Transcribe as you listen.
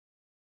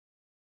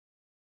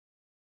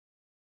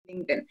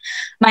LinkedIn.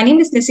 My name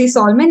is Nissi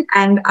Solman,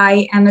 and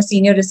I am a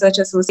Senior Research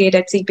Associate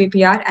at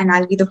CPPR, and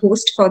I'll be the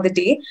host for the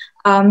day.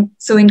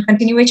 So in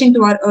continuation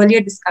to our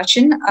earlier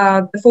discussion,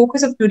 the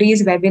focus of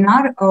today's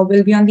webinar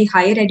will be on the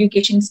higher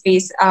education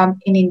space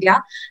in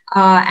India,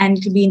 and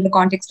it will be in the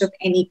context of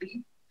NEP.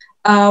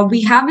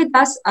 We have with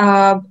us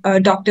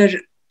Dr.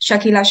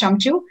 Shakila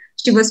Shamsu.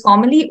 She was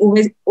formerly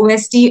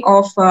OSD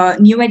of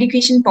New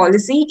Education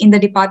Policy in the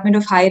Department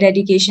of Higher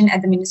Education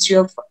at the Ministry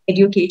of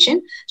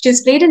Education. She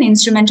has played an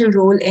instrumental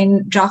role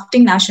in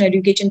drafting national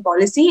education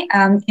policy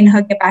in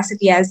her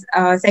capacity as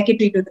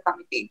secretary to the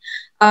committee.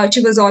 She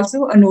was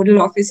also a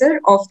nodal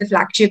officer of the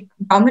flagship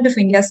Government of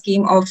India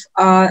scheme of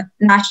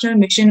National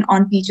Mission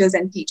on Teachers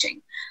and Teaching.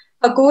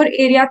 Her core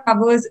area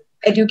covers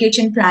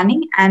education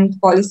planning and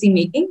policy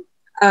making,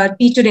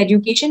 teacher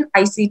education,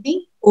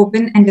 ICT,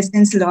 open and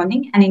distance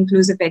learning, and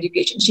inclusive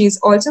education. She is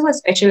also a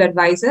special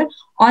advisor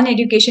on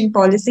education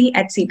policy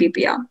at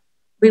CPPR.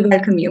 We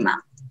welcome you, ma'am.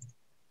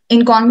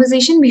 In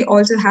conversation, we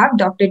also have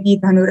Dr. D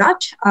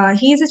Dhanuraj.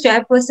 He is a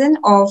chairperson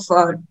of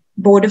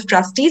Board of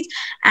Trustees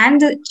and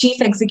the Chief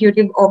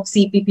Executive of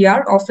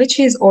CPPR, of which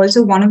he is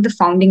also one of the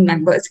founding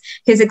members.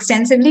 He has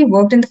extensively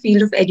worked in the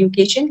field of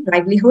education,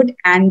 livelihood,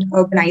 and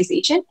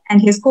urbanization,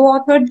 and he has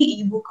co-authored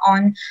the ebook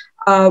on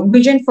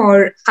Vision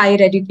for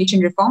Higher Education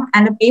Reform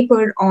and a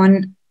paper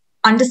on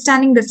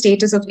understanding the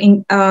status of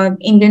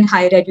Indian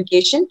higher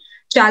education,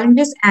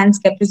 challenges and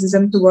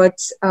skepticism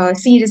towards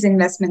serious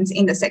investments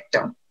in the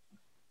sector.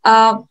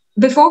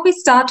 Before we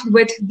start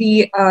with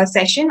the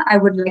session, I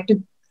would like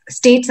to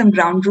state some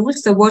ground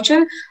rules. The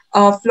virtual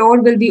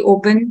floor will be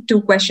open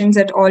to questions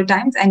at all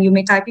times, and you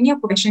may type in your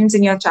questions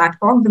in your chat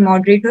box. The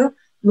moderator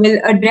will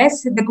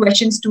address the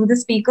questions to the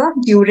speaker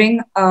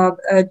during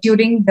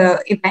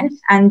the event,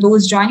 and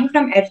those joining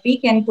from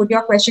FB can put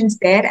your questions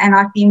there, and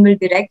our team will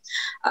direct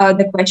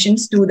the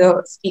questions to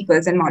the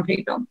speakers and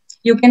moderator.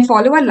 You can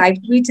follow our live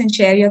tweets and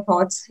share your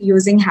thoughts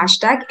using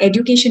hashtag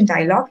Education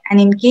Dialogue. And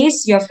in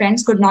case your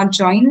friends could not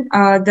join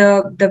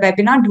the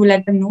webinar, do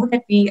let them know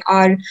that we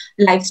are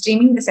live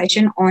streaming the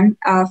session on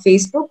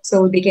Facebook,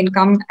 so they can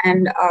come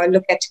and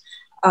look at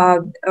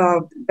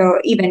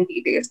the event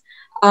details.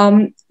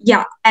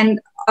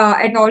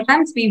 At all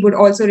times, we would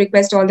also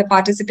request all the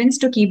participants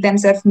to keep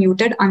themselves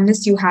muted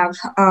unless you have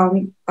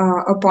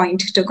a point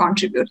to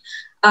contribute.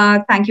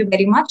 Thank you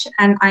very much.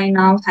 And I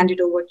now hand it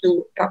over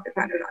to Dr.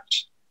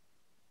 Dhanuraj.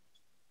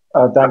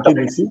 Thank you,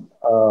 Nissi.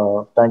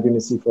 Thank you,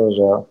 Nissi,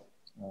 for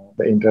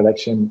the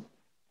introduction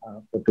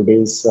for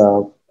today's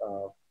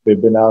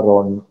webinar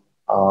on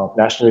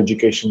national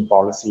education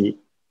policy,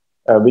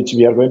 which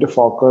we are going to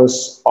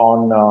focus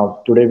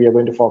on. Today, we are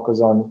going to focus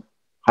on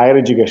higher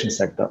education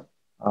sector.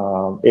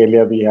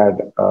 Earlier, we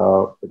had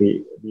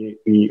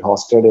we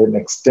hosted an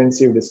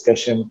extensive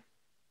discussion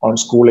on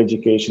school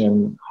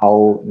education,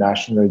 how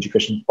national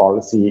education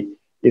policy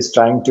is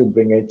trying to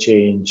bring a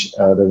change,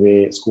 the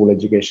way school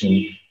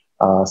education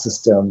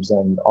systems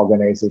and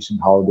organization,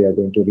 how they are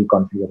going to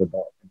reconfigure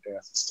the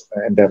entire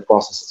system and their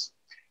processes.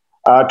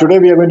 Today,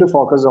 we are going to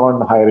focus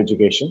on higher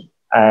education.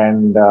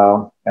 And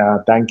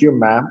thank you,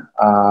 ma'am,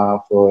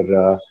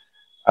 for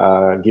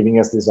giving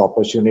us this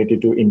opportunity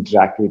to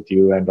interact with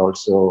you and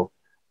also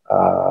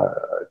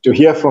to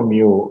hear from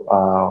you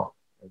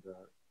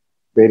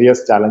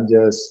various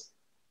challenges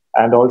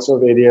and also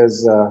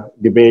various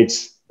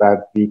debates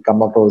that we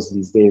come across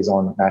these days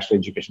on national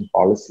education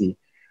policy,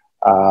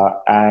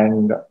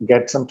 and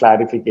get some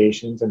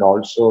clarifications and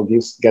also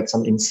get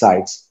some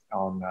insights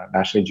on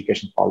national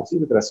education policy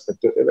with respect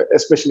to,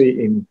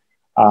 especially in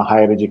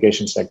higher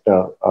education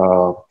sector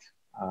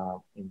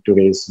in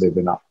today's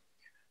webinar.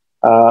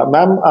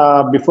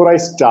 Ma'am, before I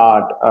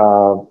start,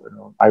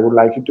 I would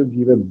like you to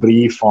give a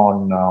brief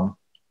on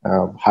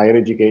higher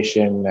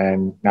education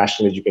and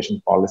national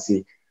education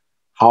policy,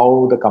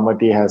 how the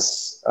committee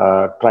has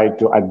tried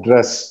to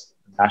address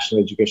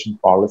national education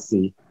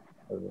policy,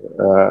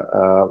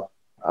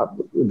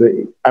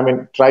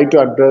 try to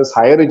address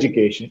higher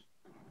education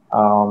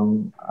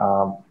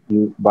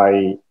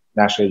by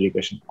national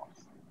education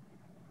policy.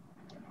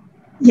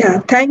 Yeah,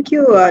 thank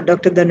you,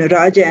 Dr.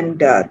 Dhanuraj,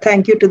 and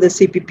thank you to the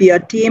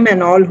CPPR team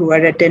and all who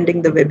are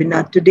attending the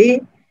webinar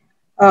today.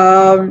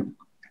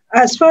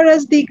 As far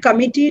as the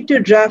committee to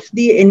draft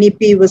the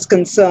NEP was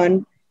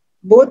concerned,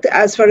 both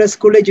as far as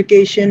school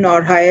education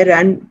or higher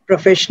and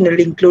professional,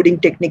 including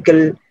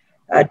technical,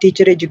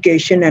 teacher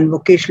education and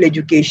vocational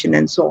education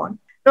and so on.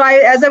 So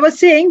as I was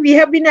saying, we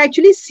have been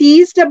actually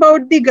seized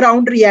about the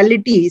ground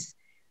realities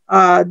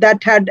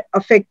that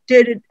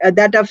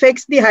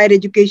affects the higher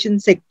education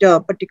sector,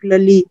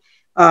 particularly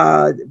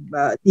all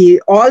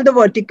the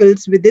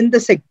verticals within the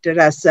sector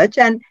as such.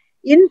 And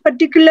in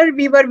particular,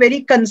 we were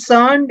very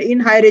concerned in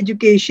higher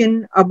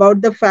education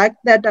about the fact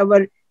that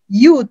our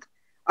youth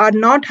are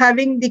not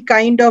having the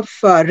kind of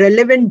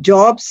relevant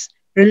jobs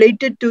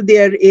related to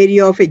their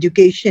area of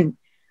education.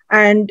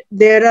 And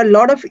there are a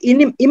lot of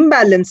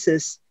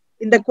imbalances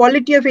in the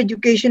quality of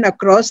education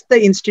across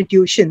the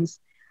institutions.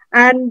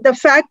 And the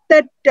fact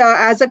that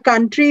as a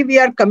country, we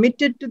are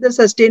committed to the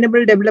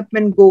sustainable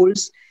development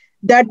goals,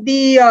 that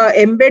the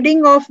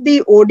embedding of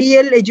the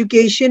ODL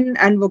education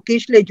and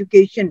vocational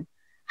education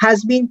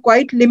has been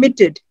quite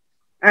limited.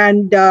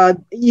 And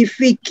if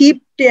we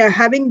keep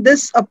having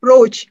this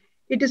approach,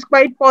 it is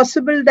quite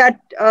possible that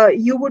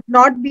you would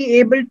not be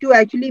able to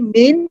actually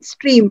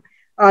mainstream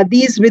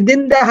these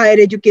within the higher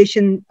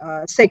education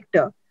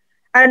sector.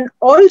 And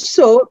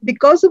also,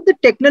 because of the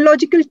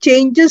technological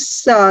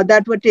changes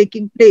that were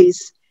taking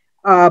place,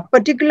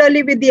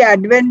 particularly with the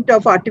advent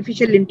of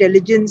artificial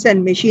intelligence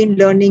and machine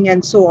learning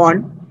and so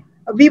on,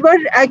 we were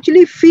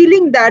actually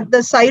feeling that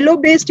the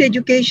silo-based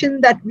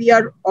education that we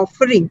are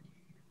offering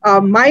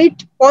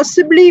might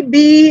possibly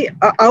be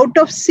out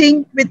of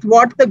sync with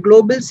what the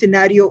global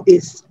scenario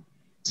is.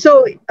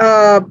 So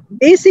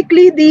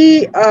basically,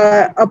 the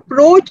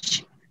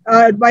approach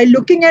by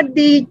looking at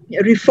the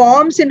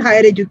reforms in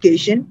higher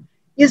education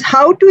is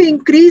how to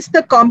increase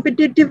the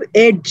competitive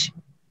edge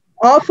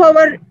of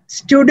our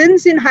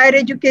students in higher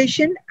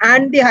education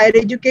and the higher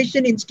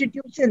education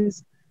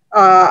institutions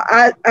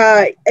at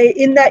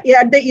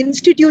the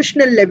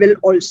institutional level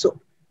also.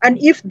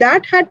 And if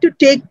that had to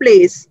take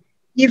place,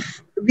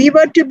 if we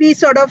were to be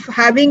sort of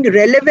having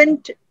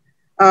relevant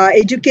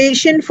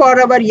education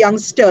for our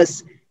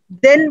youngsters,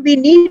 then we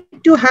need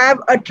to have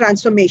a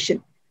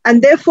transformation.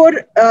 And therefore,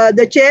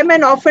 the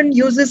chairman often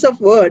uses a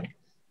word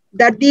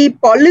that the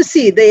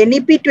policy, the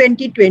NEP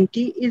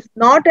 2020, is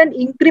not an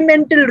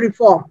incremental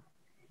reform.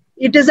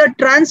 It is a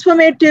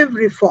transformative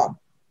reform.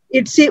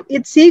 It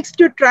seeks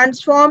to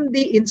transform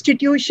the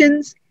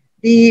institutions,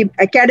 the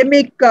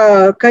academic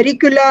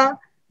curricula,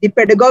 the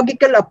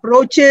pedagogical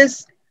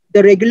approaches,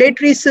 the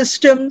regulatory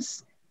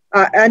systems,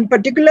 and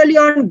particularly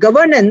on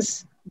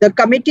governance. The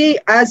committee,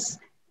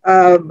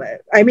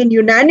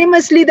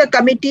 unanimously, the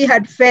committee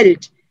had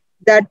felt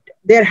that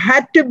there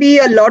had to be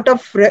a lot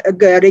of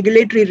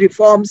regulatory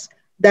reforms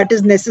that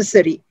is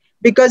necessary.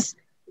 Because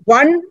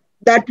one,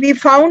 that we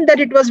found that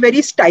it was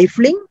very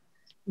stifling.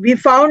 We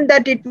found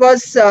that it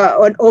was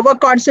an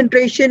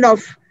over-concentration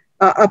of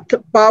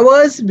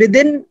powers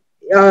within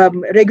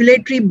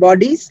regulatory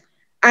bodies.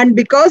 And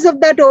because of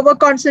that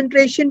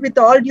over-concentration, with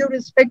all due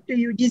respect to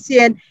UGC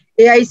and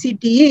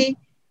AICTE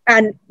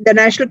and the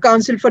National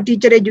Council for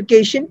Teacher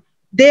Education,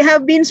 they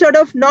have been sort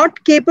of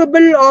not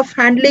capable of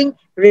handling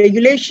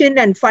regulation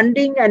and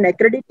funding and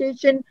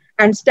accreditation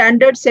and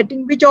standard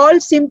setting, which all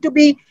seem to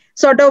be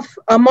sort of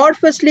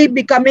amorphously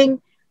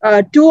becoming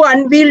too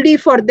unwieldy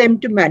for them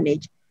to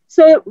manage.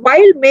 So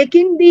while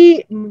formulating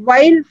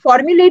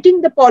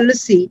the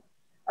policy,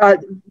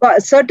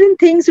 certain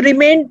things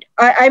remained.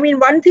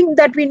 One thing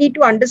that we need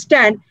to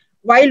understand,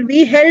 while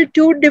we held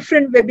two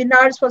different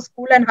webinars for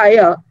school and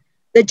higher,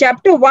 the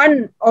chapter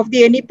 1 of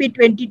the NEP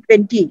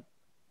 2020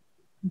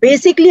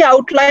 basically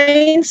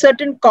outlines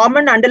certain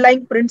common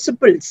underlying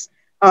principles,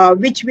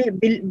 which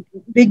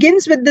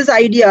begins with this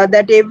idea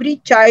that every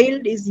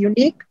child is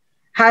unique,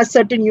 has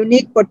certain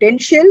unique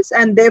potentials,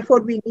 and therefore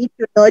we need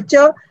to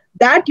nurture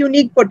that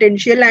unique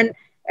potential. And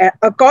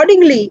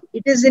accordingly,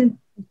 it is in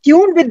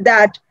tune with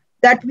that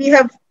we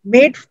have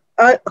made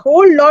a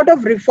whole lot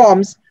of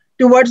reforms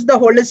towards the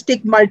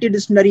holistic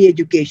multidisciplinary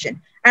education.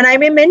 And I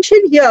may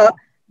mention here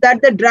that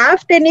the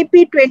draft NEP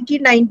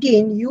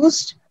 2019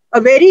 used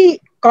a very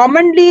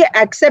commonly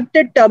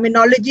accepted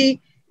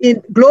terminology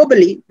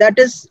globally, that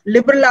is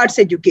liberal arts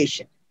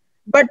education.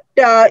 But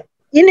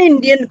in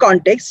Indian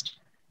context,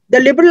 the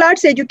liberal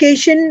arts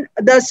education,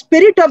 the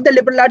spirit of the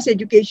liberal arts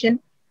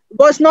education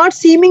was not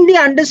seemingly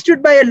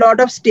understood by a lot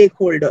of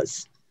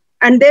stakeholders.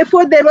 And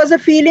therefore, there was a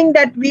feeling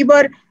that we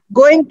were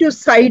going to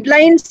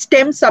sideline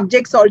STEM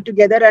subjects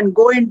altogether and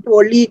go into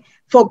only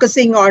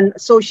focusing on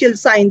social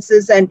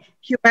sciences and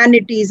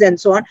humanities and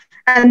so on.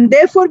 And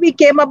therefore, we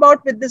came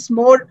about with this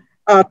more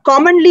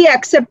commonly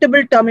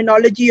acceptable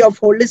terminology of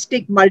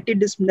holistic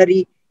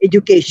multidisciplinary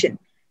education.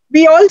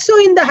 We also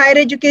in the higher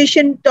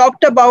education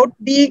talked about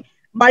the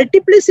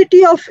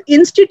multiplicity of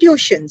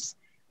institutions.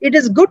 It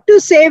is good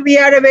to say we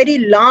are a very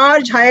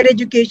large higher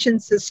education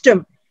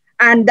system,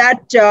 and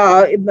that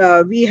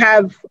we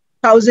have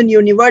 1,000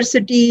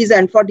 universities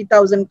and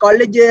 40,000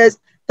 colleges,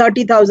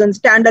 30,000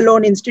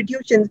 standalone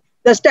institutions.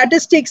 The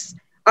statistics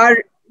are,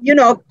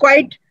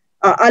 quite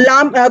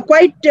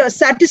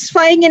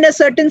satisfying in a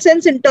certain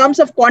sense in terms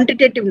of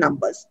quantitative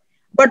numbers.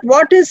 But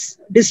what is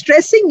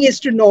distressing is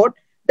to note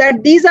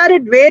that these are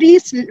at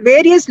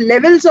various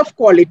levels of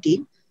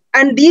quality,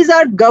 and these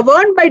are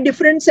governed by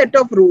different set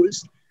of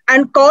rules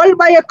and called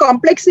by a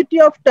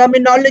complexity of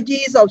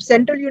terminologies of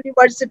central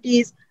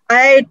universities,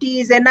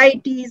 IITs,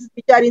 NITs,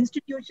 which are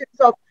institutions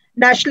of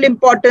national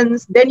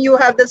importance. Then you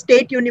have the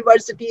state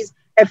universities,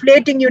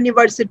 affiliating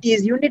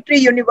universities, unitary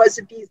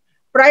universities,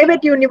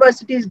 private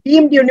universities,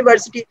 deemed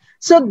universities.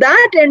 So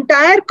that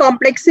entire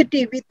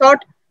complexity, we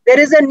thought there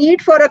is a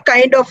need for a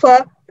kind of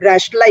a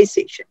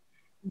rationalization.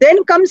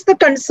 Then comes the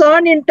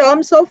concern in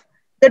terms of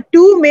the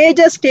two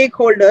major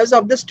stakeholders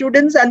of the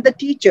students and the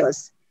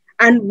teachers,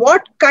 and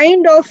what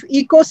kind of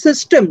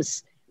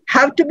ecosystems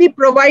have to be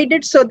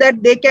provided so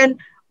that they can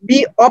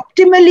be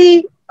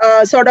optimally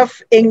sort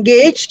of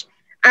engaged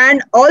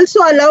and also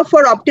allow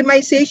for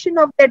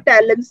optimization of their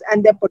talents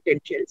and their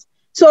potentials.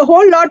 So a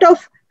whole lot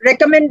of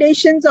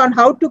recommendations on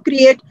how to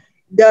create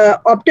the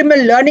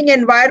optimal learning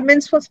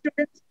environments for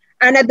students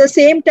and at the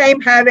same time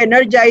have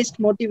energized,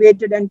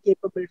 motivated and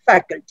capable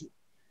faculty.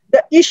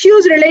 The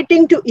issues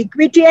relating to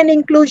equity and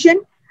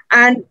inclusion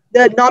and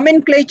the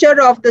nomenclature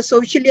of the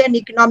socially and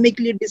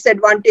economically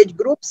disadvantaged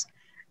groups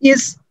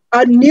is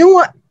a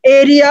new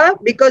area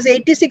because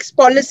 86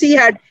 policy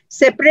had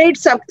separate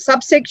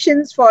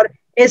subsections for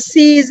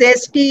SCs,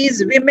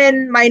 STs,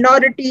 women,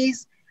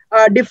 minorities,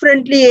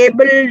 differently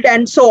abled,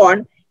 and so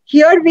on.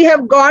 Here we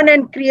have gone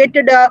and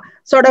created a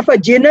sort of a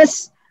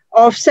genus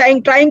of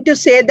saying, trying to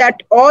say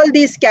that all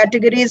these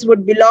categories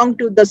would belong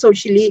to the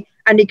socially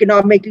and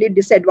economically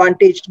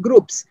disadvantaged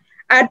groups.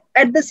 At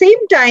the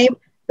same time,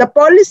 the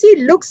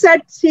policy looks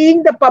at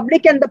seeing the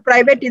public and the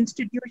private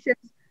institutions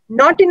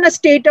not in a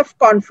state of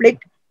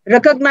conflict,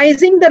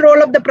 recognizing the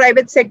role of the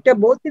private sector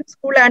both in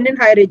school and in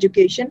higher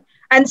education,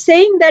 and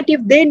saying that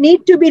if they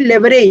need to be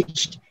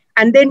leveraged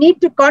and they need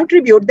to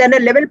contribute, then a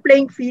level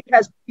playing field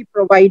has to be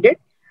provided.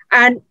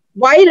 And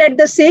while at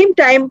the same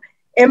time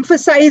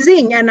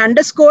emphasizing and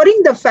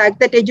underscoring the fact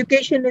that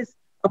education is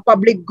a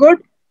public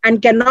good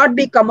and cannot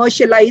be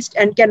commercialized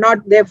and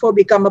cannot therefore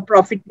become a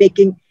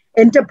profit-making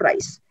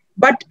enterprise.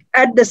 But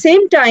at the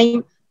same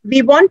time,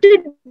 we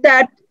wanted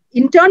that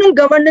internal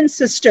governance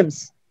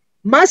systems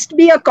must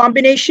be a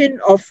combination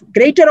of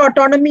greater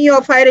autonomy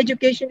of higher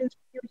education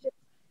institutions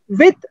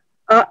with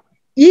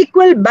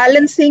equal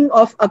balancing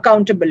of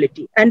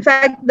accountability. In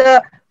fact,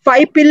 the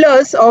 5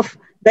 pillars of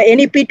the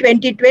NEP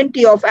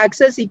 2020 of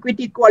access,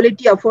 equity,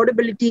 quality,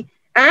 affordability,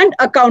 and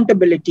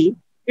accountability,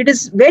 it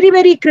is very,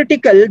 very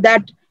critical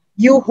that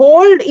you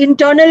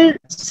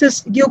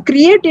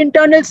create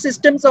internal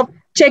systems of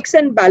checks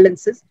and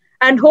balances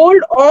and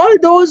hold all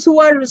those who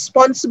are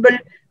responsible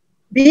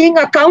being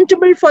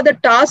accountable for the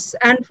tasks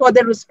and for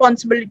the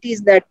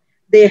responsibilities that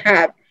they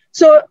have.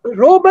 So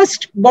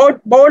robust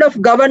board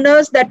of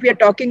governors that we are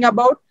talking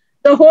about,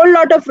 the whole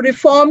lot of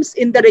reforms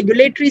in the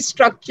regulatory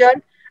structure,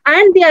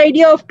 and the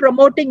idea of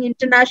promoting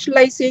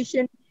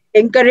internationalization,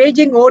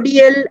 encouraging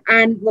ODL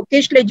and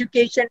vocational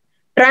education,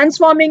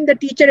 transforming the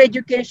teacher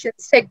education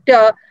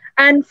sector,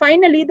 and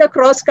finally the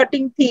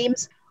cross-cutting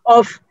themes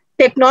of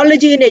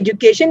technology in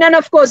education, and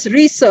of course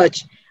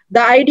research.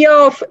 The idea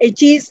of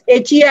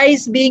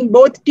HEIs being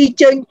both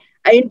teaching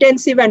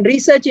intensive and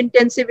research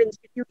intensive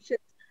institutions,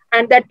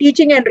 and that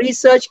teaching and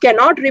research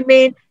cannot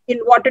remain in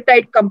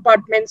watertight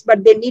compartments,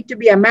 but they need to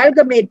be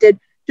amalgamated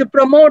to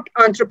promote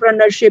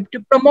entrepreneurship, to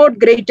promote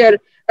greater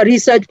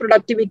research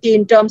productivity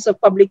in terms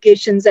of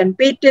publications and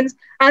patents,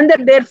 and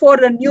that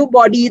therefore a new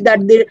body,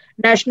 that the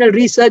National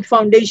Research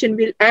Foundation,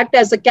 will act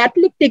as a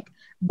catalytic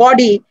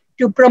body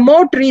to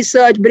promote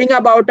research, bring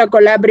about a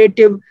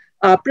collaborative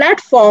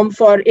platform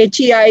for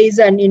HEIs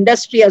and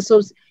industry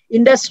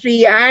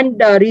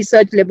and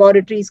research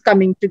laboratories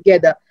coming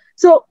together.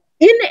 So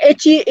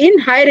in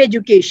higher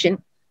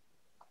education,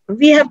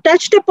 we have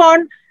touched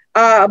upon,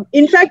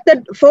 in fact,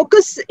 the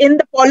focus in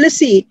the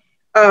policy,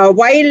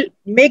 while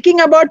making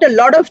about a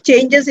lot of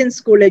changes in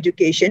school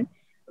education,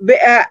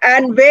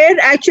 and where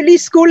actually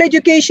school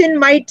education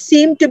might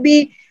seem to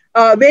be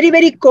very,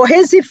 very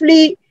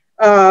cohesively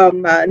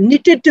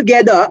knitted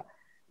together,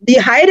 the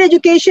higher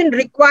education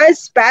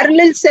requires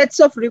parallel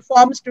sets of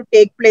reforms to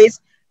take place,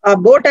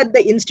 both at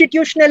the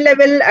institutional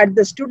level, at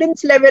the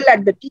students level,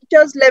 at the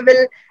teachers level,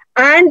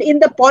 and in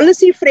the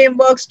policy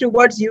frameworks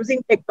towards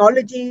using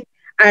technology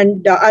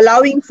and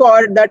allowing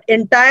for that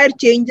entire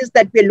changes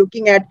that we're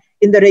looking at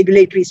in the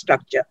regulatory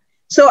structure.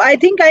 So I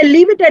think I'll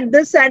leave it at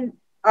this and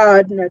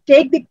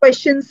take the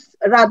questions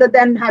rather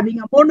than having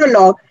a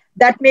monologue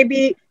that may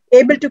be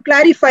able to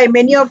clarify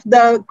many of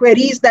the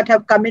queries that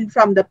have come in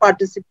from the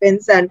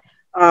participants and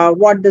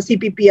what the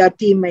CPPR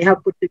team may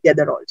have put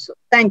together also.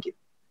 Thank you.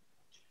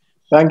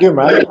 Thank you,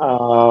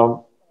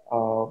 ma'am.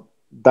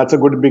 That's a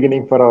good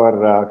beginning for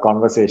our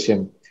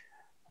conversation.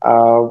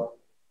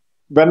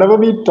 Whenever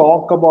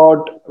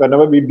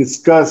we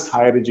discuss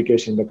higher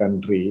education in the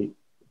country,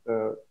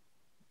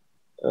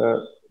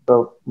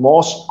 the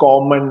most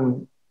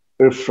common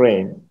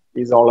refrain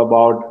is all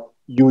about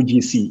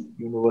UGC,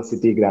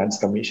 University Grants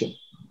Commission.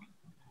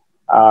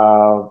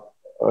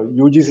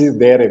 UGC is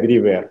there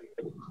everywhere.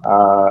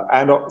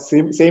 And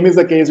same is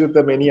the case with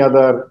the many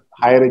other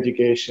higher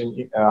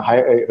education,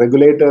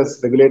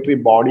 regulatory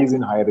bodies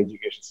in higher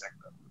education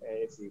sector,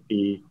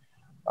 AICT,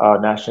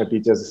 National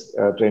Teachers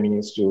Training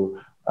Institute,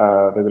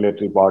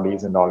 regulatory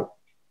bodies and all.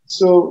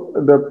 So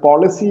the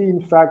policy,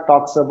 in fact,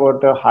 talks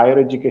about a higher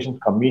education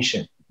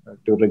commission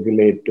to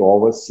regulate, to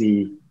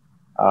oversee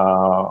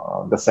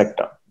the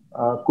sector.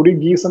 Could you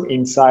give some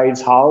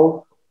insights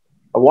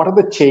what are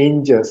the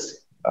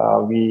changes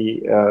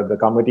the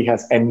committee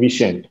has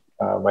envisioned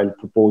while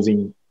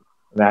proposing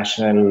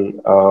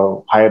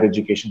National Higher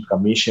Education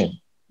Commission,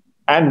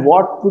 and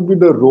what would be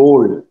the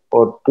role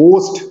or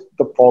post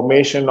the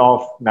formation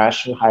of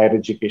National Higher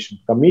Education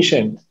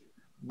Commission?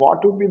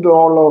 What would be the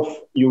role of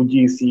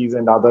UGCs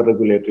and other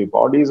regulatory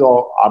bodies,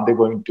 or are they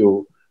going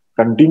to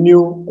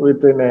continue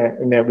with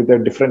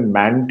a different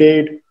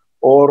mandate,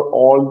 or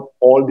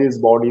all these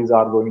bodies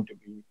are going to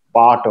be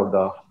part of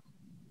the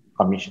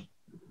commission?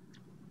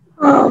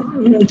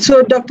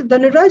 So, Dr.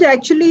 Dhanuraj,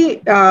 actually,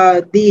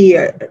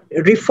 the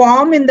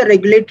reform in the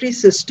regulatory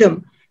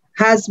system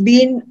has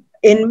been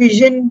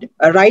envisioned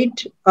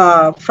right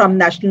from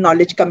National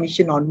Knowledge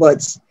Commission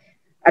onwards.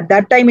 At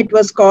that time, it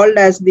was called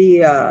as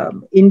the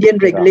Indian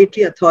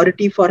Regulatory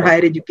Authority for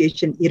Higher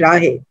Education,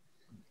 IRAHE.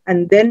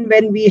 And then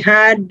when we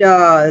had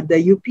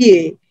the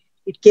UPA,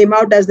 it came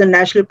out as the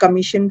National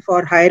Commission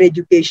for Higher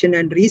Education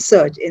and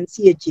Research,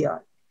 NCHER.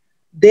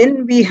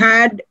 Then we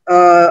had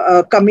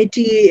a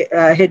committee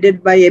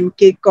headed by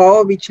M.K.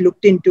 Kaur, which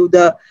looked into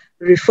the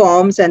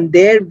reforms, and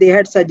there they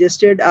had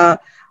suggested a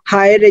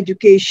higher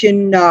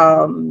education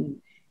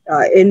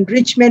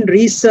enrichment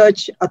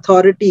research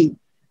authority,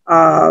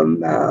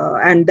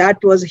 and that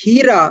was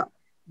HERA.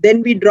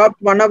 Then we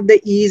dropped one of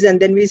the E's, and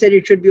then we said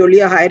it should be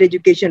only a higher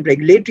education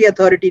regulatory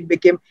authority. It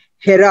became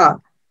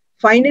HERA.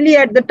 Finally,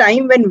 at the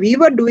time when we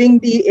were doing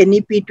the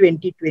NEP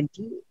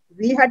 2020,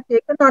 we had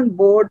taken on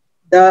board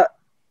the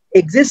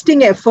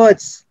existing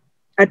efforts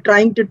at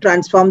trying to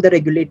transform the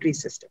regulatory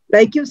system.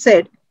 Like you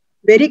said,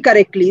 very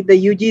correctly,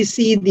 the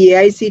UGC, the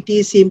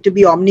AICT seem to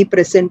be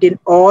omnipresent in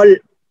all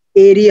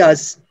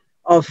areas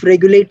of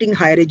regulating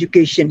higher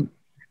education.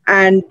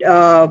 And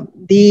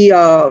the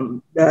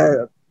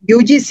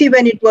UGC,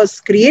 when it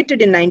was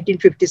created in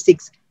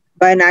 1956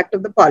 by an act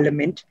of the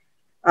parliament,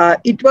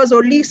 it was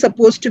only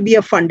supposed to be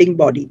a funding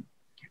body.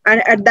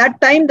 And at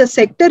that time, the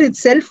sector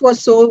itself was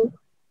so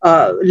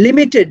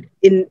limited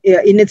in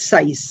its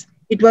size.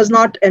 It was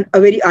not a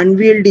very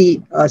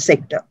unwieldy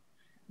sector.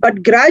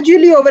 But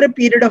gradually, over a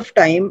period of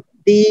time,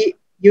 the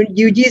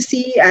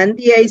UGC and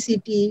the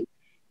AICT,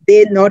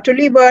 they not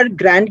only were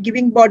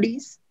grant-giving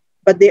bodies,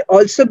 but they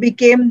also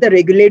became the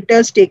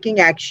regulators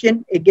taking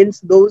action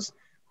against those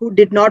who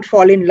did not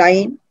fall in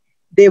line.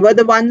 They were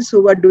the ones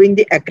who were doing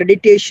the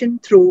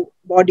accreditation through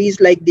bodies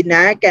like the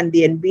NAC and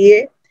the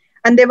NBA.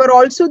 And they were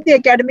also the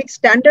academic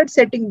standard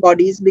setting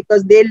bodies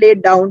because they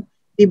laid down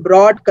the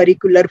broad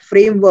curricular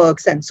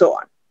frameworks and so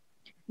on.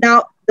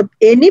 Now, the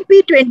NEP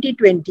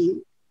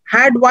 2020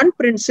 had one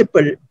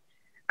principle,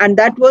 and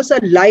that was a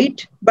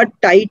light but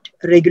tight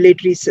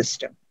regulatory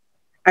system.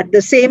 At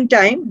the same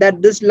time,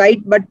 that this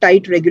light but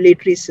tight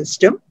regulatory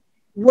system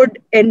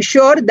would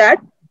ensure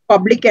that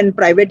public and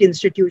private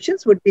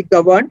institutions would be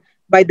governed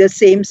by the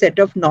same set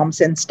of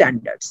norms and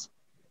standards.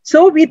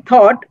 So we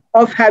thought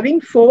of having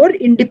 4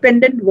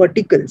 independent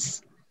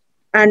verticals,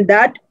 and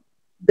that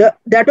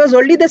was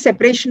only the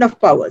separation of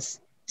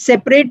powers,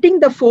 separating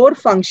the 4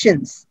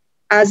 functions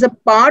as a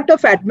part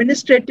of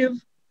administrative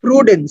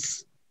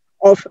prudence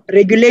of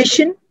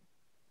regulation,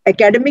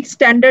 academic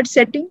standard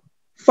setting,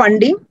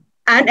 funding,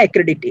 and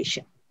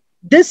accreditation.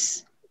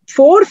 This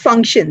 4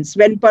 functions,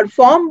 when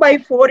performed by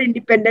 4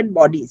 independent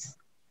bodies,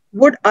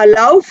 would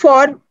allow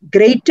for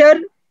greater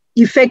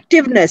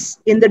effectiveness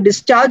in the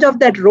discharge of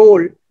that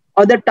role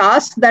or the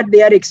task that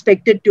they are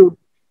expected to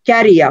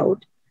carry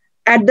out.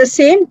 At the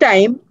same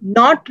time,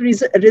 not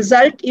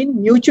result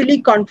in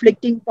mutually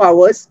conflicting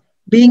powers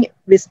being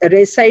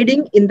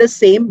residing in the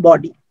same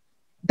body.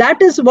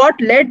 That is what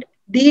led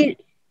the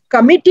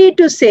committee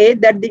to say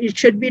that it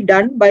should be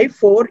done by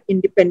 4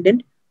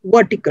 independent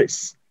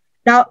verticals.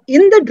 Now,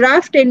 in the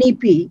draft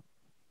NEP,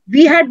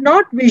 we had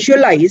not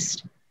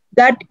visualized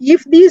that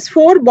if these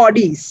 4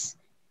 bodies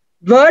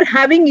were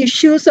having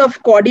issues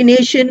of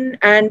coordination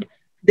and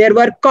there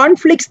were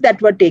conflicts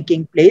that were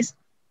taking place,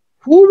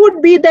 who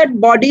would be that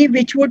body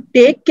which would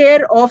take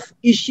care of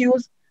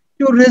issues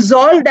to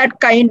resolve that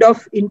kind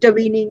of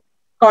intervening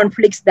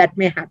conflicts that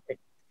may happen.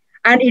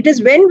 And it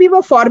is when we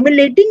were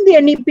formulating the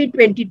NEP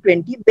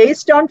 2020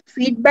 based on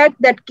feedback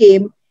that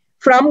came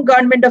from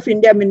Government of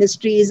India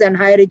ministries and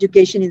higher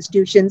education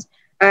institutions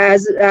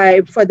as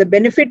for the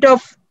benefit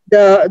of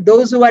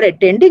those who are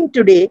attending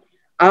today.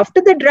 After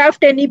the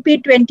draft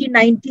NEP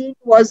 2019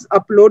 was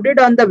uploaded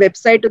on the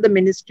website of the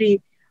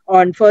ministry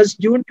on 1st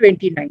June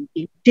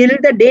 2019, till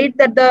the date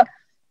that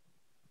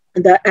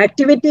the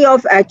activity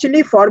of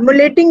actually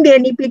formulating the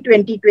NEP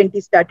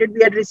 2020 started,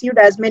 we had received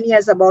as many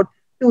as about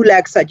 2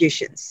 lakh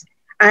suggestions.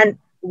 And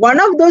one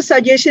of those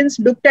suggestions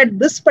looked at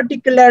this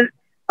particular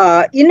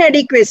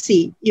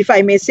inadequacy, if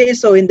I may say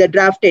so, in the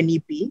draft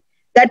NEP,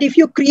 that if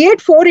you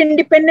create 4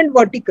 independent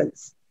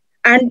verticals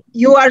and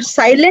you are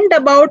silent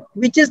about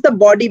which is the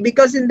body,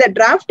 because in the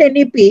draft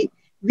NEP,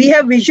 we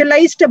have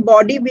visualized a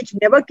body which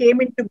never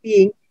came into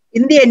being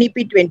in the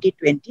NEP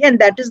 2020, and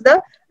that is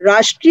the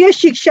Rashtriya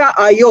Shiksha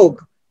Ayog,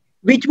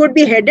 which would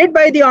be headed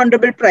by the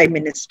Honorable Prime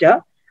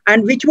Minister,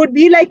 and which would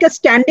be like a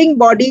standing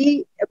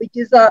body, which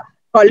is a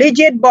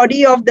collegiate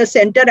body of the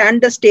center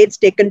and the states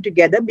taken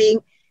together,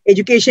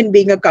 education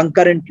being a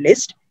concurrent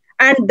list.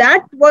 And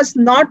that was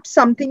not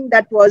something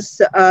that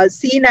was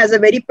seen as a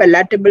very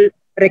palatable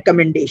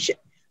recommendation.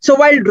 So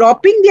while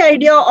dropping the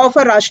idea of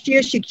a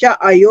Rashtriya Shiksha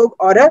Ayog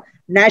or a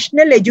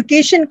National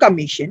Education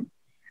Commission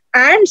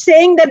and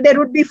saying that there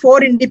would be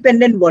 4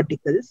 independent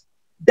verticals,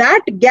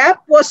 that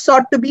gap was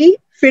sought to be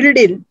filled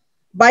in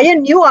by a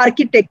new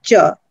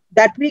architecture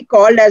that we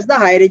called as the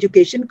Higher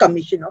Education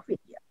Commission of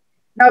India.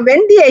 Now, when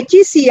the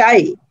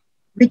HECI,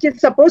 which is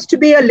supposed to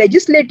be a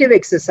legislative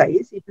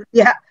exercise, it will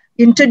be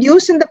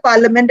introduced in the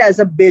parliament as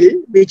a bill,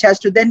 which has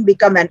to then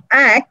become an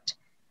act.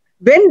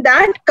 When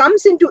that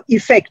comes into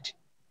effect,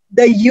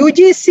 the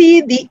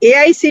UGC, the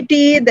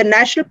AICTE, the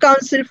National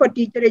Council for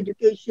Teacher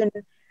Education,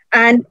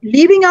 and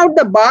leaving out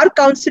the Bar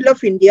Council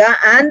of India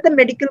and the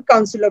Medical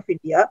Council of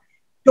India,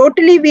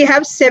 totally we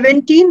have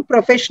 17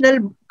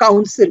 professional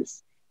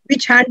councils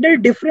which handle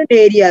different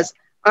areas: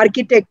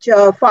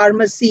 architecture,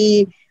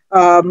 pharmacy,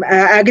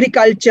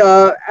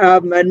 agriculture,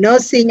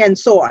 nursing, and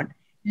so on.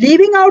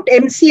 Leaving out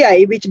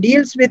MCI, which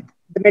deals with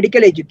the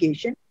medical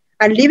education,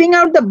 and leaving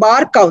out the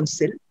Bar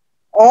Council,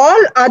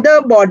 all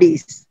other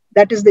bodies,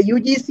 that is the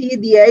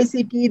UGC, the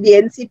AICTE, the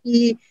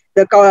NCT,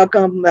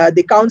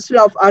 the Council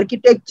of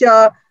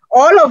Architecture,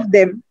 all of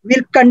them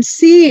will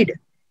concede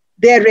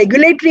their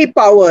regulatory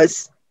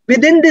powers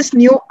within this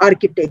new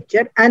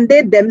architecture, and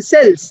they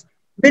themselves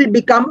will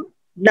become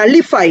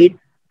nullified,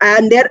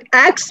 and their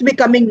acts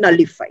becoming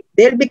nullified.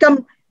 They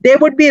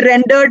would be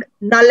rendered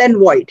null and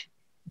void.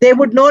 They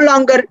would no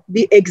longer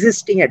be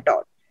existing at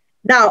all.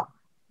 Now,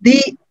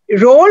 the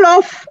role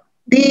of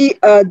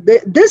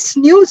this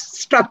new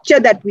structure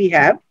that we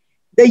have,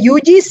 the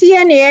UGC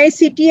and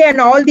AICTE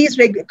and all these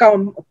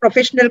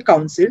professional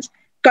councils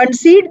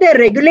concede their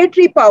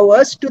regulatory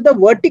powers to the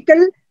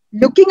vertical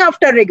looking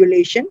after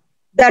regulation,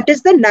 that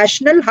is the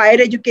National Higher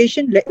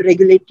Education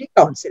Regulatory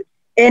Council,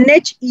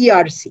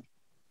 NHERC.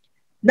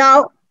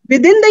 Now,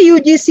 within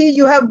the UGC,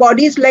 you have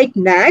bodies like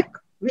NAC,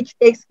 which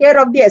takes care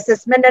of the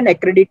assessment and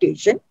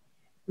accreditation,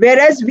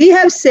 whereas we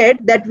have said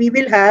that we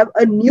will have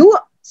a new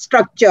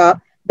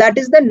structure, that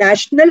is the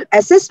National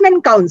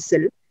Assessment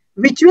Council,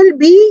 which will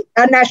be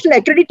a National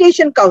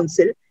Accreditation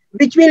Council,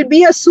 which will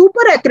be a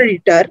super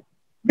accreditor,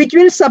 which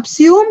will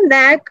subsume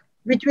NAC,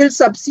 which will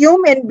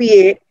subsume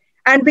NBA,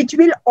 and which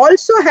will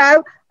also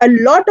have a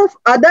lot of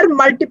other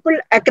multiple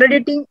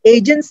accrediting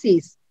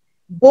agencies,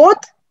 both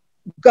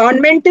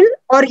governmental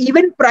or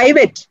even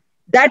private,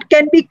 that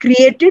can be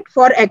created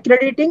for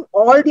accrediting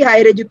all the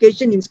higher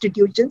education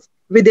institutions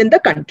within the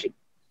country.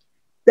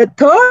 The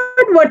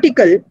third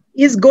vertical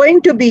is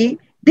going to be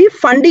the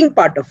funding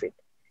part of it.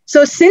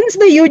 So since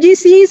the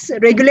UGC's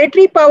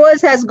regulatory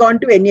powers has gone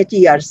to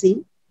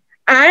NHERC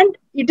and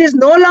it is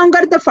no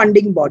longer the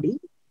funding body,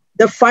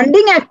 the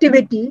funding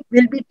activity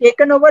will be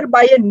taken over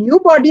by a new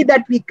body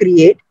that we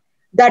create,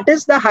 that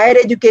is the Higher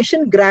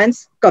Education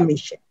Grants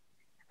Commission.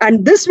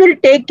 And this will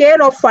take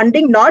care of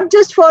funding not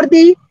just for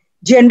the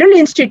general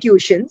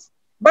institutions,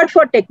 but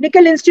for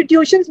technical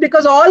institutions,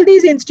 because all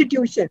these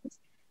institutions,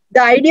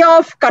 the idea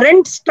of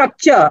current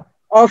structure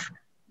of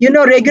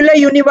regular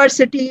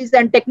universities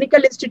and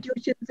technical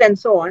institutions and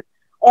so on,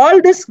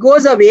 all this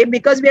goes away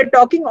because we are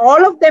talking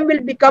all of them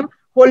will become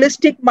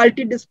holistic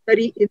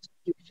multidisciplinary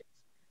institutions.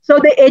 So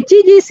the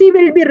HEGC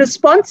will be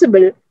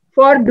responsible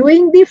for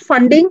doing the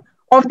funding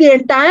of the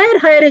entire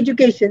higher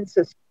education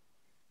system.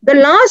 The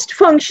last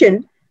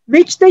function,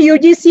 which the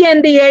UGC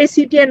and the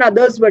AICTE and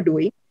others were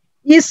doing,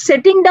 is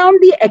setting down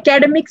the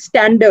academic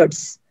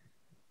standards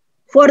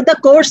for the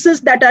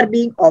courses that are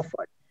being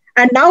offered.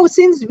 And now,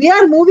 since we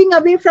are moving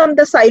away from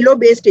the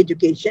silo-based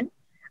education,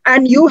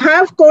 and you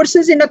have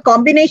courses in a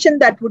combination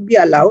that would be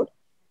allowed,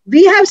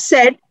 we have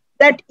said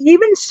that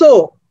even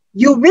so,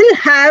 you will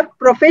have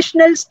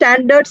professional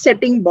standard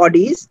setting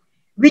bodies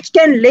which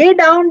can lay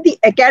down the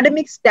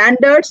academic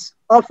standards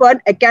of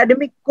an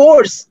academic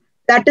course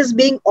that is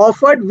being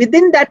offered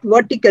within that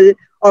vertical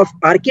of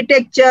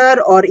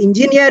architecture or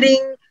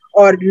engineering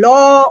or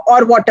law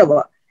or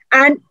whatever.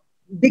 And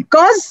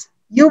because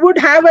you would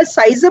have a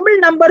sizable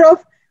number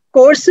of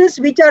courses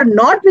which are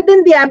not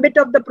within the ambit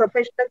of the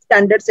professional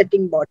standard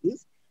setting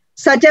bodies,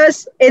 such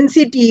as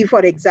NCTE,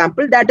 for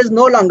example, that is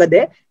no longer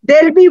there.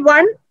 There will be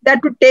one that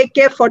would take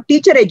care for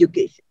teacher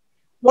education.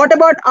 What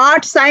about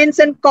art, science,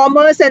 and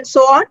commerce and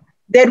so on?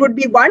 There would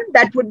be one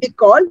that would be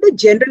called the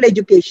General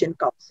Education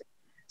Council.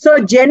 So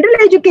General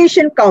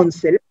Education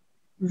Council,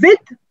 with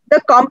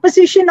the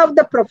composition of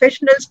the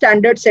professional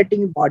standard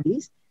setting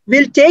bodies,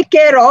 will take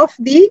care of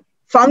the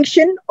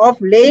function of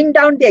laying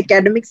down the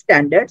academic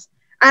standards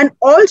and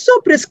also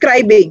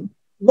prescribing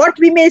what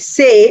we may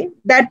say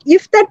that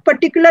if that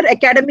particular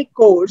academic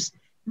course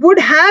would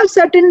have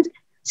certain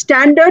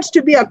standards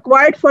to be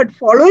acquired for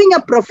following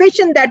a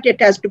profession that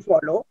it has to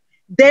follow,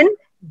 then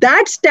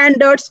that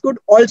standards could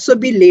also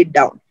be laid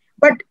down.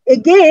 But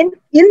again,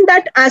 in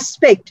that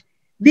aspect,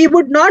 we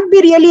would not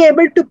be really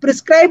able to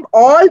prescribe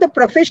all the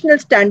professional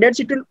standards.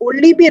 It will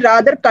only be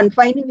rather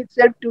confining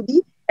itself to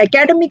the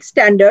academic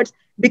standards,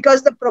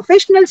 because the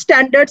professional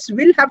standards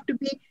will have to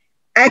be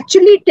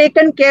actually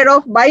taken care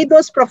of by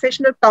those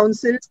professional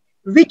councils,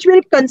 which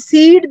will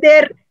concede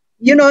their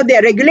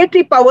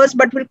regulatory powers,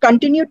 but will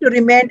continue to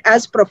remain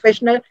as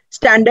professional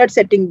standard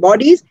setting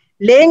bodies,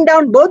 laying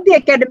down both the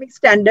academic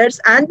standards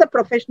and the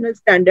professional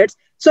standards.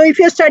 So if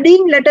you're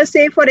studying, let us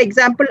say, for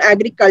example,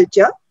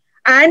 agriculture,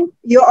 and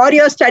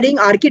you're studying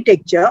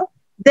architecture,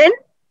 then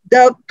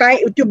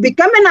to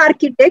become an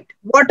architect,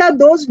 what are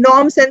those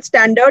norms and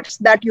standards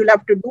that you'll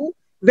have to do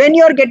when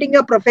you're getting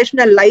a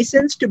professional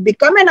license to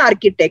become an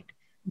architect?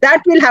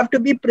 That will have to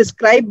be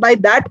prescribed by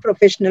that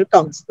professional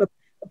council,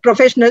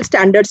 professional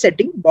standard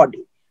setting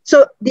body.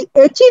 So the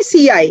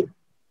HECI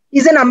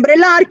is an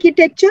umbrella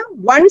architecture.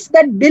 Once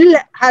that bill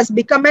has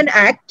become an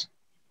act,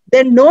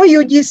 then no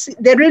UGC,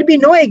 there will be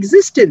no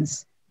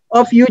existence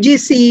of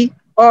UGC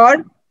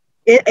or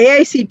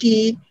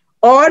AICTE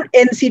or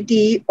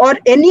NCT or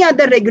any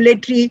other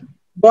regulatory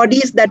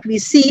bodies that we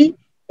see,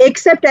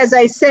 except, as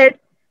I said,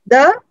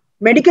 the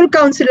Medical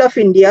Council of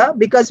India,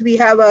 because we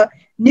have a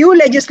new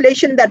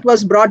legislation that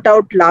was brought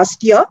out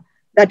last year,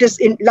 that is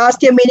in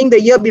last year, meaning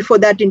the year before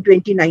that in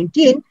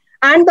 2019,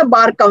 and the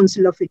Bar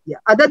Council of India.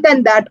 Other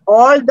than that,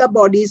 all the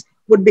bodies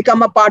would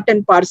become a part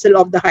and parcel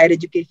of the Higher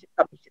Education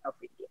Commission of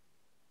India.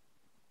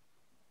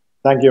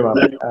 Thank you, ma'am.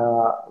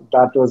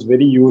 That was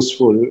very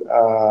useful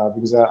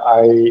because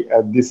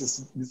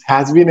this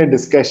has been a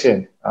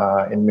discussion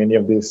in many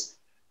of these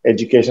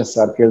education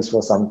circles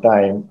for some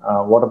time.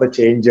 What are the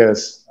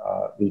changes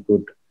we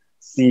could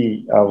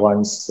see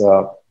once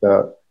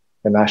the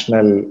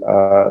National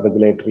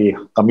Regulatory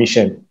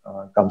Commission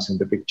comes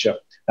into the picture,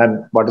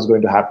 and what is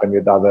going to happen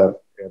with other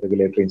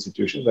regulatory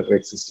institutions that are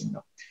existing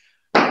now?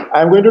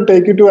 I'm going to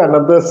take you to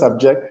another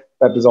subject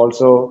that is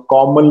also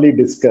commonly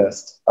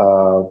discussed.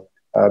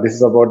 This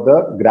is about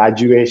the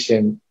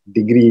graduation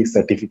degree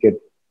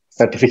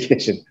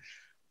certification.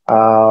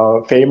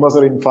 Famous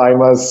or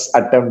infamous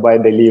attempt by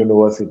Delhi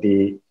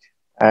University,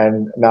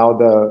 and now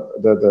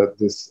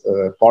this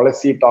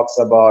policy talks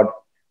about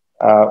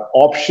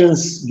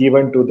options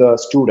given to the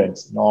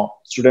students. Now,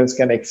 students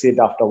can exit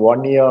after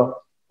 1 year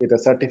with a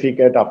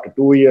certificate, after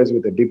 2 years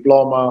with a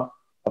diploma,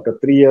 after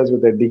 3 years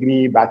with a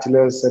degree,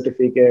 bachelor's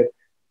certificate.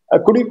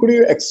 Could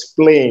you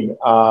explain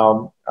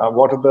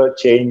what are the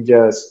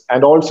changes,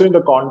 and also in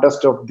the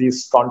context of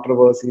these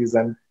controversies?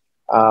 And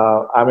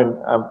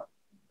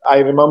I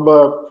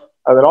remember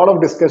a lot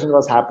of discussion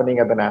was happening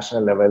at the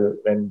national level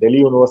when Delhi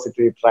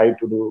University tried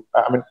to do,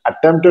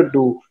 attempted to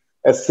do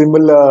a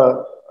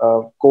similar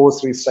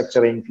course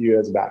restructuring a few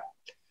years back.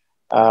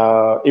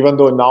 Even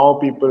though now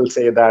people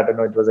say that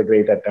it was a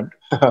great attempt,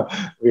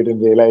 we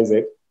didn't realize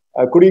it.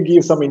 Could you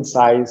give some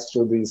insights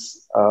to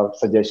these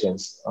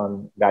suggestions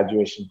on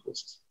graduation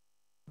process?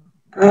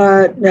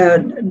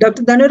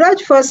 Dr.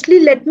 Dhanuraj, firstly,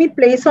 let me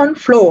place on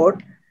floor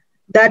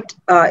that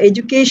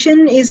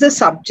education is a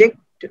subject,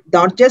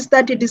 not just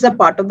that it is a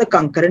part of the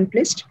concurrent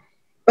list,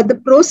 but the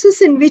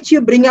process in which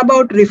you bring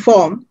about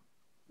reform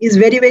is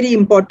very, very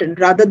important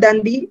rather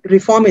than the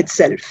reform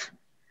itself.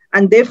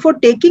 And therefore,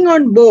 taking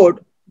on board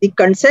the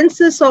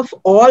consensus of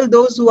all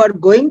those who are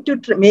going to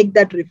make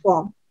that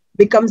reform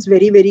becomes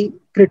very, very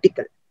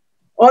critical.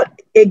 Or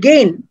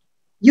again,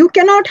 you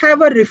cannot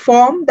have a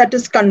reform that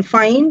is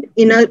confined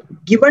in a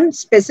given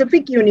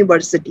specific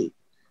university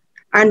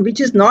and which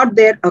is not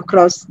there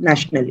across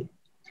nationally.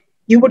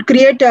 You would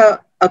create a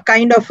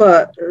kind of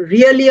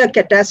really a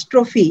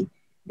catastrophe,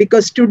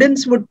 because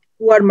students who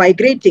are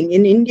migrating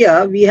in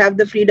India, we have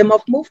the freedom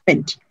of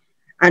movement.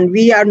 And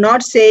we are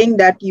not saying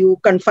that you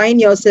confine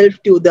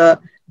yourself to the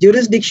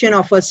jurisdiction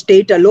of a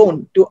state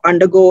alone to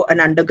undergo an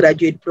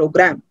undergraduate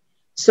program.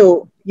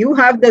 So you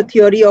have the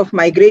theory of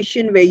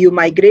migration, where you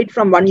migrate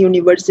from one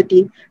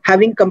university,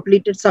 having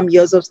completed some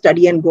years of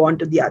study, and go on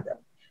to the other.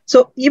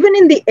 So even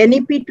in the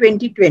NEP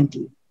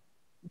 2020,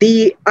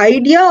 the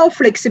idea of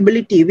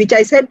flexibility, which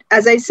as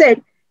I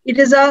said, it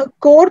is a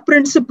core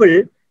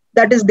principle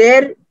that is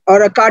there,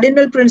 or a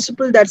cardinal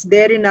principle that's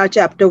there in our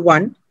chapter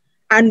 1,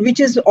 and which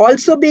is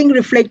also being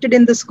reflected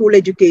in the school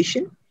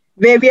education,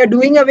 where we are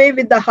doing away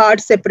with the hard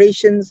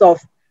separations of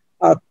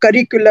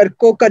curricular,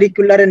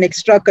 co-curricular, and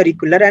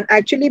extracurricular, and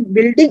actually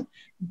building,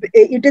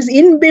 it is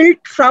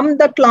inbuilt from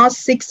the class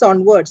 6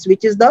 onwards,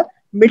 which is the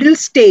middle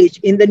stage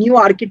in the new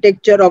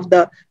architecture of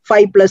the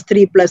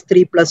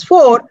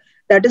 5+3+3+4.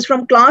 That is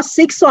from class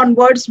 6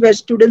 onwards, where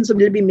students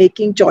will be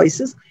making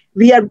choices.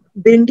 We are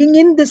bringing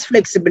in this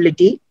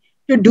flexibility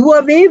to do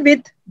away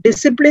with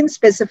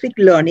discipline-specific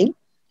learning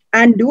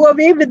and do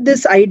away with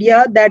this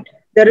idea that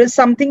there is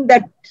something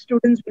that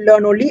students will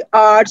learn only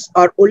arts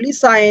or only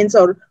science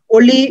or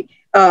only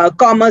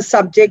commerce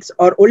subjects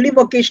or only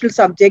vocational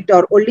subject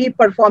or only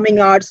performing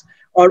arts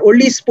or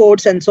only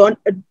sports and so on.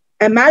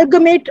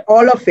 Amalgamate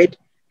all of it,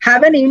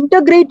 have an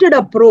integrated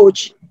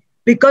approach,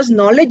 because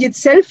knowledge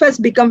itself has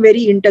become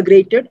very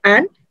integrated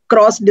and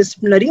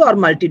cross-disciplinary or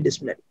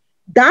multidisciplinary.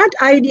 That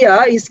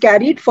idea is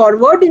carried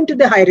forward into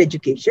the higher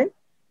education,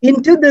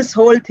 into this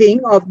whole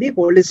thing of the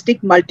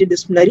holistic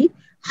multidisciplinary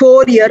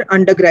 4-year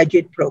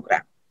undergraduate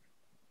program.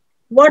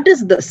 What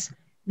is this?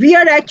 We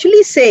are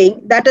actually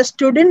saying that a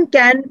student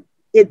can,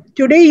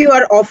 today you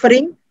are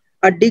offering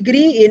a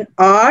degree in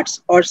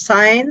arts or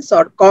science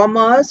or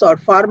commerce or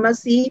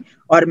pharmacy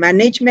or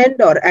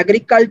management or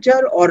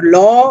agriculture or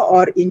law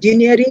or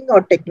engineering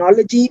or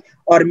technology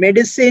or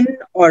medicine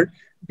or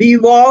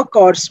BWalk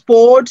or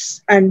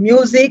sports and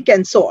music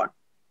and so on.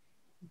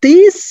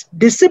 These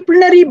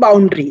disciplinary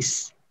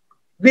boundaries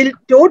will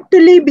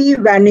totally be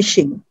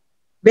vanishing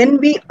when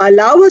we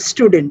allow a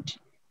student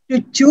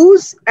to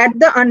choose at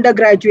the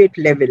undergraduate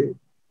level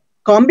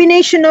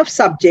combination of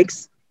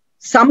subjects.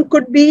 Some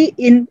could be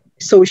in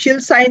social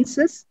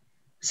sciences,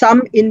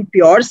 some in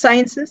pure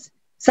sciences,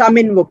 some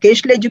in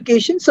vocational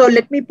education. So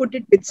let me put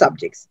it with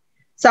subjects.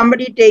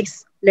 Somebody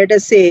takes, let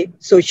us say,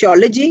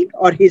 sociology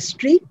or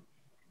history,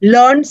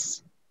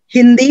 learns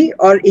Hindi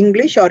or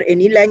English or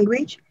any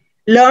language,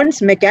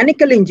 learns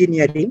mechanical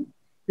engineering,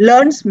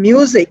 learns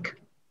music,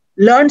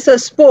 learns a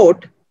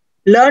sport,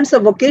 learns a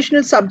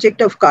vocational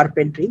subject of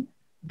carpentry.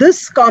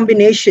 This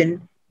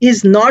combination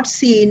is not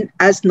seen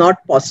as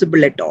not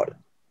possible at all.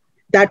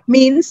 That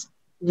means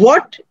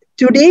what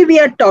today we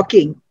are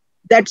talking,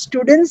 that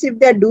students, if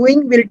they're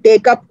doing, will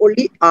take up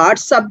only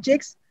arts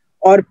subjects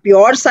or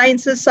pure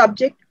sciences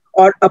subject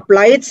or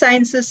applied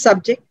sciences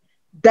subject,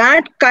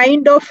 that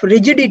kind of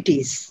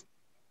rigidities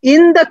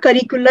in the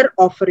curricular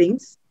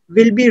offerings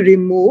will be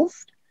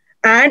removed,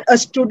 and a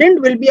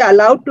student will be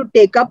allowed to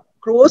take up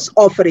cross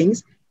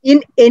offerings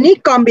in any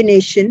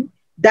combination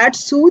that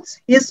suits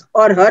his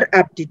or her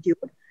aptitude,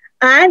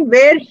 and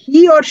where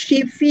he or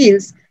she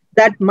feels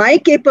that my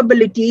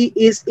capability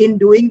is in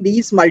doing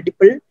these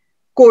multiple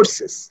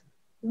courses.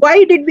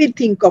 Why did we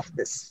think of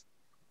this?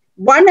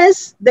 One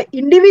is the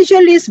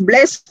individual is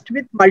blessed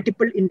with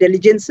multiple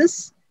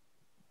intelligences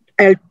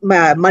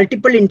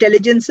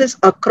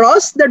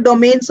across the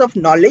domains of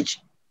knowledge,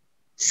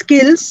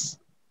 skills,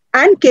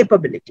 and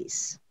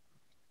capabilities.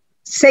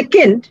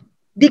 Second,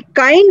 the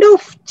kind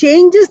of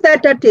changes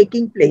that are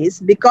taking place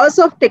because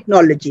of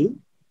technology,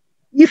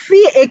 if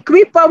we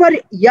equip our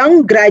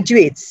young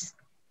graduates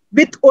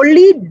with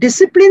only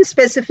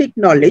discipline-specific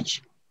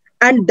knowledge,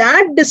 and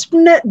that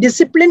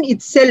discipline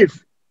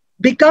itself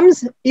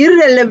becomes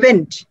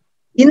irrelevant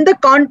in the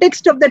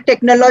context of the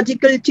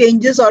technological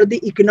changes or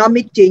the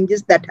economic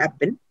changes that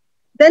happen,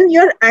 then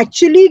you're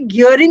actually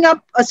gearing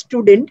up a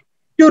student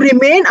to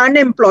remain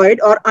unemployed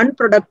or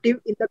unproductive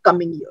in the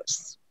coming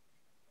years.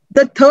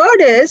 The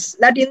third is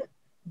that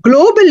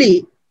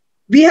globally,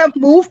 we have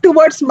moved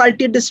towards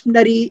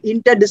multidisciplinary,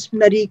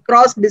 interdisciplinary,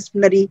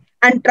 cross-disciplinary,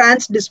 and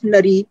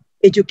transdisciplinary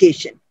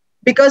education.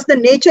 Because the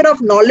nature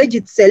of knowledge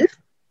itself,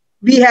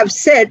 we have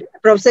said,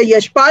 Professor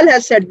Yashpal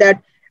has said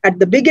that at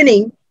the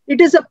beginning,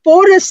 it is a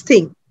porous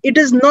thing. It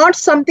is not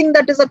something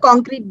that is a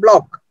concrete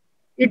block.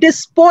 It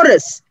is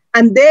porous.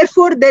 And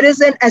therefore, there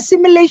is an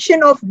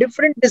assimilation of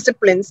different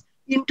disciplines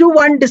into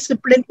one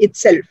discipline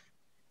itself.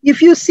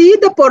 If you see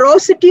the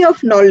porosity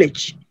of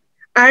knowledge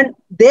and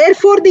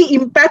therefore the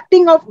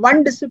impacting of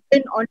one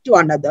discipline onto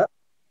another,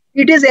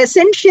 it is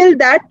essential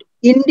that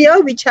India,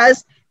 which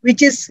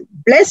is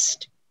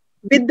blessed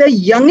with the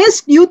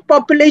youngest youth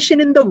population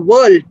in the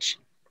world,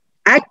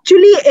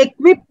 actually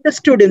equip the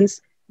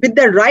students with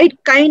the right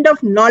kind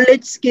of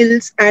knowledge,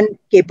 skills, and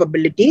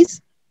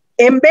capabilities,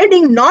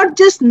 embedding not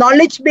just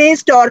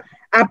knowledge-based or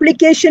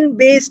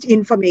application-based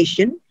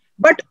information,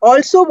 but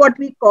also what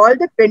we call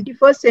the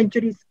 21st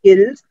century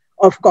skills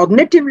of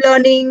cognitive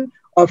learning,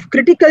 of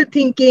critical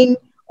thinking,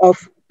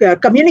 of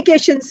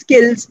communication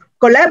skills,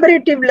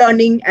 collaborative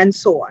learning, and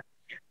so on.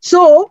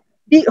 So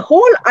the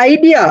whole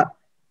idea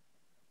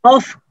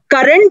of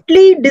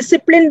currently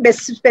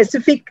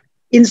discipline-specific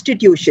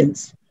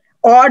institutions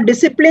or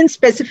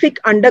discipline-specific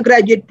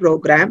undergraduate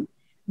program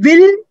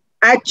will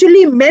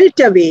actually melt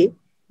away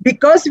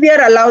because we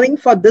are allowing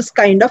for this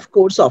kind of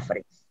course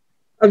offerings.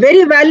 A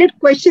very valid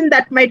question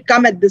that might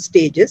come at this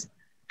stage is,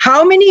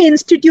 how many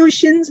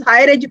institutions,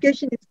 higher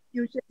education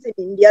institutions in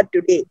India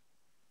today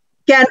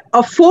can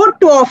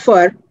afford to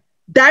offer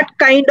that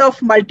kind of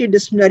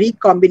multidisciplinary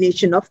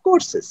combination of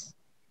courses?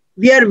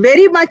 We are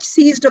very much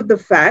seized of the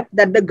fact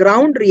that the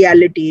ground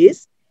reality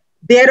is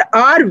there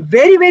are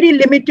very, very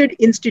limited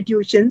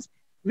institutions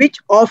which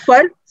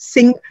offer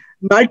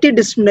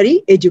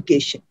multidisciplinary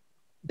education.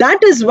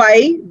 That is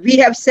why we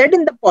have said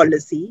in the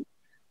policy,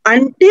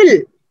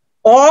 until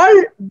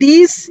all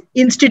these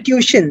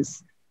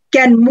institutions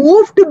can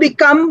move to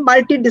become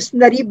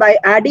multidisciplinary by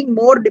adding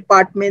more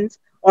departments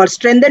or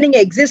strengthening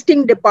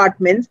existing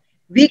departments,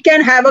 we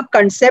can have a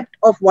concept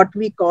of what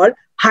we call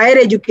higher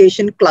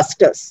education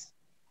clusters.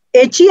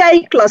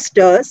 HEI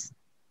clusters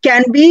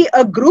can be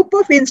a group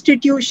of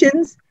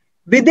institutions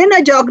within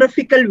a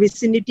geographical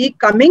vicinity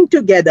coming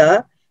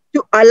together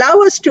to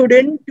allow a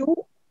student to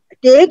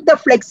take the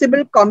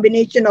flexible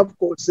combination of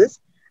courses.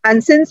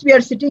 And since we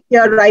are sitting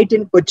here right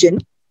in Cochin,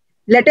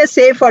 let us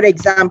say, for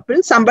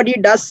example, somebody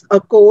does a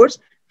course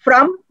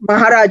from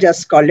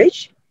Maharaja's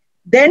College,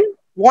 then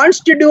wants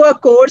to do a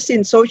course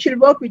in social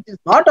work, which is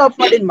not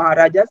offered in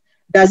Maharaja's,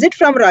 does it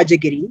from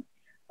Rajagiri,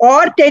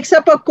 or takes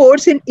up a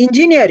course in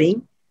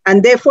engineering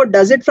and therefore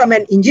does it from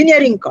an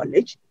engineering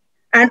college.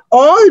 And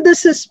all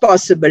this is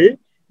possible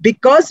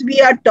because we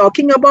are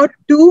talking about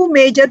two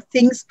major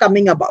things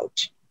coming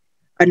about.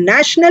 A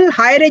national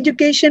higher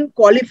education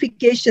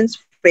qualifications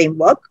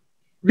framework,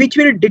 which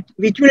will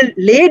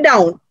lay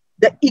down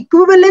the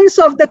equivalence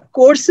of the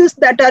courses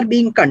that are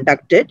being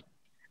conducted,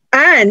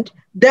 and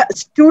the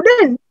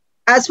student,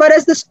 as far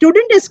as the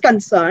student is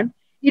concerned,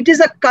 it is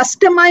a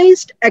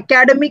customized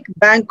academic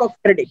bank of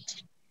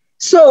credit.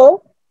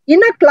 So in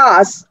a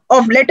class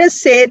of, let us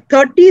say,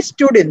 30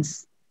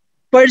 students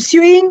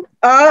pursuing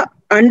a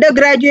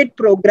undergraduate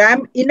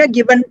program in a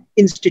given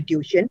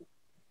institution,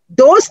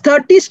 those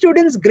 30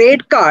 students'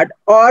 grade card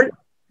or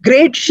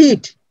grade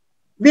sheet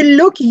will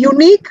look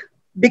unique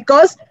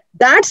because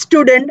that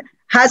student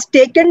has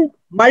taken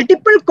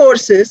multiple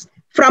courses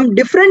from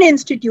different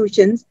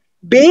institutions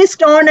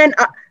based on an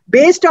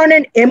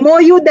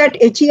MOU that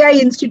HEI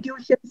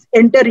institutions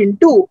enter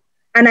into.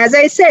 And as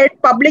I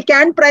said, public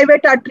and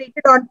private are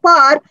treated on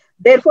par.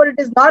 Therefore, it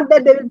is not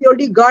that there will be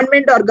only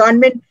government or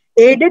government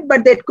aided,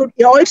 but that could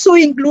also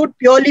include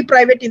purely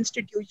private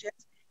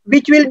institutions,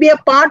 which will be a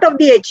part of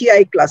the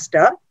HEI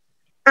cluster.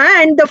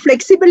 And the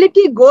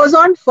flexibility goes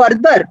on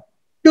further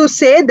to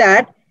say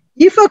that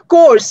if a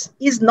course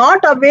is not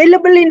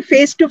available in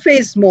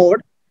face-to-face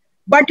mode,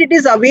 but it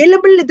is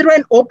available through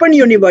an open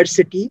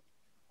university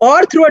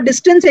or through a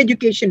distance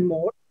education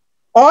mode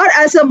or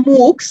as a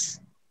MOOCs,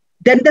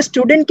 then the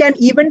student can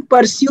even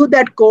pursue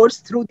that course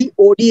through the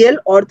ODL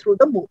or through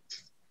the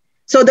MOOCs.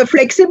 So the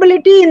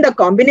flexibility in the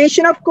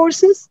combination of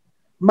courses,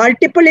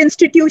 multiple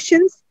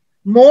institutions,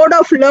 mode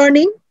of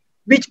learning,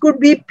 which could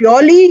be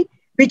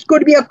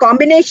a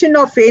combination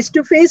of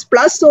face-to-face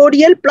plus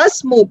ODL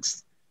plus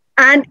MOOCs,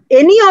 and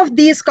any of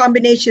these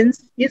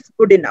combinations is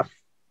good enough.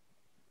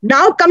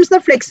 Now comes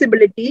the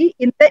flexibility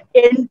in the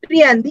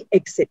entry and the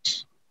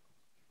exit.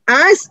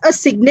 As a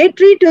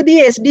signatory to the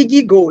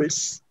SDG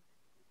goals,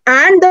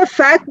 and the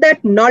fact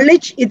that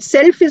knowledge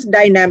itself is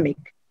dynamic,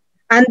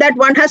 and that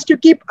one has to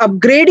keep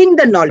upgrading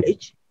the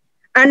knowledge,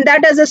 and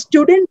that as a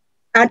student,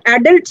 an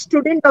adult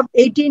student of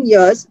 18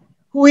 years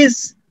who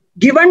is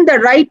given the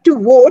right to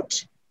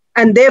vote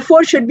and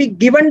therefore should be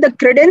given the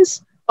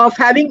credence of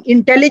having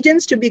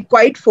intelligence to be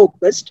quite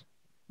focused,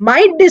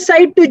 might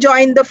decide to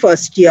join the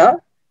first year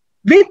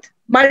with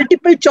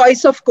multiple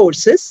choice of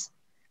courses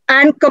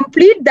and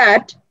complete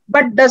that,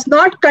 but does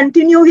not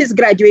continue his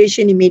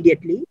graduation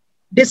immediately,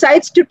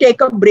 decides to take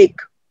a break.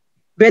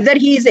 Whether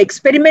he is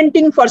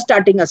experimenting for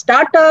starting a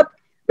startup,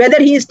 whether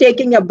he is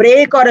taking a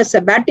break or a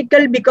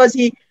sabbatical because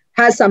he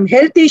has some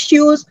health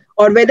issues,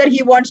 or whether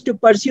he wants to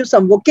pursue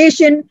some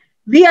vocation,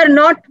 we are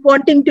not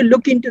wanting to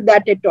look into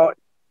that at all.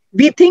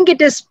 We think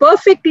it is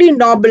perfectly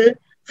noble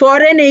for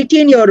an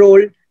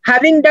 18-year-old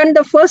having done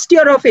the first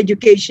year of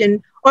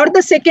education or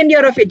the second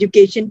year of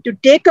education to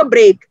take a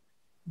break,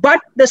 but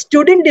the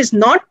student is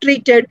not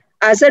treated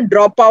as a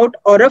dropout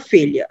or a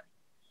failure.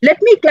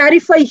 Let me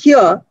clarify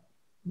here,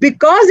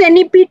 because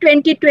NEP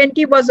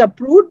 2020 was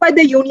approved by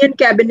the Union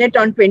Cabinet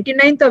on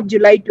 29th of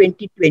July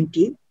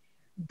 2020,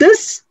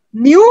 this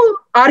new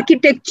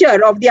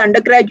architecture of the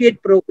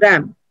undergraduate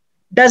program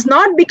does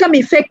not become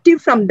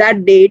effective from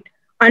that date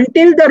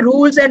until the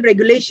rules and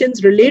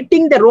regulations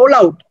relating the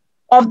rollout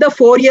of the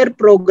four-year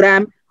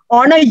program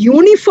on a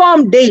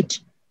uniform date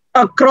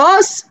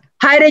across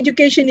higher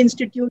education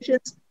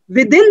institutions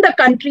within the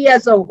country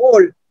as a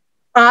whole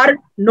are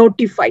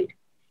notified.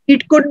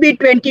 It could be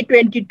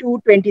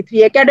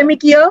 2022-23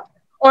 academic year,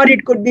 or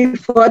it could be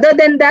further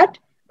than that,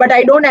 but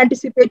I don't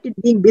anticipate it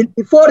being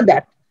before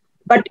that.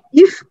 But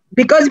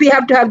because we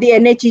have to have the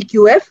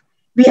NHEQF,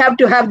 we have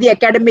to have the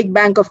Academic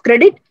Bank of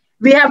Credit,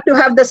 we have to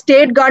have the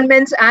state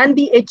governments and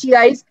the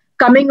HEIs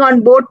coming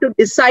on board to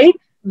decide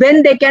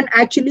when they can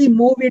actually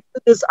move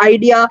into this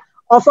idea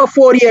of a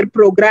four-year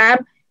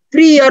program,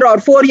 3-year or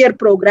 4-year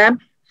program,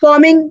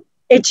 forming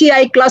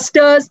HEI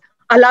clusters,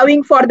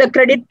 allowing for the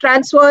credit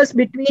transfers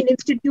between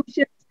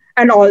institutions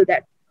and all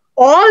that.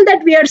 All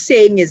that we are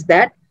saying is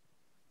that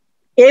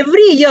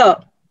every year,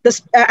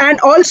 and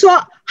also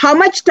how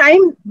much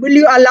time will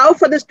you allow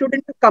for the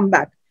student to come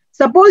back?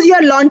 Suppose you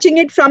are launching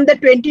it from the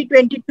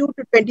 2022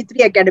 to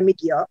 23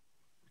 academic year.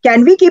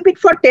 Can we keep it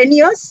for 10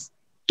 years?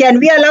 Can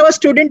we allow a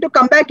student to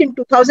come back in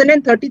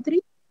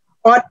 2033?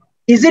 Or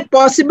is it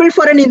possible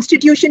for an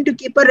institution to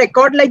keep a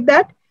record like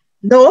that?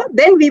 No,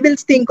 then we will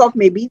think of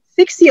maybe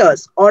 6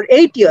 years or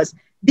 8 years.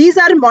 These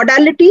are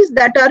modalities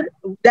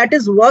that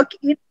is work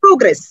in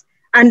progress,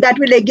 and that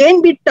will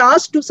again be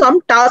tasked to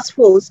some task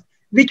force,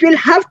 which will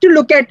have to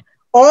look at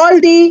all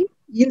the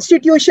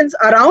institutions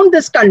around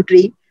this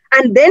country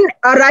and then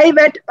arrive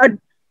at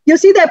you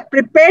see, the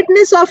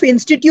preparedness of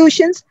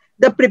institutions,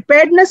 the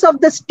preparedness of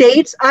the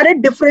states are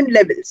at different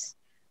levels.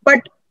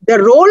 But the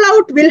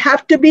rollout will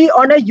have to be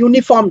on a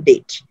uniform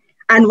date.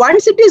 And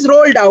once it is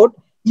rolled out,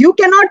 you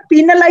cannot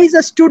penalize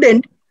a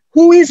student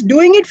who is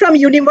doing it from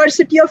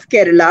University of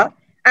Kerala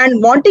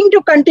and wanting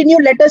to continue,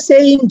 let us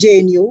say, in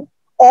JNU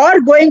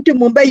or going to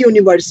Mumbai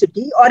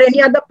University or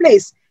any other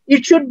place.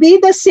 It should be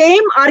the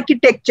same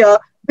architecture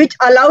which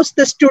allows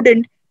the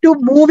student to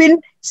move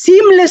in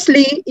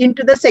seamlessly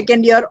into the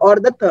second year or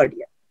the third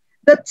year.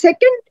 The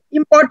second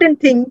important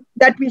thing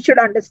that we should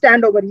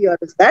understand over here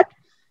is that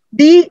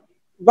the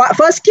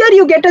first year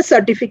you get a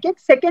certificate,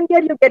 second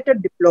year you get a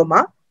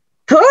diploma,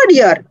 third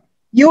year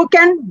you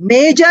can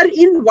major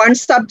in one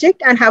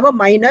subject and have a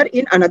minor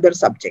in another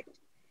subject.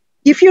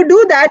 If you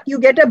do that, you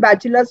get a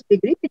bachelor's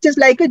degree, which is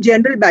like a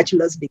general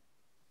bachelor's degree.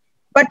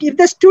 But if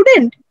the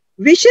student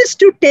wishes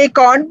to take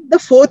on the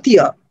fourth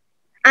year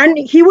And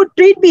he would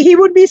be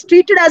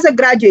treated as a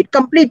graduate,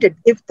 completed,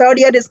 if third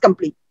year is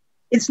complete.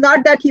 It's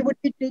not that he would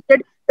be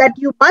treated that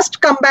you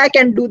must come back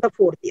and do the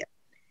fourth year.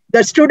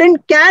 The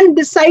student can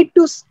decide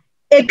to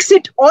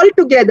exit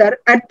altogether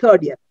at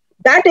third year.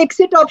 That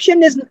exit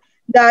option is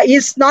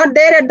not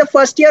there at the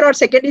first year or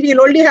second year.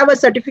 He'll only have a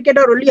certificate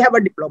or only have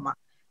a diploma.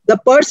 The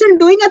person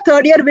doing a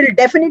third year will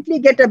definitely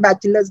get a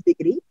bachelor's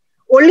degree.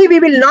 Only we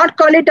will not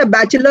call it a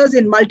bachelor's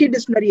in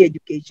multidisciplinary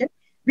education.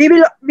 We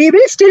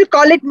will still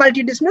call it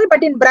multidisciplinary,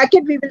 but in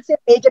bracket we will say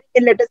major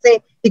in, let us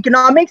say,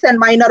 economics and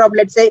minor of,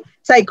 let's say,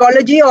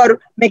 psychology or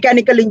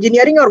mechanical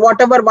engineering or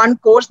whatever one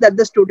course that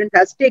the student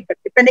has taken,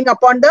 depending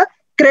upon the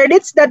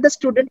credits that the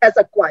student has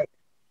acquired.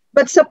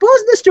 But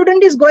suppose the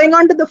student is going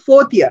on to the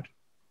fourth year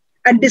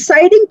and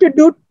deciding to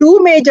do two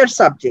major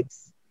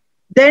subjects,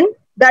 then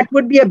that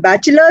would be a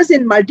bachelor's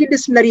in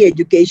multidisciplinary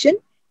education,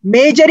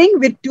 majoring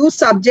with two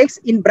subjects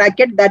in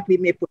bracket that we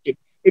may put it.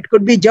 It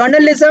could be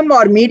journalism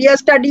or media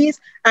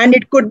studies, and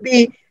it could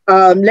be,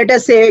 let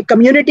us say,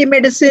 community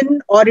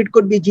medicine, or it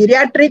could be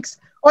geriatrics,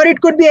 or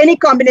it could be any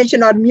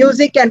combination, or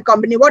music and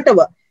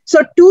whatever. So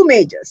two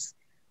majors.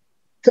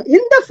 So in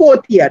the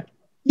fourth year,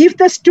 if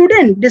the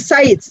student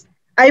decides,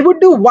 I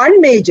would do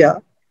one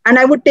major and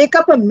I would take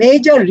up a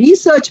major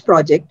research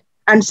project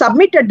and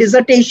submit a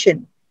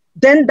dissertation,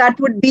 then that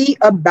would be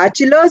a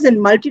bachelor's in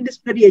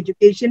multidisciplinary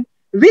education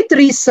with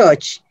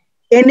research,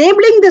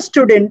 enabling the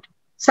student,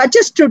 such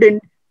a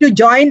student, to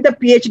join the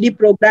PhD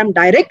program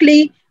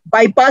directly,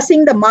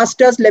 bypassing the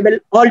master's level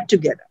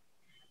altogether.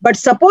 But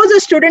suppose a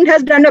student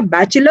has done a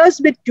bachelor's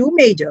with two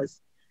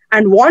majors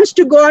and wants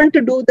to go on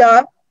to do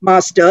the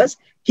master's,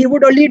 he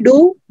would only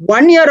do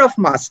 1 year of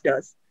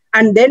master's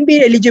and then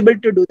be eligible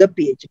to do the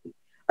PhD.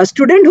 A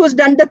student who's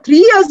done the 3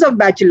 years of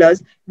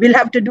bachelor's will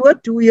have to do a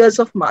 2 years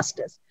of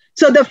master's.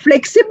 So the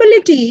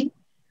flexibility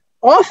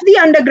of the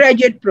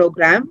undergraduate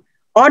program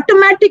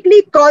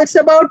automatically calls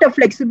about a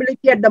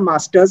flexibility at the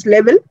master's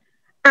level,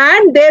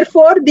 and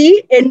therefore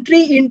the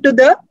entry into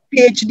the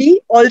PhD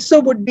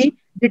also would be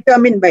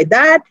determined by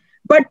that.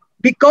 But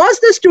because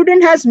the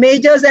student has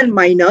majors and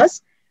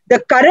minors, the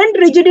current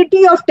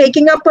rigidity of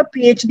taking up a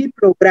PhD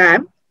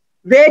program,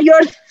 where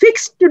you're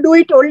fixed to do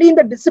it only in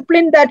the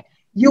discipline that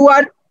you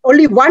are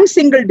only one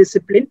single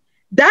discipline,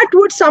 that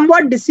would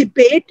somewhat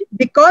dissipate,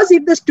 because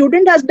if the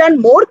student has done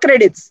more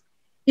credits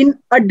in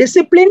a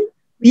discipline,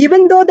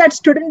 even though that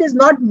student is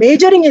not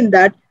majoring in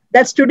that,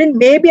 that student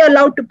may be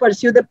allowed to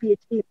pursue the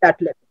PhD at that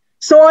level.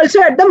 So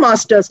also at the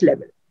master's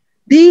level.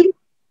 The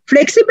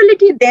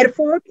flexibility,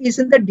 therefore, is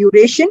in the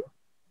duration,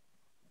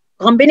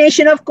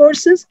 combination of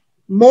courses,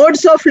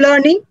 modes of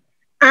learning,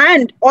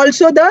 and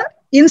also the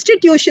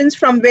institutions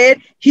from where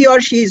he or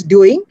she is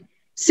doing.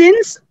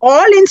 Since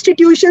all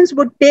institutions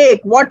would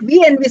take what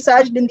we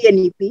envisaged in the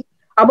NEP,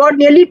 about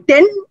nearly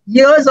 10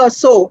 years or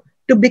so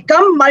to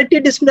become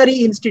multidisciplinary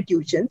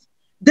institutions,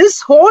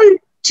 this whole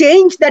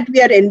change that we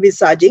are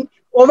envisaging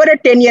over a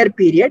 10-year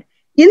period,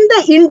 in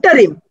the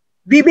interim,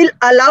 we will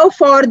allow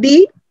for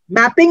the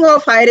mapping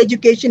of higher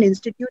education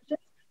institutions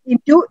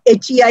into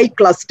HEI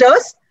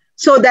clusters,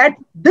 so that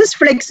this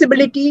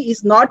flexibility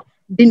is not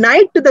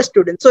denied to the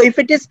students. So if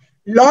it is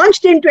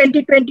launched in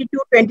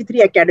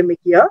 2022-23 academic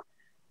year,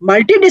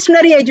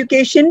 multidisciplinary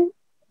education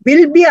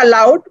will be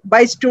allowed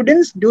by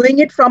students doing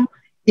it from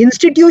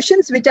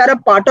institutions which are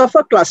a part of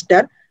a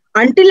cluster,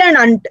 until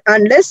and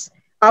unless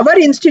our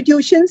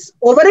institutions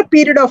over a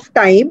period of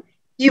time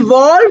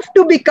evolve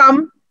to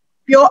become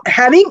pure,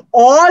 having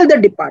all the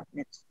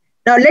departments.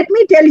 Now, let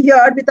me tell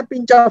here with a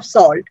pinch of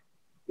salt,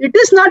 it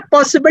is not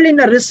possible in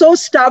a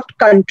resource-starved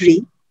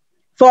country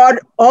for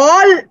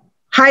all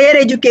higher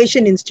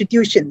education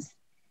institutions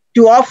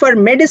to offer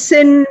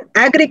medicine,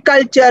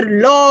 agriculture,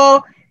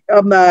 law,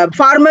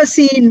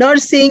 pharmacy,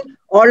 nursing,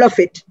 all of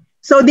it.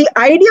 So the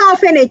idea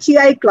of an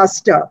HEI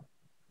cluster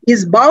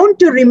is bound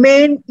to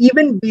remain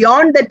even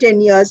beyond the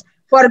 10 years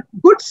for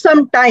good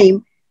some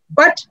time.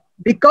 But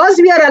because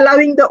we are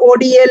allowing the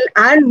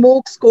ODL and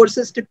MOOCs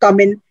courses to come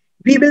in,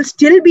 we will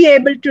still be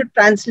able to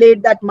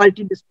translate that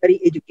multidisciplinary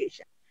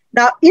education.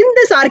 Now, in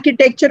this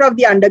architecture of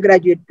the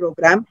undergraduate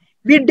program,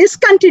 we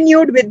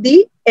discontinued with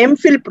the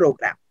MPhil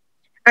program.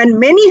 And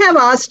many have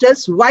asked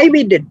us why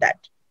we did that.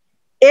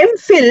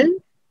 MPhil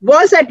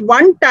was at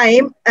one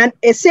time an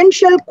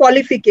essential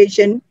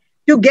qualification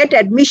to get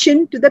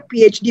admission to the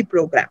PhD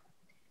program,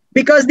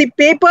 because the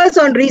papers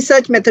on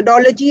research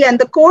methodology and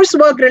the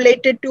coursework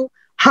related to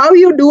how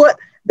you do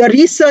the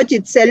research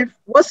itself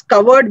was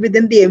covered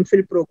within the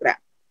MPhil program.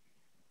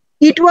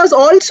 It was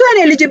also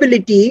an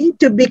eligibility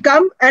to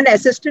become an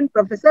assistant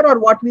professor, or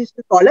what we used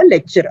to call a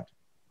lecturer.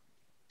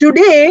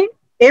 Today,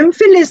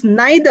 MPhil is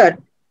neither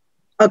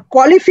a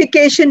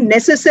qualification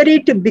necessary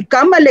to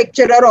become a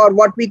lecturer, or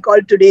what we call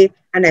today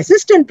an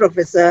assistant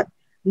professor,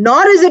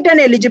 nor is it an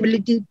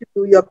eligibility to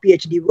do your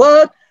PhD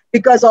work,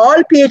 because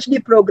all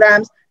PhD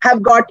programs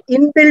have got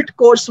inbuilt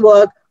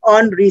coursework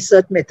on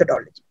research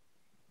methodology.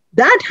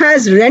 That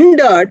has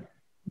rendered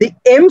the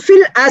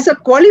MPhil as a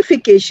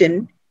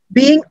qualification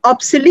being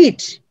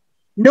obsolete,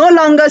 no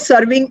longer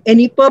serving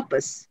any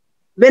purpose.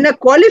 when a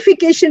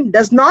qualification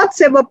does not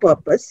serve a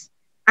purpose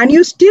and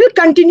you still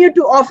continue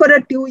to offer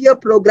a 2-year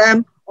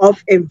program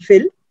of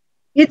MPhil,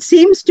 it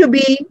seems to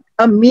be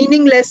a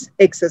meaningless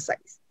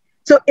exercise.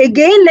 So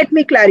again, let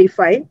me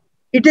clarify,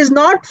 it is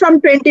not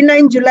from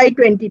 29 July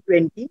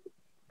 2020.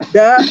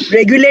 The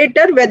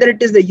regulator, whether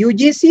it is the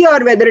UGC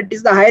or whether it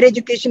is the Higher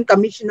Education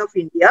Commission of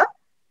India,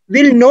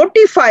 will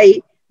notify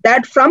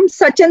that from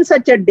such and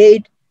such a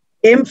date,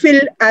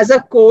 MPhil as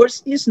a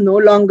course is no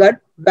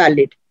longer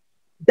valid.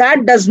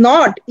 That does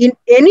not in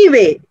any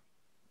way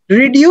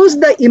reduce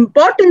the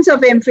importance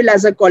of MPhil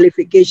as a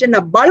qualification.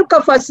 A bulk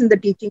of us in the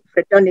teaching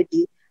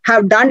fraternity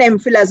have done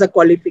MPhil as a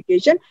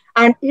qualification,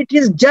 and it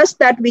is just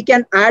that we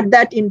can add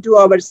that into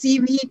our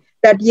CV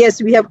that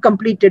yes, we have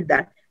completed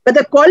that. But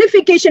the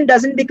qualification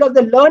doesn't, because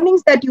the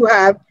learnings that you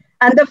have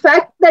and the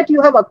fact that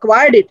you have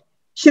acquired it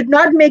should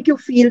not make you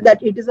feel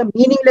that it is a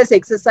meaningless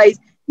exercise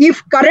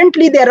if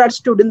currently there are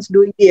students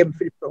doing the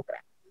MPhil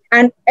program.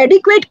 And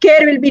adequate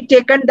care will be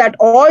taken that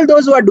all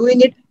those who are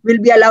doing it will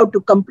be allowed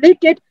to complete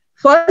it.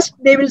 First,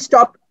 they will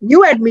stop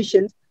new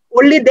admissions.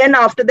 Only then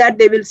after that,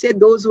 they will say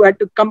those who had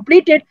to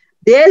complete it,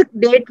 their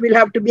date will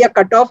have to be a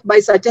cutoff by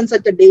such and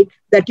such a date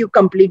that you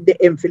complete the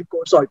MPhil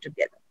course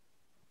altogether.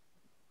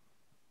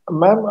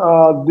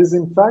 Ma'am, this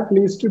in fact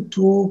leads to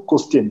two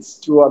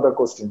other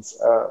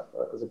questions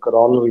as a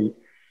corollary.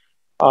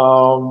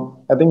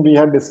 I think we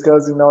had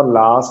discussed in our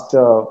last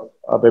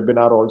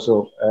webinar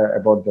also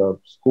about the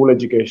school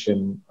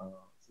education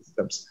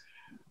systems.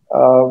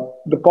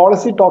 The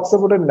policy talks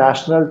about a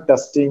national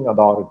testing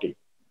authority.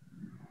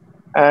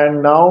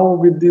 And now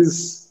with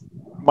this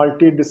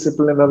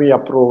multidisciplinary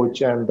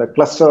approach and the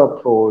cluster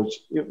approach,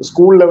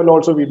 school level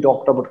also we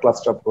talked about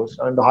cluster approach,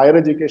 and the higher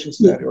education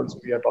scenario also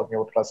we are talking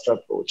about cluster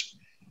approach.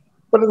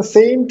 But at the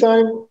same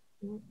time,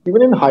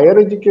 even in higher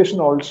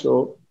education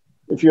also,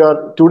 if you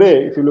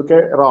look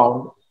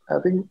around, I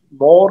think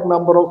more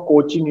number of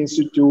coaching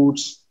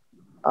institutes,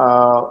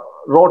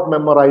 rote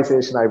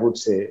memorization, I would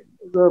say,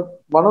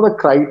 one of the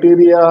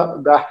criteria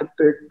that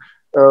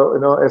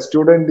a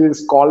student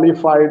is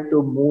qualified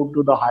to move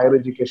to the higher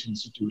education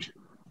institution.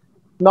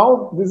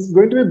 Now, this is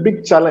going to be a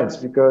big challenge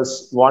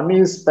because one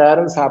is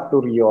parents have to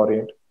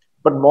reorient,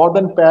 but more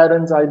than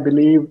parents, I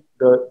believe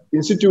the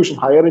institution,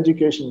 higher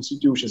education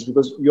institutions,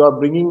 because you are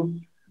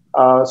bringing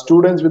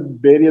students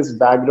with various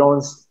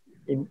backgrounds,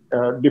 in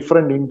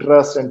different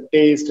interests and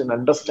taste and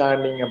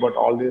understanding about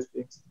all these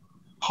things.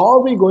 How are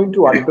we going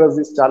to address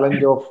this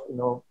challenge of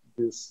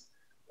this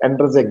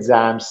entrance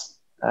exams,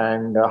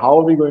 and how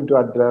are we going to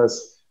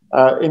address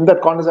in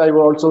that context? I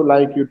would also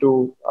like you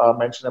to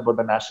mention about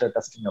the National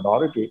Testing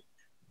Authority,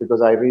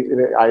 because I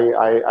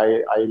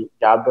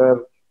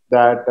gather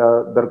that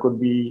there could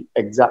be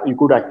you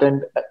could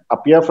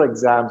appear for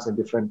exams in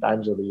different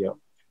times of the year.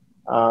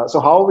 So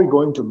how are we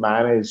going to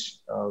manage?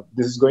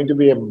 This is going to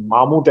be a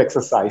mammoth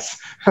exercise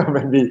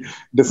when we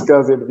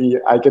discuss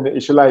it. I can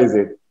visualize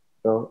it.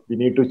 So we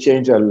need to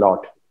change a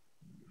lot.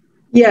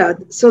 Yeah.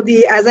 So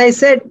as I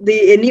said,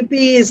 the NEP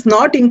is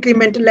not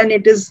incremental, and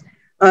it is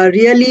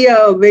really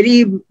a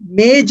very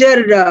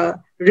major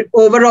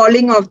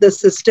overhauling of the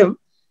system.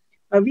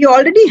 We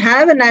already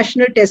have a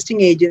national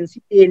testing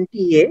agency, the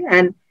NTA,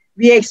 and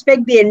we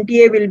expect the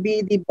NTA will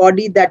be the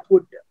body that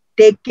would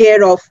take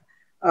care of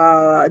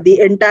the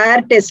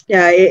entire test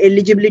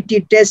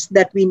eligibility test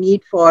that we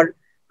need for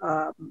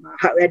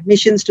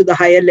admissions to the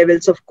higher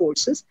levels of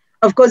courses.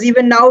 Of course,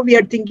 even now we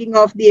are thinking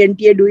of the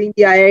NTA doing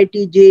the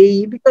IIT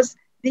JEE because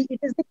it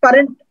is the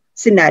current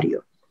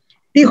scenario.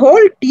 The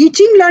whole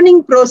teaching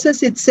learning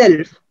process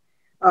itself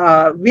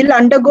will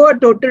undergo a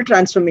total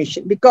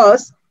transformation,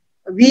 because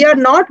we are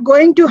not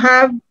going to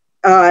have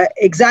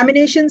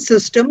examination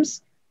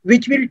systems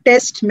which will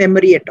test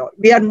memory at all.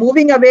 We are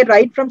moving away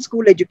right from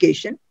school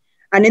education.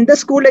 And in the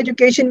school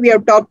education, we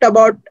have talked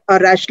about a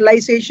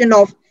rationalization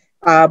of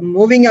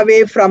moving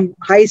away from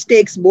high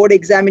stakes board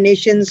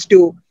examinations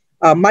to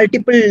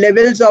multiple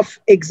levels of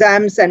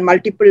exams and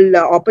multiple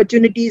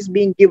opportunities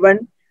being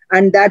given.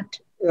 And that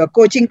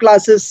coaching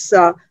classes,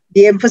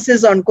 the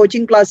emphasis on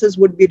coaching classes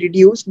would be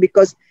reduced,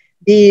 because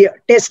the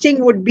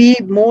testing would be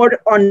more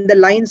on the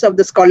lines of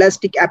the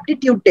scholastic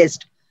aptitude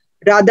test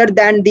rather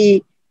than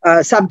the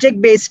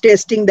subject-based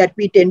testing that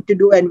we tend to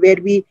do, and where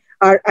we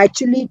are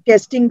actually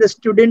testing the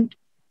student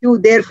to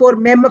therefore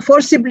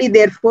forcibly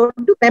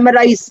to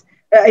memorize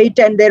it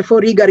and therefore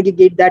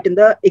regurgitate that in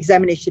the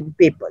examination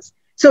papers.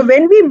 So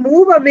when we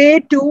move away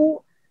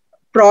to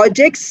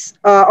projects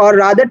or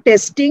rather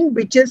testing,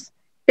 which is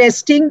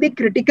testing the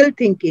critical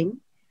thinking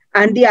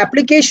and the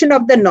application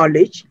of the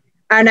knowledge,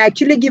 and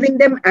actually giving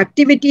them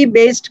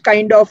activity-based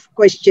kind of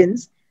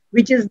questions,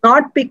 which is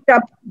not picked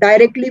up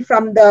directly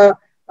from the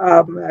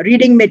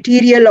reading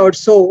material or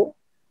so,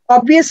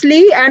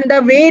 obviously, and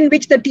the way in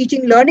which the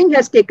teaching learning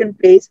has taken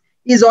place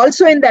is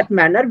also in that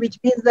manner, which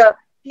means the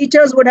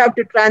teachers would have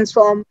to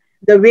transform.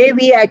 The way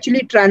we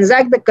actually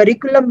transact the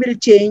curriculum will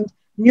change,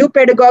 new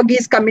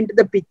pedagogies come into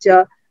the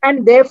picture,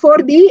 and therefore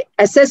the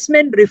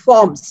assessment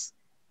reforms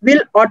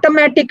will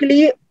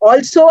automatically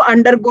also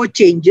undergo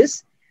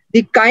changes.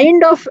 the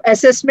kind of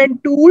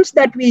assessment tools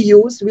that we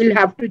use will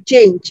have to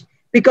change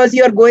because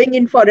you're going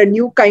in for a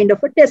new kind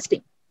of a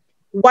testing.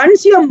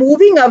 Once you're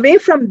moving away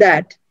from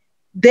that,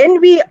 then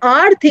we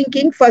are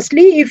thinking,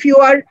 firstly, if you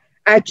are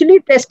actually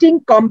testing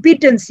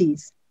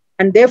competencies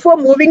and therefore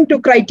moving to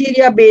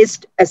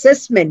criteria-based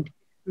assessment,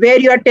 where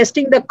you are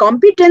testing the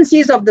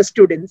competencies of the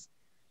students,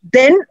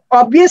 then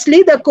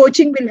obviously the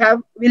coaching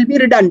will be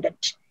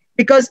redundant,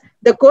 because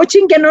the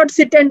coaching cannot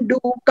sit and do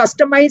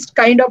customized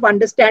kind of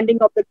understanding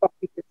of the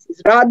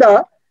competencies.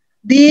 Rather,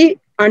 the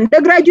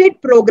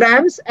undergraduate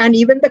programs and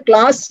even the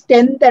class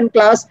 10th and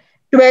class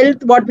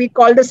 12th, what we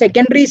call the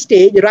secondary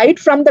stage, right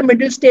from the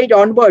middle stage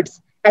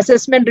onwards,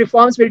 assessment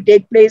reforms will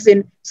take place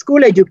in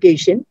school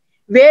education,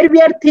 where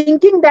we are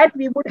thinking that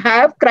we would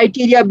have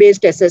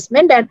criteria-based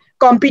assessment and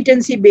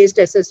competency-based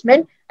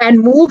assessment and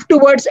move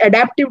towards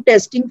adaptive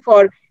testing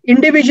for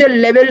individual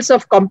levels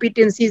of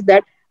competencies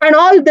and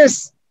all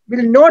this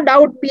will no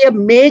doubt be a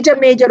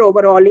major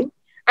overhauling.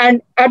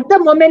 And at the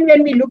moment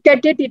when we look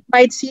at it, it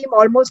might seem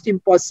almost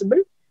impossible,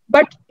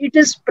 but it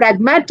is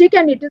pragmatic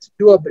and it is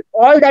doable.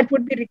 All that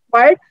would be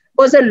required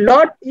is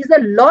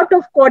a lot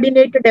of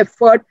coordinated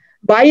effort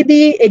by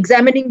the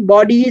examining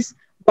bodies,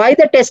 by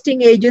the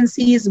testing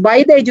agencies,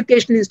 by the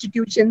educational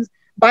institutions,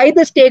 by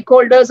the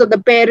stakeholders of the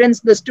parents,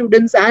 the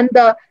students, and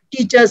the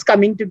teachers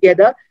coming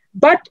together.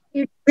 But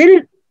it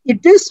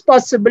is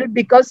possible,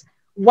 because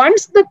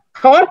once the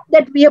thought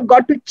that we have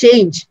got to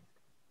change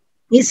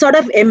is sort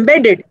of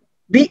embedded,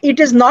 it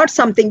is not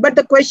something. But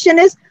the question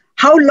is,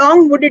 how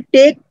long would it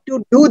take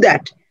to do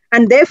that?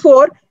 And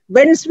therefore,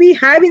 once we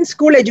have in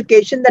school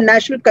education the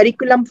national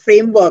curriculum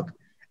framework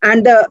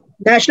and the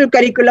national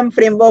curriculum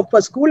framework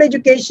for school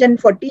education,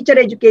 for teacher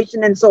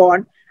education, and so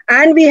on,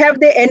 and we have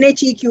the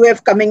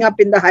NHEQF coming up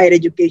in the higher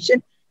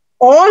education,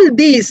 all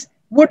these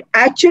would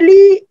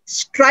actually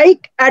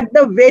strike at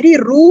the very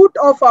root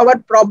of our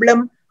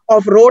problem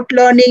of rote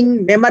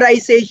learning,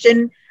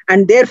 memorization,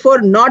 and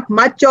therefore not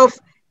much of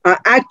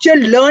actual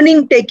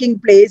learning taking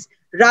place,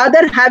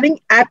 rather having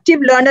active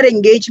learner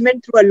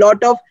engagement through a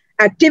lot of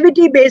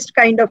activity-based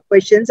kind of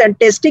questions and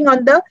testing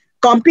on the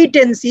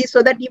competency,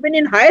 so that even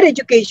in higher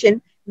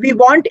education, we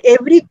want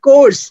every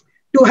course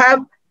to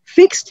have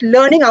fixed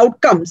learning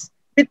outcomes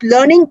with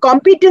learning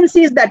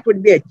competencies that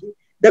would be achieved.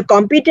 The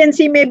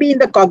competency may be in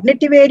the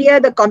cognitive area,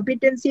 the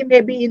competency may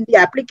be in the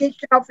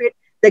application of it,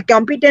 the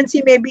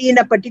competency may be in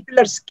a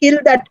particular skill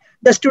that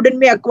the student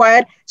may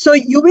acquire. So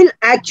you will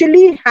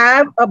actually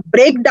have a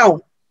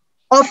breakdown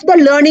of the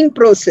learning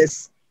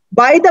process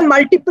by the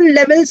multiple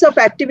levels of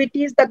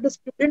activities that the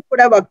student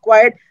would have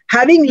acquired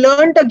having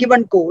learned a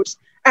given course.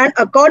 And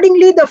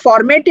accordingly, the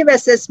formative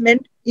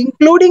assessment,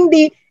 including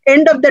the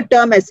end of the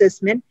term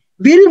assessment,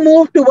 will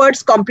move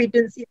towards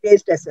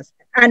competency-based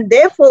assessment. And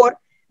therefore,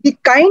 the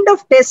kind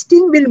of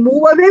testing will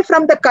move away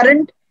from the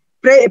current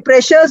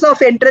pressures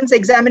of entrance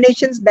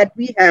examinations that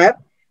we have.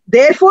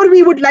 Therefore,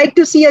 we would like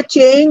to see a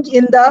change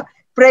in the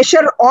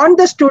pressure on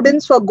the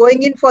students for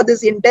going in for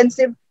this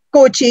intensive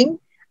coaching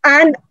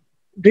and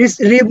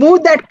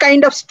remove that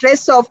kind of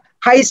stress of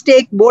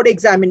high-stake board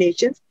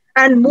examinations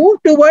and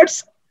move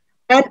towards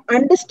an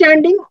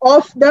understanding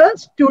of the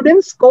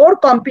students' core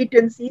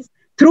competencies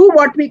through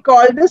what we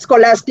call the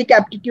scholastic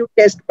aptitude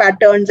test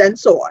patterns and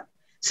so on.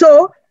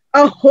 So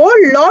a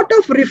whole lot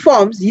of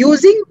reforms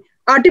using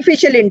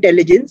artificial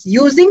intelligence,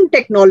 using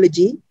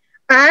technology,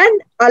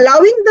 and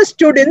allowing the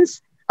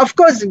students, of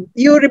course,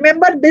 you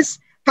remember this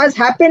has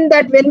happened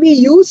that when we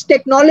use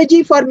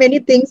technology for many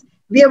things,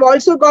 we have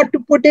also got to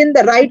put in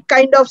the right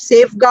kind of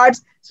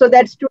safeguards so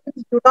that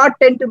students do not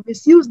tend to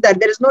misuse that.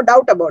 There is no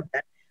doubt about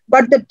that.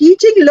 But the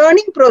teaching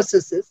learning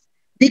processes,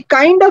 the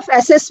kind of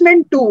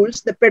assessment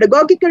tools, the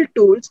pedagogical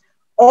tools,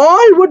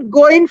 all would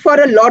go in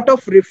for a lot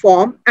of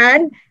reform.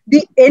 And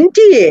the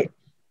NTA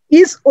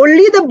is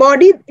only the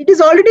body, it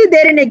is already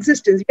there in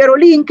existence. We are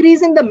only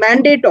increasing the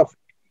mandate of it.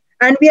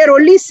 And we are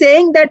only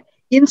saying that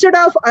instead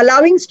of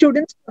allowing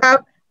students to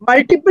have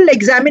multiple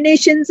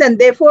examinations and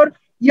therefore,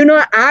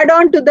 add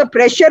on to the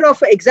pressure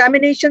of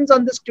examinations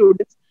on the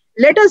students,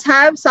 let us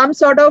have some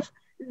sort of,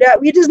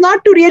 it is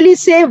not to really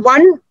say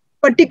one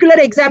particular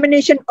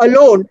examination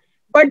alone,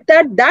 but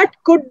that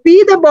could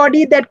be the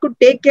body that could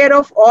take care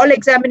of all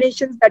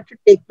examinations that should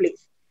take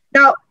place.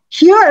 Now,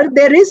 here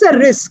there is a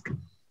risk,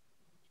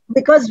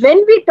 because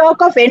when we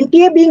talk of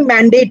NTA being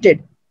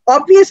mandated,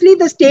 obviously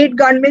the state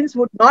governments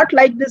would not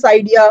like this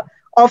idea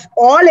of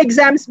all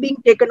exams being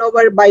taken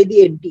over by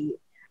the NTA.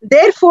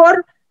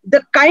 Therefore,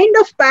 the kind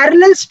of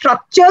parallel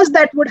structures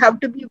that would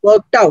have to be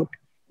worked out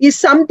is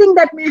something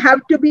that may have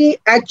to be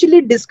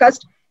actually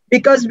discussed,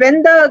 because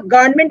when the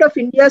government of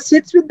India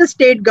sits with the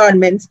state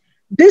governments,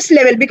 this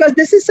level, because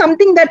this is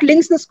something that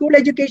links the school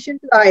education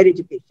to the higher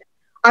education.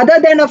 Other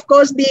than, of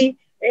course, the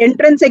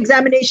entrance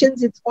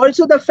examinations, it's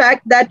also the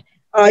fact that,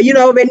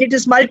 when it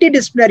is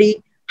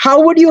multidisciplinary,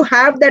 how would you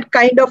have that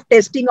kind of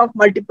testing of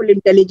multiple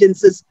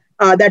intelligences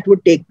that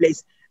would take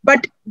place?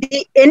 But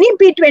the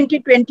NEP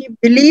 2020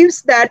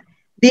 believes that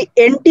the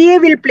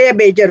NTA will play a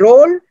major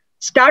role.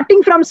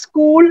 Starting from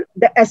school,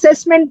 the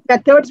assessment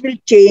methods will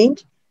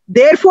change.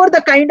 Therefore,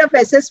 the kind of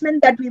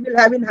assessment that we will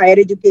have in higher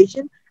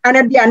education and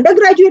at the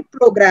undergraduate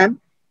program,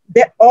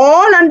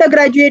 all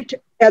undergraduate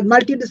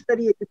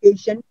multidisciplinary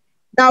education.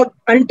 Now,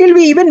 until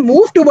we even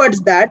move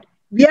towards that,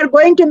 we are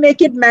going to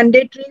make it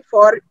mandatory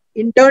for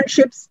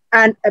internships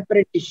and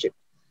apprenticeship.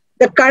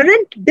 The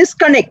current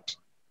disconnect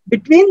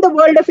between the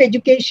world of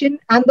education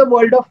and the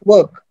world of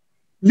work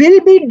will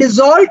be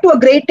dissolved to a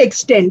great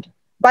extent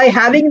by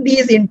having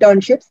these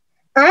internships.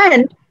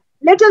 And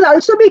let us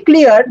also be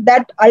clear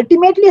that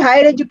ultimately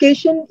higher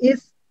education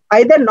is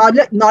either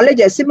knowledge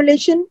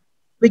assimilation,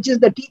 which is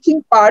the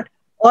teaching part,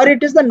 or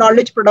it is the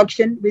knowledge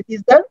production, which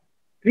is the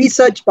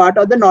research part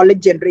or the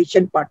knowledge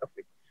generation part of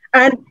it.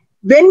 And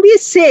when we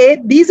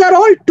say these are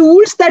all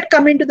tools that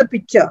come into the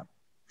picture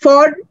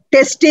for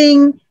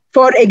testing,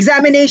 for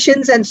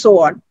examinations, and so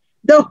on,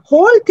 the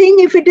whole thing,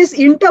 if it is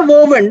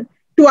interwoven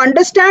to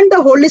understand the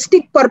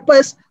holistic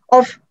purpose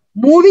of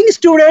moving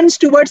students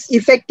towards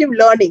effective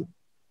learning,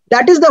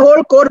 that is the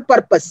whole core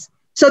purpose,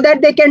 so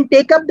that they can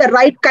take up the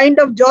right kind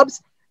of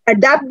jobs,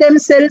 adapt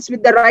themselves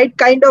with the right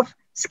kind of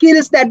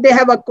skills that they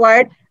have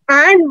acquired,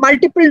 and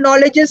multiple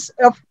knowledges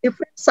of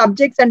different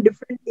subjects and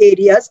different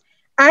areas.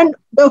 And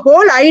the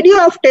whole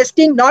idea of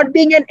testing not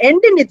being an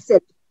end in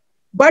itself,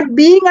 but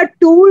being a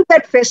tool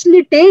that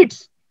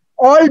facilitates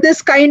all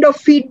this kind of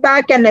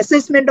feedback and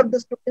assessment of the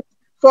students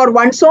for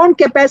one's own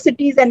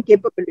capacities and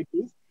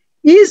capabilities,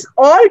 is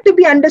all to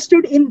be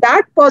understood in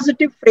that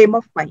positive frame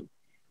of mind.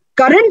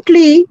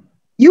 Currently,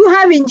 you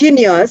have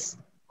engineers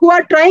who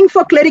are trying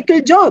for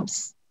clerical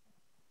jobs.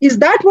 Is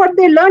that what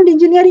they learned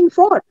engineering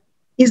for?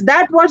 Is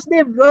that what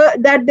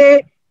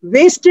they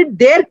wasted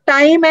their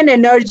time and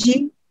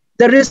energy,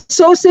 the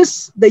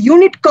resources, the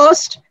unit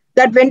cost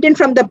that went in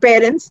from the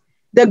parents,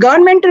 the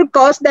governmental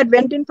cost that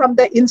went in from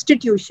the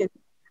institution,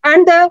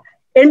 and the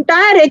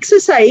entire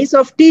exercise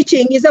of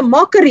teaching is a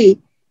mockery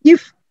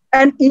if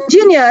an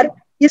engineer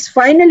is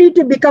finally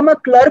to become a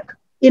clerk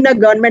in a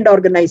government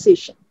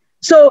organization.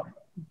 So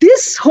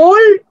this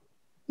whole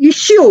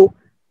issue,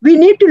 we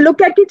need to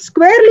look at it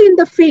squarely in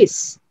the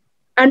face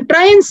and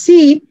try and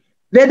see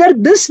whether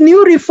this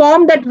new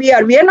reform that we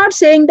are not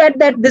saying that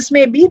this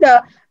may be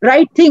the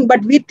right thing,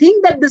 but we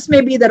think that this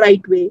may be the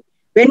right way.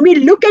 When we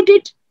look at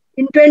it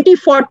in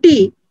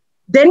 2040,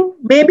 then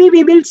maybe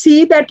we will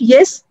see that,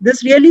 yes,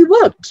 this really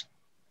worked.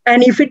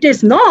 And if it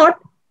is not,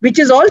 which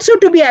is also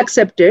to be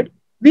accepted,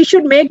 we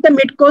should make the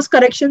mid-course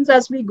corrections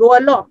as we go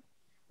along.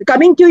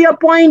 Coming to your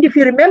point, if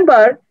you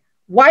remember,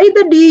 why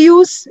the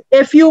DU's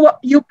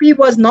FUP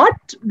was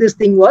not, this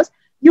thing was,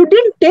 you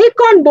didn't take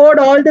on board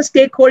all the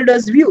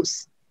stakeholders'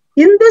 views.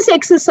 In this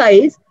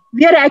exercise,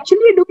 we are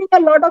actually doing a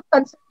lot of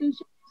consultation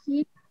to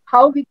see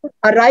how we could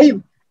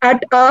arrive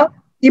at a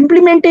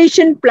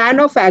implementation plan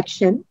of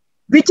action,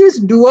 which is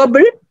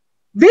doable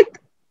with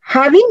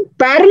having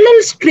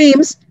parallel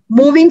streams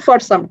moving for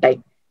some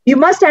time. You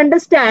must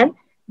understand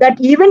that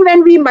even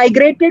when we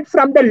migrated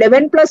from the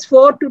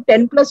 11+4 to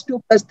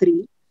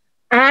 10+2+3,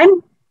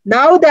 and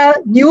now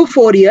the new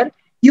 4-year,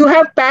 you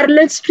have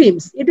parallel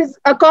streams. It is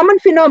a common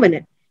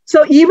phenomenon.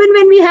 So even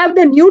when we have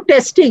the new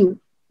testing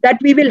that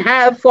we will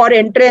have for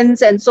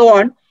entrance and so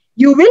on,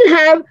 you will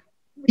have,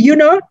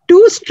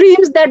 two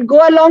streams that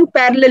go along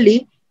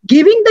parallelly,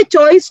 giving the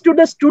choice to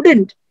the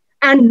student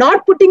and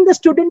not putting the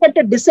student at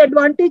a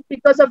disadvantage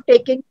because of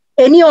taking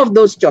any of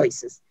those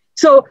choices.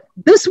 So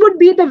this would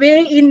be the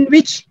way in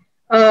which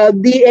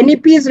the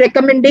NEP's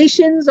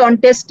recommendations on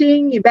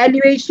testing,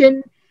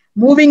 evaluation,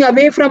 moving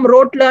away from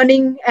rote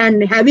learning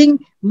and having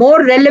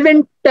more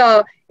relevant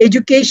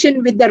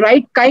education with the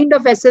right kind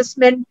of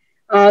assessment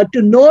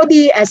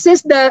to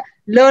assess the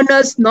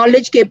learner's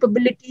knowledge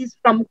capabilities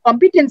from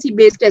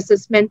competency-based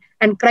assessment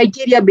and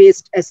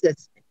criteria-based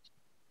assessment.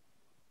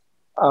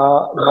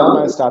 Ma'am,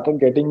 I started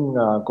getting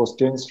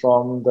questions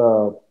from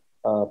the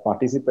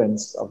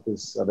participants of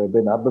this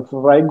webinar.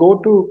 Before I go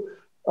to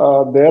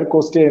their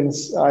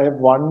questions, I have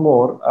one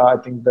more. I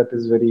think that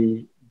is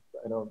very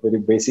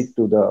basic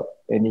to the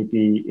NEP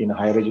in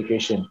higher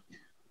education.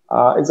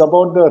 It's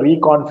about the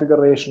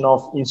reconfiguration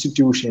of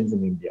institutions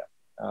in India.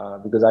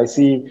 Because I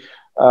see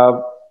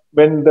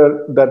when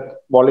that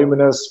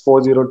voluminous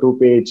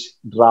 402-page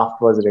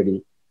draft was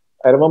ready,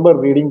 I remember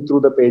reading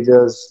through the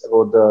pages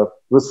about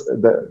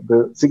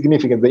the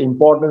significance, the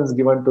importance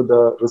given to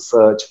the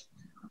research,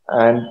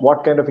 and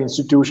what kind of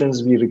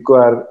institutions we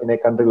require in a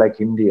country like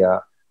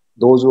India.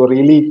 Those who are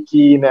really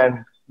keen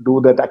and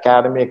do that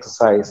academic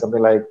exercise,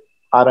 something like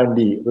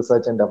R&D,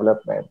 research and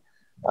development.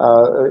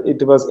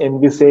 It was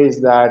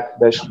envisaged that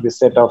there should be a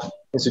set of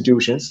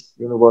institutions,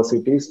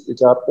 universities,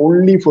 which are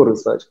only for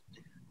research.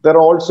 There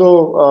are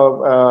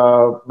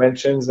also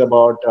mentions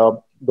about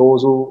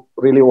those who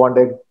really want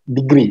a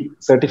degree,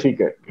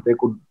 certificate, they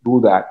could do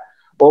that.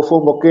 Or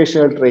for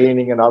vocational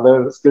training and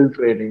other skill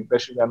training, there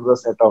should be another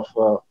set of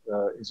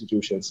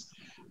institutions.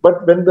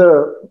 But when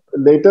the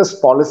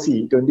latest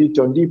policy,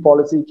 2020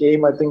 policy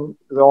came, I think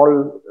it's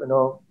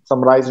all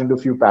summarized into a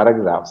few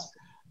paragraphs.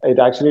 It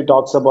actually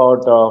talks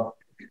about,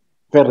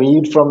 if I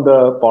read from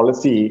the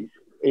policy,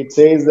 it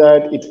says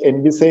that it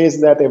envisages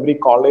that every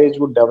college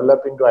would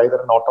develop into either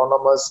an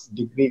autonomous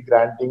degree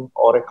granting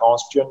or a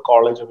constituent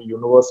college of a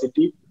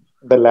university.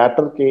 In the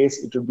latter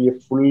case, it would be a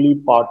fully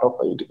part of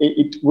it.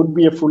 It would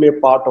be a fully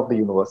part of the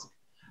university.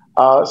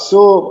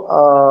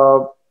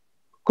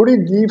 Could you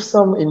give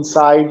some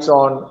insights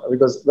on,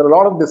 because there are a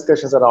lot of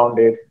discussions around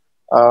it.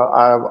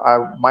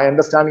 My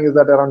understanding is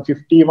that around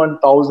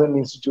 51,000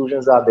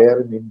 institutions are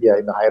there in India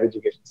in the higher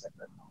education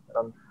sector,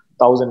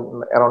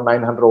 around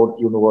 900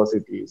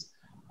 universities.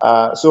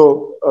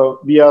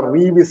 We are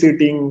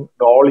revisiting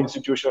the all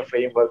institutional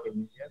framework in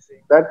India,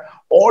 saying that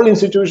all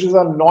institutions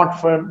are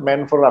not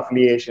meant for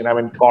affiliation. I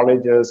mean,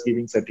 colleges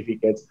giving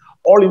certificates.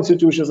 All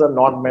institutions are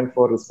not meant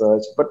for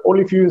research, but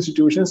only few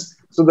institutions.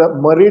 So the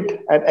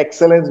merit and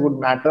excellence would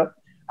matter.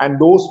 And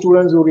those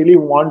students who really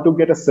want to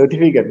get a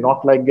certificate,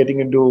 not like getting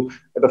into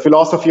the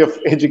philosophy of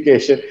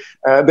education,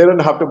 they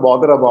don't have to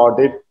bother about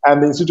it.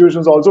 And the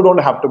institutions also don't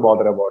have to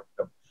bother about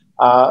them.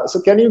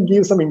 So can you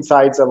give some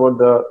insights about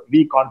the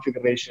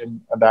reconfiguration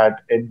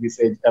that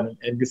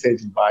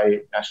envisaged by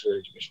National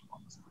Education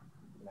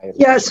Policy?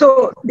 Yeah,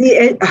 so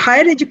the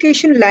higher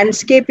education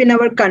landscape in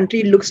our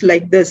country looks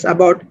like this: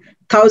 about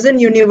 1,000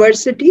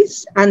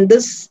 universities, and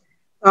this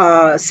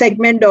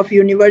segment of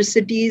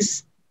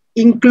universities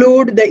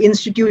include the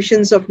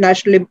institutions of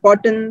national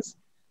importance,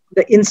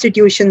 the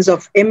institutions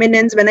of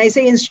eminence. When I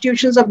say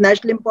institutions of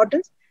national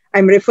importance,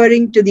 I'm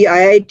referring to the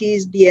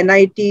IITs, the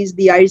NITs,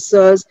 the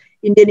ISERs,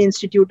 Indian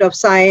Institute of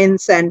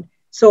Science, and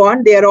so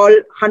on. They are all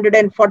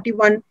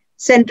 141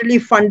 centrally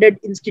funded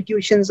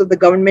institutions of the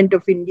government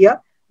of India.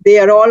 They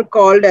are all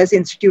called as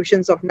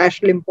institutions of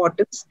national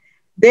importance.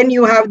 Then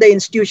you have the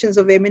institutions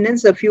of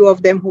eminence, a few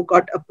of them who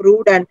got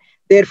approved and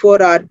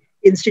therefore are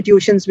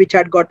institutions which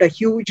had got a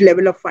huge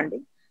level of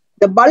funding.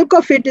 The bulk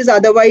of it is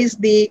otherwise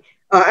the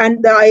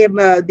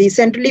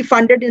centrally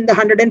funded in the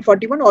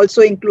 141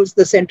 also includes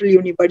the central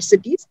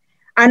universities.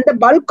 And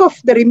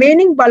the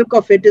remaining bulk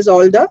of it is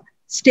all the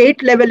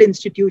state level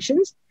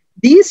institutions.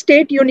 These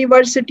state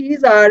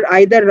universities are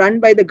either run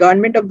by the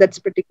government of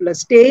that particular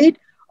state,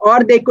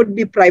 or they could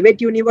be private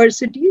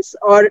universities,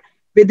 or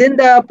within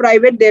the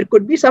private, there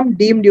could be some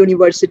deemed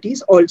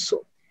universities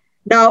also.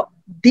 Now,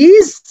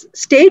 these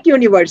state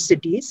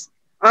universities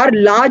are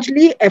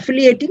largely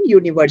affiliating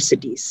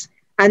universities.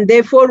 And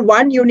therefore,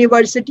 one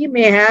university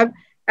may have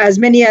as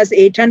many as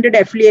 800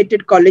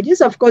 affiliated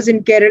colleges. Of course,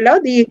 in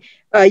Kerala, the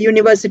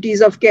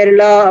universities of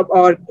Kerala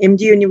or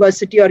MG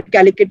University or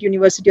Calicut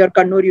University or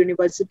Kannur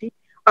University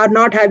are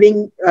not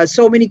having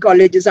so many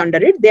colleges under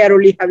it. They are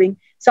only having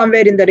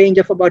somewhere in the range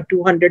of about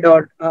 200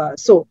 or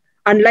so.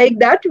 Unlike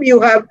that, you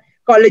have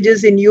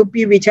colleges in UP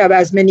which have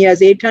as many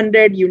as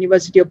 800,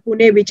 University of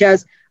Pune which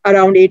has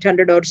around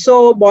 800 or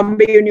so,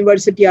 Bombay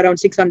University around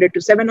 600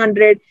 to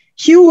 700,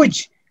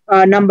 huge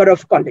number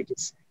of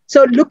colleges.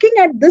 So looking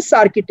at this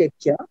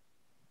architecture,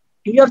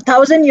 you have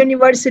 1,000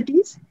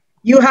 universities,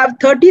 you have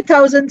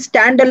 30,000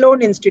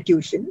 standalone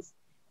institutions.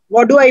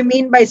 What do I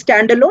mean by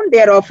standalone?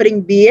 They are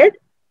offering B.Ed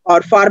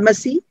or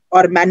pharmacy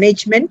or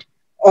management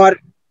or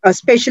a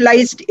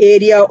specialized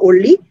area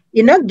only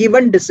in a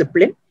given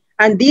discipline.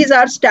 And these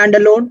are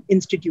standalone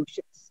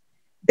institutions.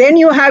 Then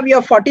you have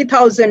your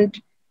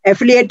 40,000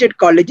 affiliated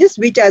colleges,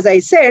 which, as I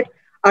said,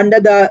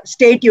 under the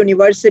state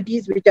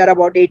universities, which are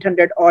about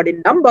 800 odd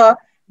in number,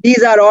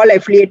 these are all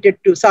affiliated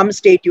to some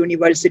state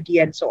university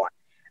and so on.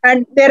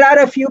 And there are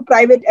a few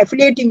private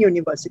affiliating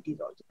universities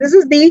also. This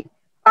is the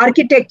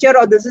architecture,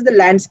 or this is the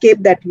landscape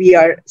that we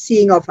are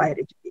seeing of higher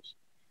education.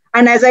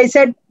 And as I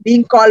said,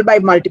 being called by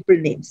multiple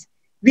names.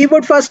 We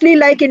would firstly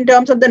like, in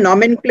terms of the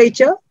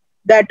nomenclature,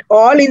 that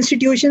all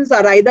institutions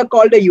are either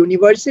called a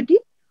university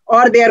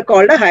or they are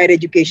called a higher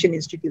education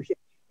institution.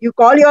 You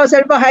call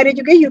yourself a higher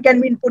education, you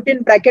can be put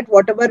in bracket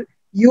whatever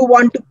you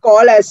want to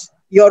call as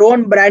your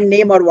own brand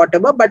name or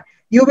whatever, but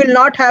you will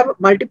not have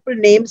multiple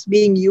names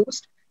being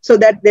used so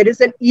that there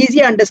is an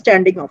easy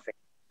understanding of it.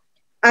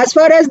 As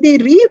far as the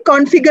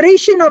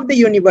reconfiguration of the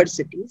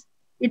universities,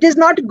 it is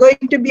not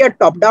going to be a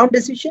top-down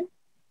decision.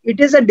 It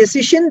is a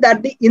decision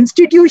that the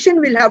institution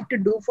will have to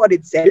do for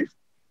itself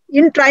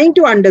in trying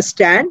to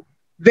understand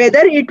whether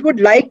it would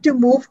like to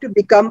move to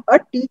become a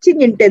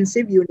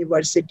teaching-intensive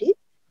university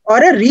or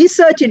a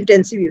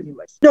research-intensive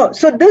university. No,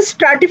 so this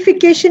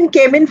stratification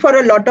came in for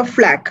a lot of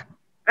flack.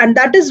 And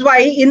that is why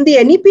in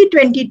the NEP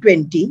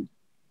 2020,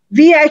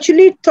 we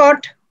actually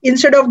thought,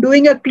 instead of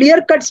doing a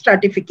clear-cut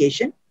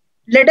stratification,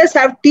 let us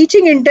have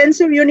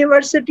teaching-intensive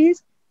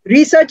universities,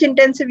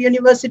 research-intensive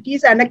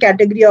universities, and a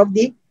category of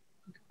the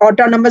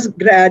autonomous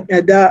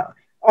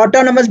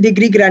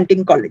degree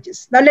granting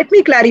colleges. Now, let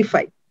me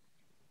clarify.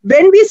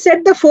 When we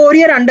set the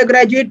 4-year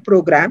undergraduate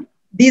program,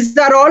 these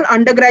are all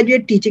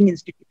undergraduate teaching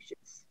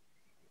institutions.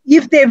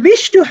 If they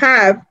wish to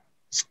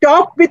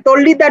stop with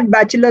only that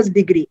bachelor's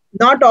degree,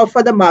 not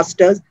offer the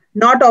master's,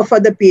 not offer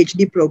the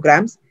PhD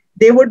programs,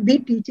 they would be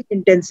teaching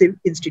intensive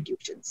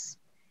institutions.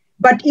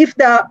 But if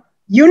the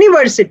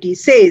university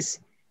says,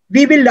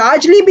 we will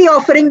largely be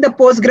offering the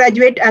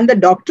postgraduate and the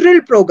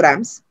doctoral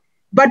programs,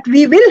 but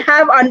we will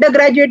have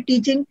undergraduate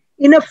teaching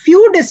in a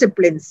few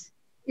disciplines,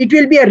 It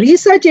will be a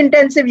research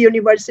intensive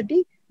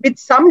university with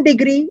some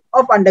degree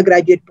of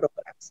undergraduate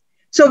programs.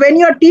 So when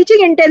you're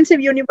teaching intensive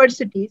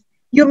universities,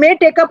 you may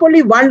take up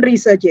only one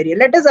research area.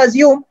 Let us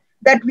assume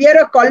that we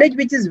are a college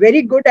which is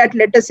very good at,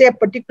 let us say, a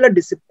particular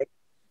discipline.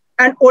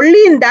 And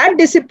only in that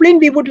discipline,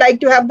 we would like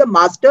to have the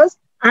master's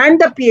and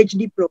the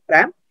PhD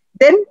program.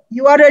 Then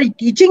you are a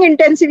teaching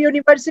intensive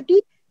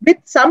university with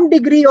some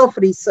degree of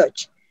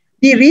research.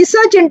 The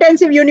research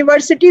intensive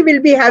university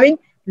will be having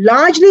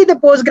largely the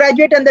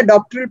postgraduate and the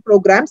doctoral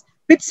programs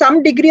with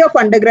some degree of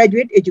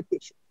undergraduate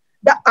education.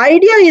 The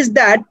idea is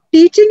that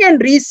teaching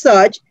and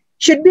research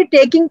should be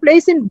taking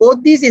place in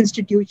both these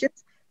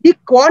institutions. The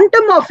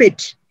quantum of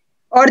it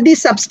or the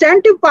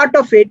substantive part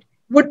of it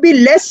would be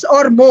less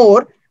or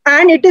more,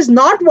 and it is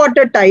not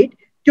watertight.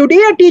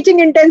 Today, a teaching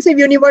intensive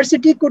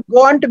university could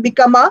go on to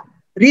become a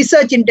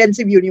research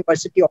intensive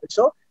university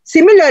also.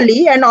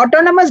 Similarly, an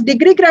autonomous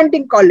degree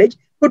granting college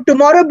could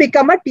tomorrow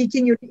become a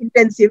teaching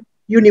intensive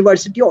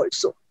university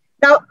also.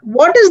 Now,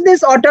 what is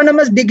this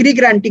autonomous degree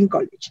granting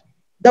college?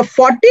 The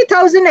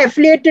 40,000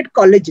 affiliated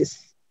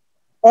colleges,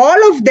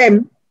 all of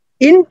them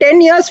in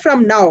 10 years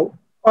from now,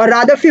 or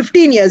rather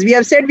 15 years, we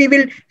have said we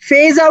will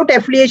phase out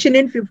affiliation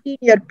in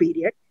 15-year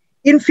period.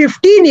 In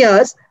 15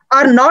 years,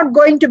 are not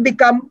going to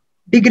become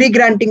degree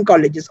granting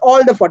colleges,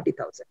 all the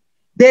 40,000.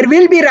 There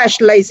will be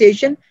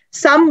rationalization.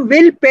 Some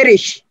will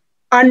perish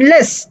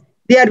unless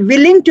they are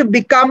willing to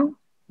become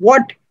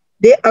what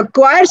they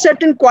acquire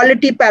certain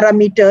quality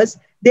parameters,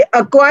 they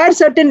acquire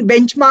certain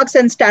benchmarks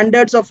and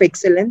standards of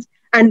excellence,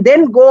 and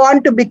then go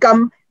on to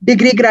become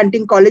degree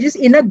granting colleges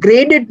in a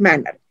graded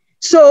manner.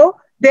 So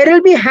there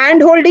will be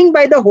hand-holding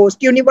by the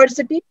host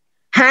university,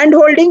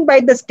 hand-holding by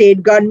the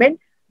state government,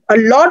 a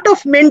lot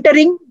of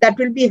mentoring that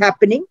will be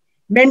happening,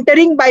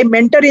 mentoring by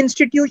mentor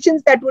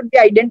institutions that would be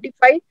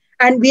identified.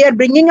 And we are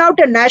bringing out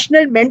a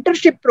national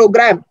mentorship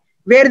program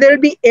where there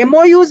will be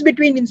MOUs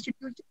between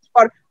institutions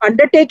for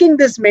undertaking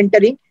this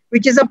mentoring,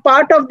 which is a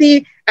part of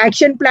the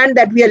action plan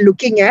that we are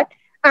looking at.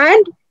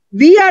 And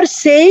we are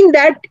saying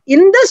that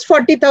in this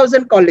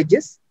 40,000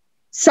 colleges,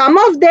 some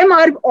of them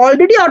are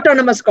already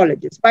autonomous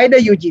colleges by the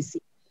UGC.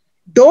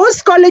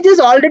 Those colleges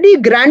already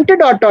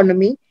granted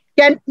autonomy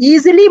can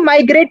easily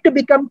migrate to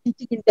become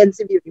teaching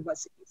intensive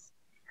universities.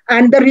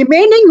 And the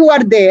remaining who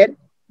are there,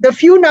 the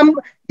few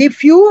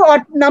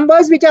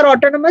numbers which are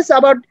autonomous,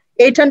 about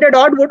 800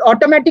 odd, would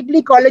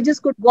automatically colleges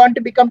could go on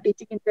to become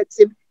teaching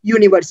intensive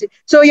university.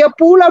 So your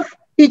pool of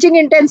teaching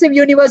intensive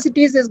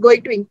universities is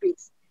going to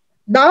increase.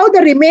 Now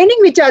the remaining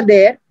which are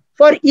there,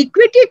 for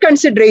equity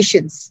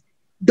considerations,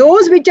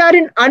 those which are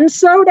in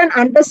unserved and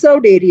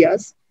underserved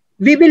areas,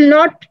 we will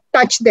not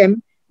touch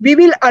them. We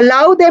will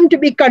allow them to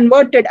be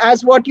converted,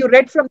 as what you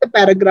read from the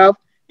paragraph,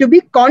 to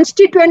be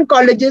constituent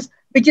colleges,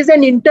 which is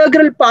an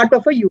integral part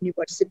of a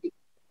university.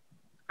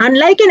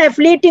 Unlike an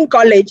affiliating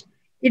college,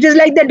 it is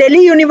like the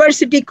Delhi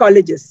University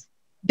colleges.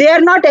 They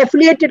are not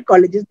affiliated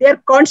colleges. They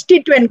are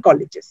constituent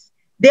colleges.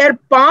 They are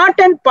part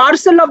and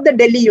parcel of the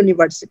Delhi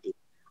University.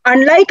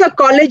 Unlike a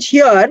college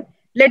here,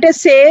 let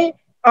us say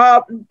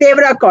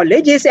Tevra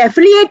College is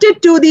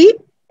affiliated to the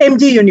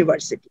MG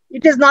University.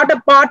 It is not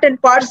a part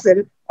and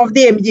parcel of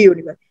the MG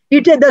University.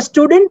 It is the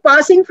student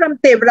passing from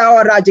Tevra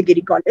or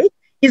Rajagiri College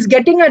is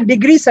getting a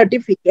degree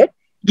certificate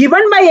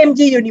given by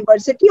MG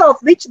University, of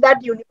which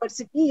that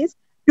university is,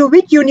 to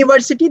which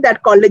university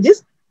that college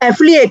is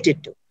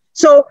affiliated to.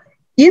 So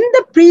in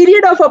the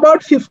period of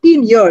about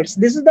 15 years,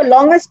 this is the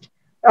longest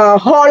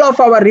haul of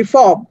our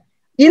reform.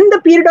 In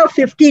the period of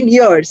 15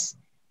 years,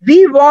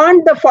 we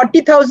want the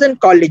 40,000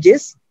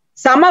 colleges.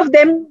 Some of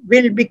them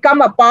will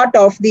become a part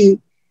of the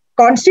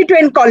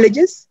constituent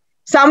colleges.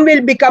 Some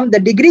will become the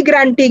degree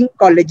granting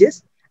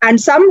colleges, and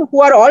some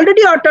who are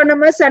already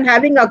autonomous and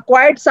having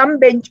acquired some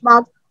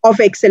benchmark of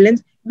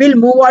excellence will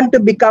move on to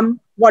become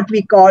what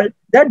we call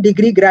the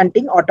degree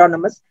granting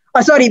autonomous.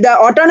 The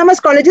autonomous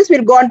colleges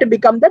will go on to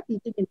become the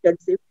teaching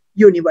intensive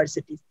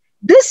universities.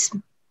 This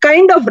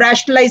kind of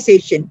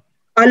rationalization,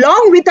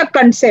 along with a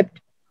concept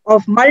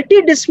of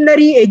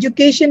multidisciplinary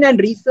education and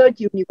research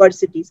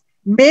universities,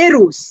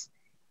 MERUs,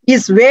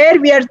 is where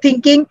we are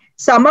thinking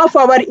some of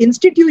our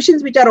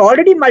institutions which are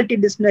already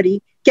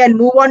multidisciplinary can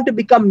move on to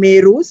become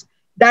MERUs.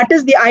 That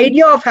is the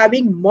idea of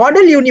having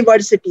model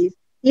universities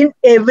in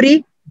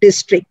every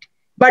district.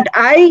 But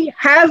I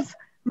have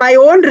my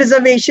own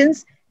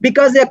reservations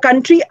because the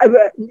country,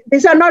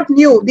 these are not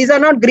new, these are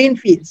not green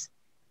fields.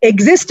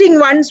 Existing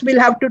ones will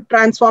have to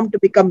transform to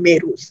become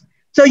MERUs.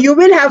 So you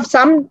will have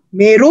some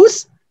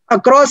MERUs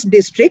across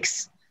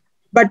districts,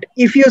 but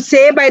if you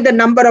say by the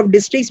number of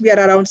districts, we are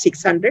around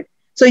 600.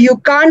 So you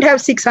can't have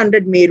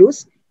 600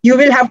 MERUs. You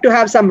will have to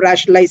have some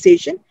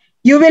rationalization.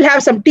 You will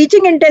have some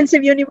teaching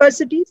intensive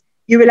universities.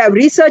 You will have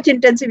research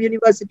intensive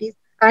universities,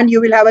 and you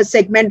will have a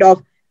segment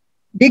of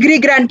degree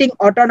granting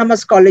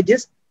autonomous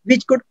colleges,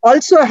 which could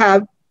also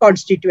have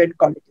constituent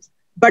colleges.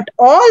 But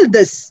all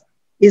this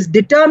is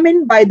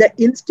determined by the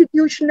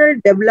institutional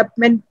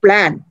development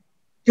plan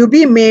to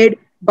be made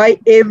by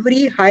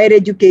every higher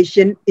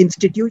education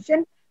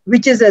institution,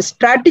 which is a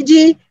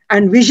strategy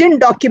and vision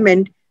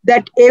document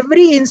that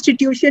every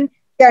institution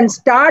can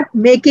start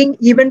making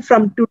even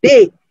from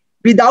today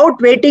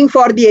without waiting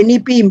for the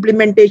NEP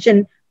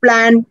implementation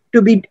plan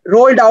to be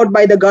rolled out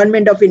by the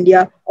government of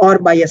India or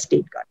by a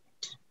state government.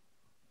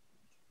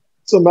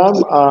 So, ma'am,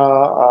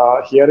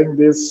 hearing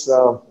this,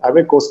 I have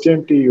a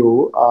question to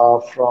you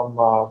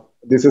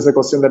this is a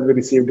question that we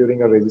received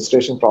during a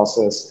registration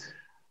process.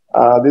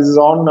 This is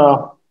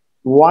on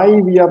why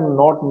we are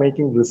not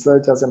making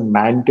research as a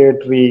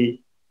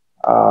mandatory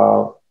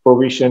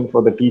provision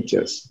for the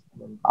teachers.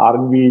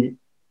 Aren't we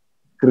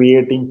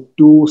creating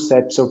two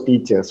sets of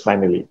teachers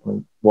finally?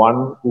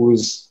 One who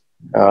is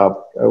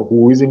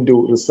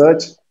into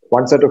research,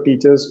 one set of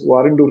teachers who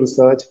are into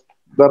research,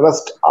 the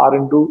rest are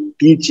into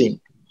teaching.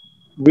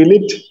 Will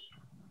it?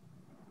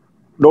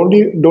 Don't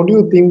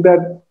you think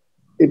that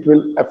it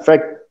will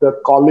affect the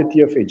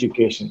quality of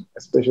education,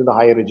 especially the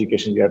higher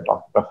education we are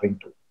referring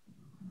to?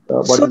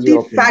 So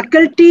the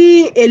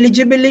faculty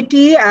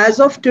eligibility as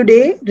of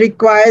today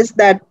requires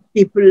that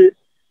people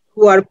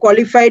who are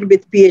qualified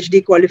with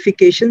PhD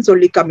qualifications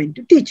only come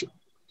into teaching.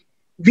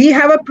 We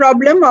have a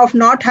problem of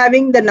not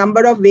having the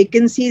number of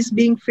vacancies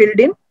being filled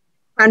in.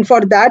 And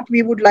for that,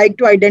 we would like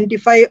to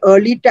identify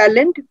early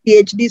talent.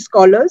 PhD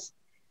scholars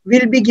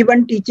will be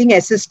given teaching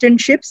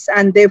assistantships,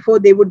 and therefore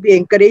they would be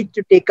encouraged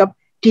to take up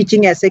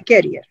teaching as a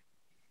career.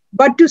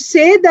 But to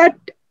say that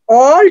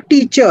all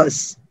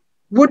teachers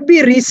would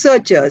be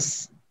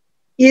researchers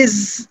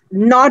is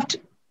not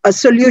a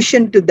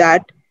solution to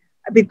that,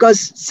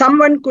 because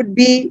someone could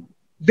be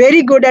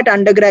very good at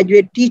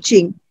undergraduate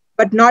teaching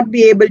but not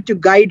be able to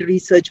guide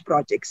research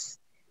projects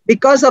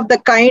because of the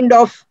kind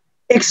of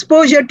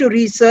exposure to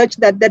research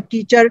that the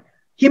teacher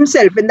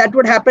himself, and that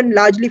would happen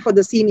largely for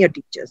the senior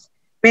teachers,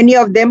 many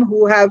of them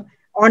who have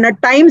on a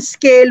time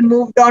scale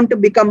moved on to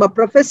become a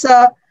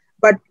professor,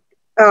 but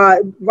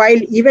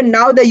while even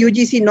now the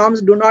UGC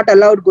norms do not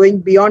allow going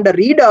beyond a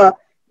reader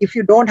if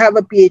you don't have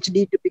a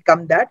PhD to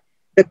become that,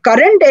 the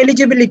current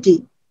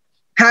eligibility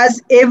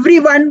has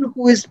everyone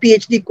who is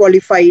PhD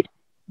qualified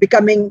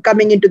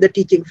coming into the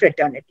teaching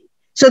fraternity.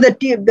 So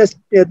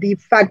the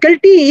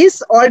faculty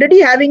is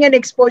already having an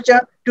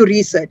exposure to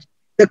research.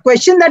 The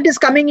question that is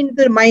coming into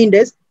the mind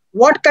is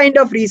what kind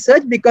of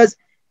research, because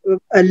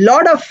a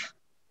lot of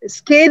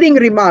scathing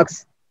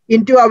remarks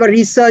into our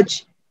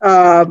research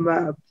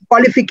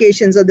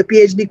qualifications or the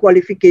PhD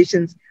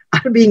qualifications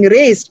are being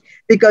raised,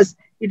 because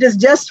it is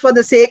just for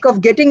the sake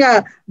of getting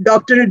a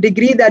doctoral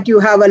degree that you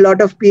have a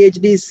lot of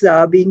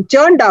PhDs being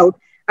churned out.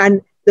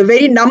 And the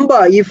very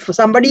number, if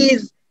somebody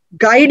is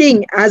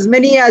guiding as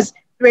many as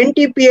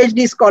 20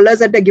 PhD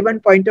scholars at a given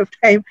point of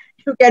time,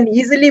 you can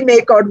easily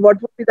make out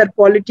what would be the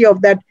quality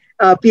of that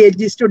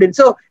PhD student.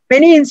 So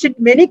many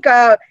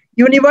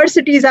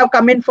universities have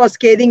come in for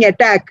scathing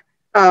attack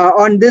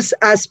on this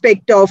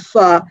aspect of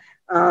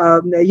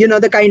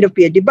the kind of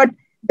PhD. But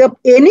the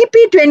NEP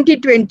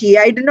 2020,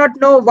 I do not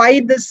know why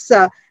this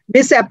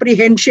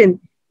misapprehension.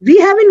 We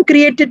haven't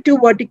created two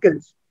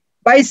verticals.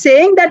 By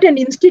saying that an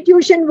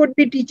institution would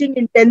be teaching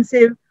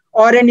intensive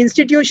or an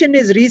institution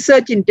is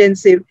research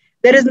intensive,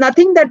 there is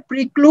nothing that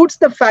precludes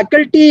the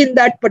faculty in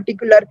that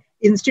particular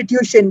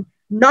institution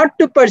not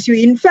to pursue.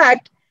 In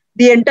fact,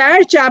 the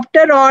entire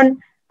chapter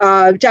on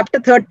chapter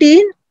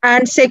 13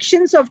 and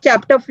sections of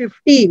chapter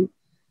 15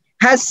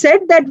 has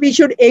said that we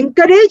should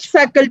encourage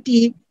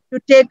faculty to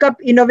take up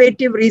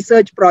innovative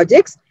research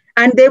projects,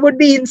 and they would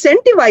be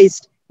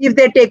incentivized if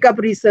they take up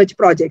research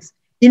projects.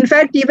 In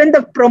fact, even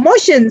the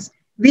promotions,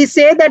 we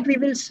say that we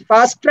will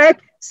fast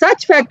track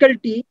such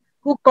faculty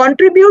who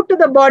contribute to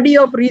the body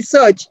of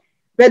research,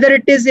 whether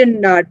it is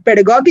in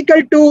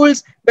pedagogical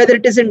tools, whether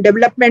it is in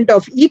development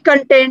of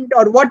e-content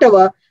or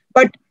whatever.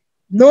 But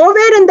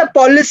nowhere in the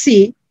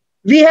policy,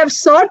 we have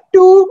sought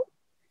to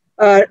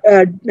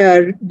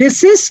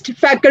desist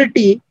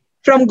faculty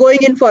from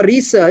going in for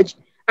research.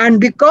 And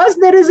because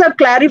there is a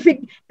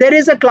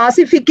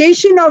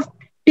classification of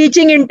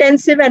teaching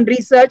intensive and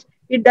research,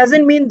 it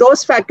doesn't mean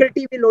those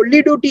faculty will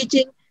only do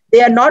teaching.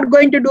 They are not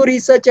going to do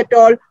research at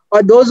all,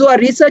 or those who are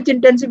research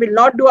intensive will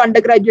not do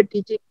undergraduate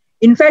teaching.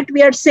 In fact,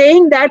 we are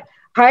saying that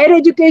higher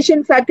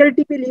education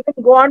faculty will even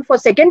go on for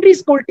secondary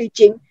school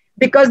teaching,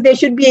 because they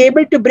should be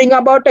able to bring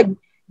about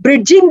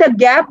bridging the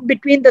gap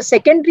between the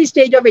secondary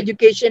stage of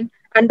education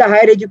and the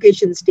higher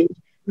education stage.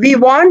 We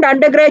want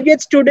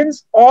undergraduate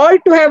students all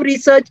to have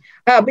research,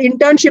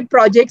 internship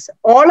projects,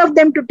 all of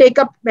them to take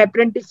up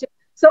apprenticeship.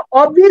 So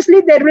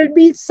obviously there will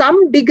be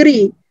some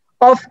degree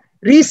of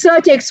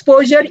research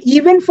exposure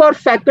even for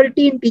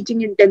faculty in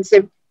teaching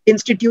intensive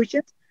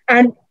institutions.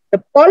 And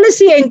the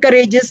policy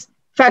encourages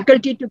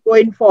faculty to go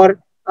in for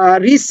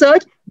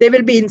research. They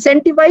will be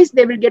incentivized.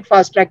 They will get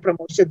fast track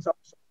promotions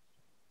also.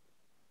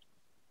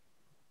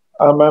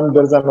 Ma'am,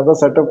 there's another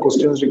set of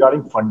questions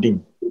regarding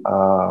funding.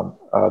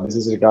 This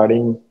is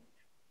regarding,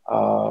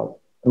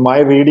 my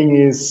reading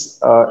is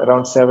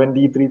around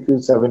 73 to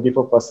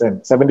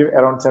 74%,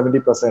 around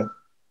 70%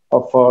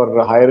 of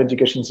our higher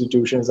education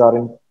institutions are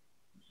in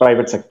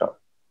private sector.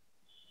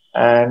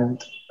 And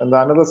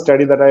another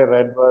study that I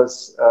read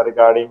was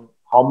regarding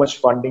how much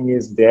funding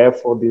is there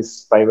for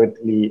these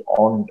privately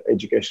owned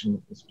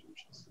education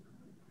institutions.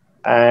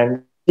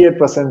 And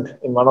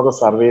 88% in one of the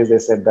surveys, they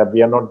said that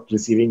we are not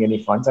receiving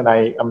any funds. And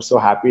I am so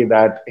happy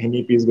that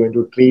NEP is going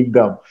to treat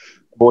them,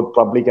 both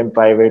public and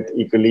private,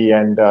 equally,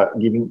 and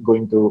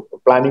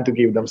planning to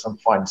give them some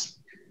funds.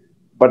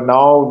 But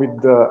now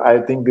with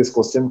I think this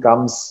question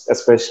comes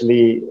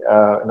especially,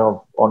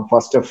 on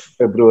 1st of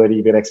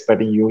February, we're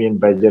expecting union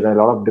budget, and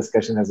a lot of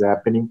discussion is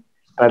happening.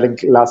 I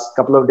think last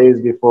couple of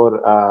days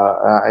before,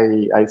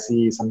 I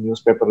see some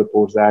newspaper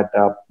reports that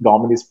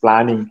government is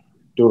planning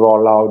to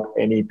roll out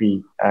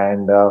NEP,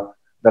 and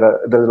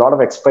there's a lot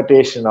of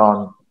expectation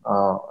on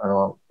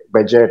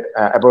budget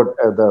about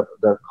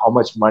the how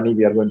much money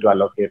we are going to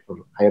allocate for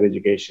higher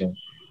education,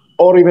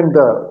 or even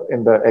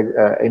in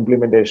the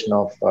implementation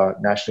of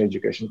national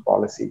education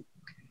policy.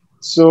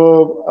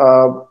 So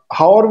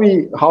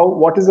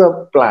what is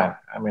the plan?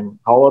 I mean,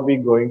 how are we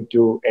going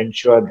to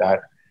ensure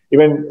that?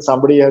 Even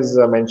somebody has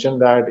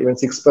mentioned that even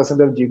 6%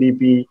 of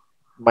GDP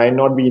might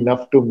not be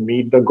enough to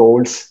meet the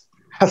goals,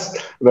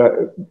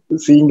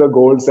 seeing the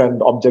goals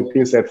and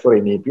objectives set for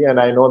NEP. And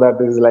I know that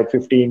this is like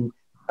 15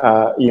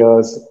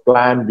 years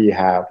plan we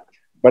have.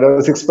 But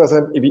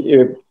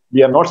 6%,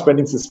 we are not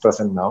spending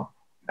 6% now.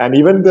 And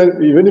even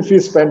if we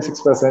spend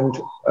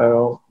 6%,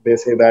 they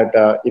say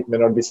that it may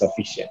not be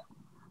sufficient.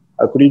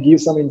 Could you give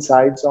some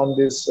insights on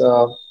this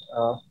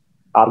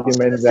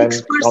arguments and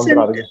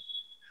counter-arguments?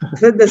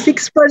 So the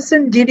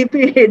 6%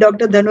 GDP,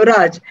 Dr.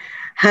 Dhanuraj,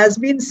 has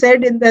been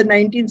said in the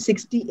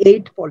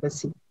 1968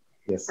 policy.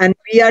 Yes. And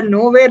we are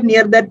nowhere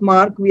near that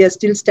mark. We are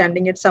still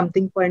standing at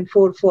something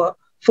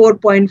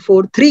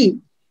 4.43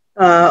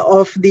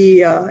 of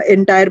the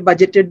entire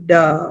budgeted,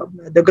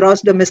 the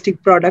gross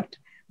domestic product,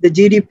 the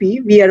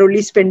GDP. We are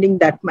only spending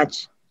that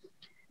much.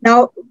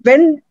 Now,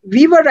 when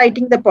we were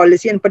writing the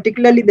policy, and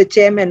particularly the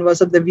chairman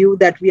was of the view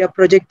that we are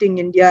projecting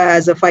India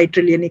as a 5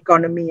 trillion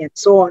economy and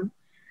so on,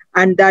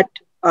 and that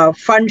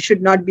fund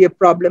should not be a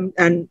problem.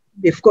 And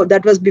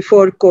that was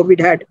before COVID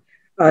had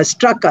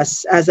struck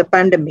us as a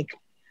pandemic.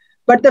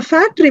 But the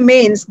fact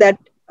remains that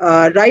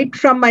right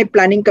from my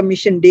planning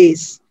commission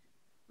days,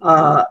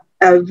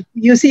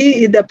 you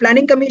see, the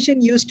planning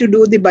commission used to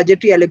do the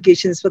budgetary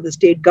allocations for the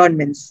state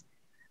governments.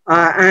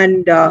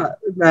 And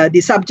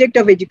the subject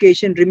of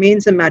education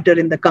remains a matter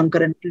in the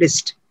concurrent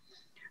list.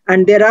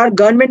 And there are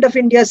Government of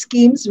India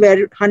schemes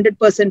where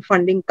 100%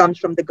 funding comes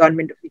from the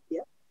Government of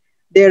India.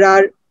 There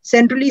are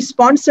centrally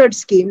sponsored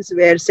schemes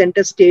where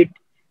center state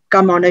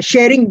come on a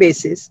sharing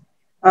basis.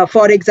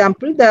 For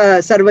example,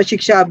 the Sarva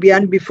Shiksha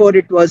Abhiyan, before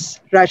it was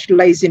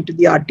rationalized into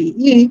the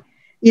RTE,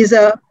 is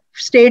a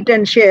state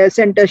and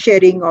center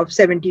sharing of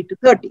 70 to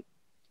 30.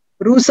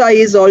 RUSA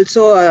is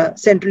also a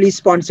centrally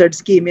sponsored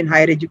scheme in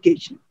higher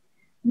education.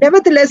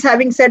 Nevertheless,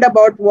 having said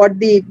about what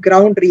the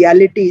ground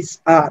realities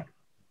are,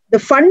 the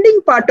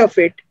funding part of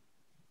it,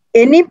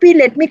 NEP,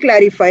 let me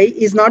clarify,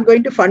 is not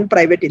going to fund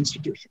private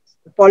institutions.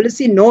 The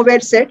policy nowhere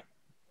said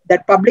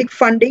that public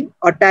funding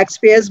or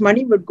taxpayers'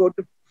 money would go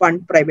to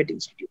fund private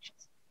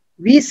institutions.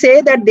 We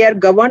say that they are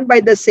governed by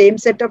the same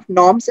set of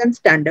norms and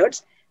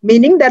standards,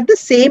 meaning that the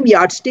same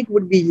yardstick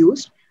would be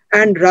used.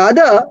 And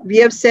rather, we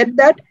have said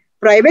that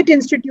private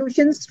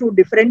institutions, through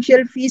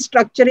differential fee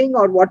structuring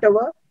or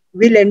whatever,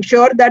 will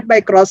ensure that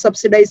by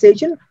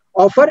cross-subsidization,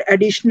 offer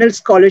additional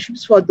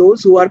scholarships for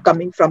those who are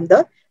coming from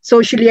the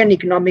socially and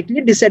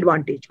economically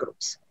disadvantaged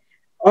groups.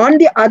 On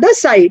the other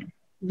side,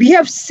 we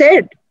have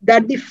said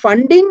that the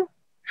funding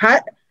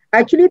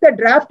actually the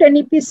draft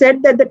NEP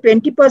said that the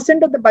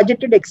 20% of the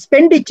budgeted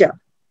expenditure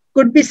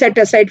could be set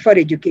aside for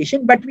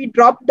education, but we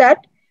dropped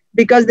that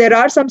because there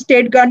are some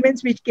state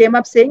governments which came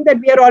up saying that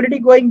we are already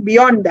going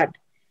beyond that.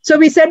 So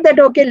we said that,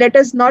 okay, let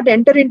us not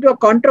enter into a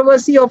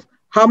controversy of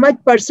how much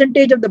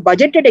percentage of the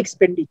budgeted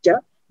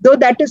expenditure, though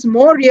that is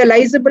more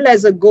realizable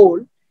as a goal.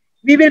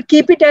 We will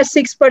keep it as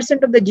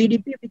 6% of the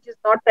GDP, which is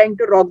not trying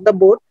to rock the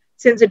boat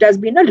since it has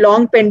been a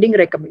long pending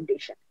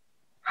recommendation.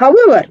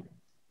 However,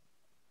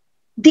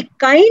 the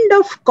kind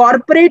of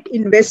corporate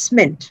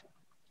investment,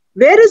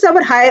 where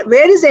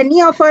is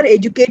any of our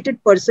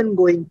educated person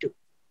going to?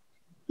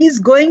 He's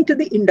going to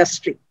the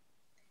industry.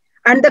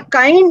 And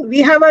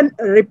we have a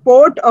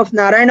report of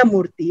Narayana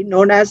Murthy,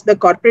 known as the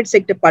Corporate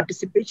Sector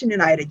Participation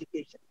in Higher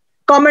Education,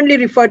 commonly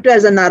referred to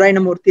as a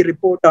Narayana Murthy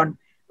report on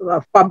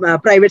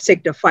private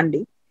sector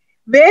funding,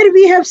 where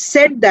we have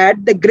said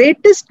that the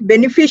greatest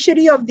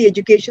beneficiary of the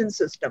education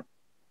system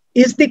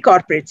is the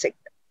corporate sector.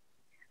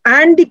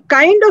 And the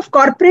kind of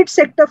corporate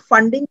sector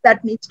funding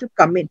that needs to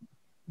come in,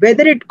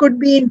 whether it could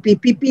be in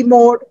PPP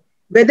mode,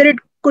 whether it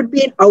could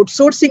be in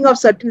outsourcing of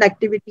certain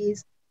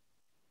activities,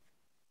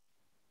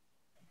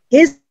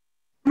 is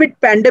with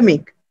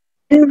pandemic.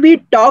 When we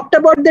talked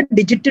about the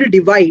digital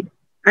divide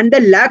and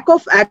the lack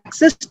of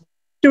access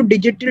to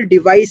digital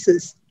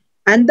devices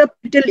and the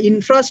digital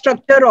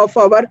infrastructure of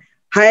our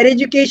higher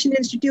education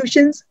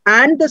institutions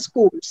and the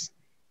schools,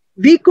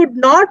 we could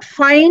not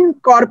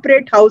find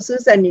corporate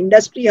houses and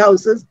industry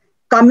houses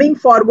coming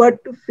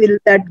forward to fill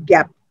that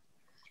gap.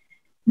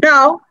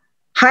 Now,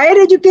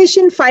 Higher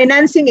Education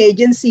Financing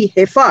Agency,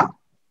 HEFA,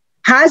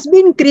 has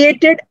been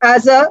created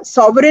as a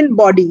sovereign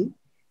body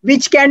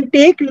which can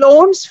take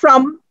loans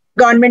from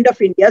Government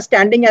of India,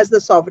 standing as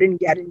the sovereign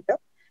guarantor.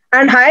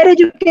 And higher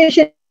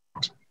education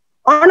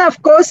on,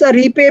 of course, a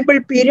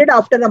repayable period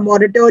after a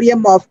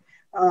moratorium of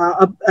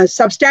a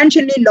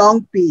substantially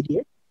long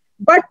period.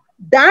 But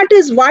that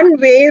is one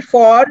way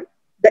for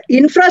the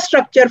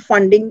infrastructure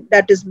funding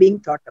that is being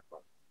thought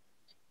about.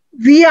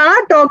 We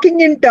are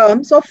talking in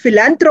terms of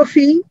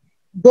philanthropy,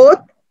 both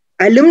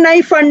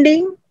alumni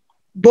funding,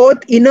 both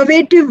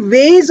innovative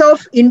ways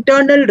of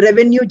internal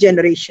revenue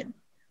generation.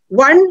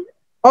 One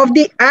of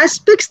the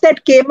aspects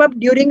that came up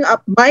during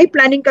my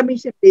planning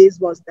commission days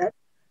was that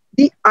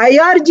the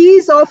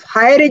IRGs of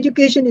higher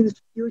education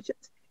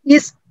institutions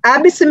is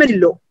abysmally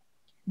low.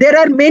 There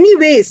are many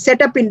ways: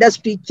 set up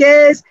industry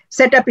chairs,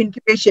 set up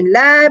incubation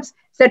labs,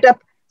 set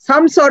up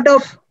some sort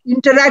of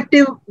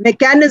interactive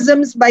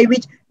mechanisms by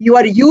which you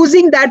are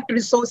using that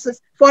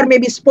resources for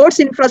maybe sports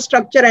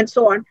infrastructure and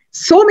so on.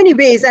 So many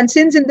ways. And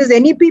since in this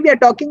NEP we are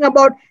talking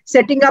about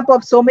setting up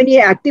of so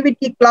many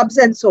activity clubs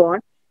and so on,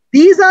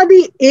 these are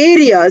the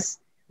areas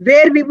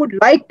where we would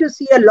like to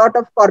see a lot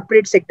of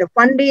corporate sector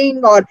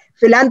funding or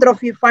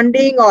philanthropy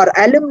funding or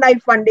alumni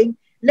funding.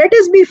 Let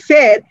us be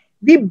fair.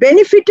 We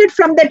benefited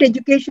from that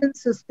education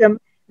system.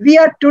 We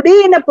are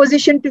today in a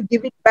position to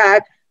give it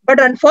back.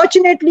 But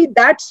unfortunately,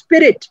 that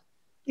spirit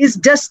is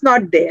just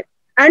not there.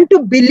 And to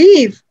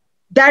believe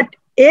that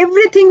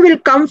everything will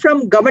come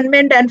from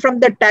government and from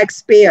the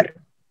taxpayer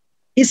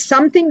is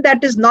something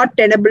that is not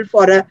tenable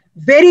for a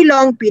very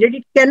long period.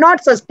 It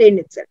cannot sustain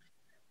itself.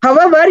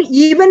 However,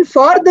 even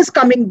for this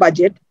coming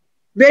budget,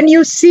 when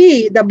you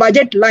see the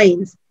budget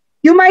lines,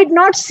 you might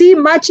not see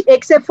much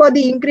except for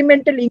the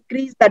incremental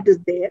increase that is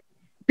there,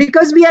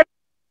 because we are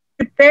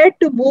prepared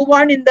to move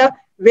on in the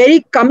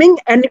very coming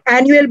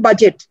annual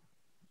budget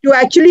to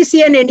actually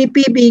see an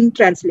NEP being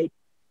translated.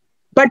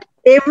 But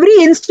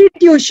every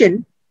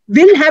institution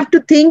will have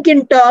to think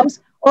in terms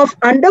of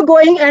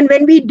undergoing, and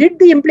when we did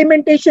the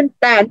implementation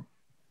plan,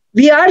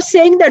 we are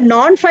saying the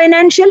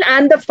non-financial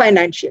and the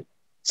financial.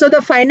 So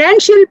the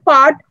financial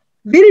part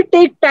will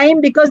take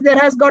time because there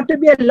has got to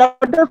be a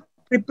lot of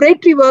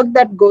preparatory work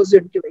that goes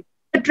into it.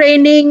 The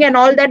training and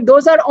all that,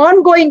 those are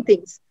ongoing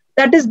things.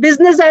 That is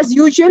business as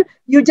usual.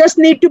 You just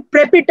need to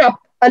prep it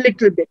up a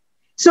little bit.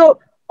 So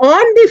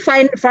on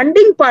the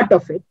funding part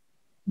of it,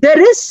 there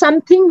is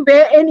something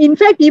where, and in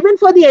fact, even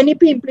for the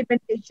NEP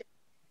implementation,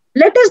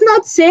 let us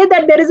not say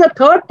that there is a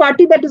third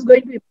party that is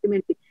going to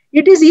implement it.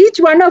 It is each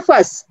one of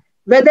us,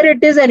 whether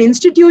it is an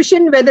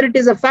institution, whether it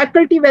is a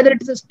faculty, whether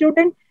it is a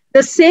student,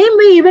 the same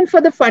way even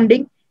for the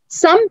funding,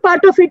 some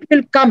part of it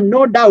will come,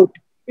 no doubt.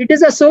 It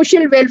is a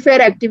social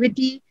welfare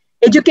activity.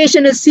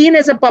 Education is seen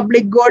as a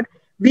public good.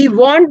 We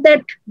want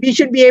that we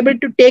should be able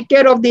to take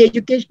care of the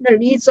educational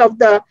needs of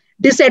the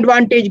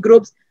disadvantaged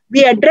groups.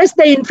 We address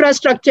the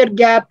infrastructure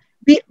gap.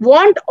 We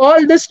want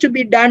all this to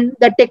be done,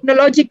 the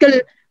technological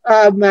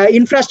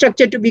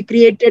infrastructure to be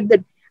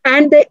created,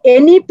 and the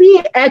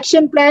NEP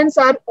action plans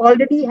are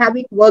already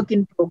having work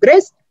in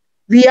progress.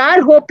 We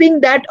are hoping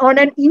that on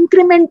an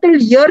incremental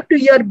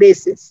year-to-year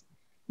basis,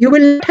 you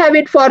will not have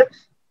it for,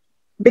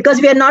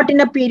 because we are not in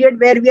a period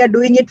where we are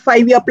doing it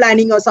 5-year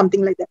planning or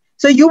something like that.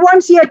 So you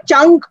won't see a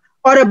chunk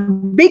or a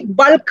big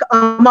bulk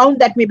amount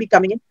that may be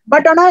coming in,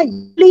 but on a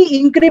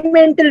yearly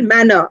incremental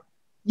manner,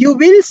 you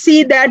will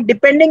see that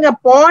depending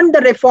upon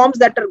the reforms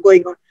that are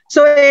going on.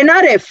 So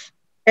NRF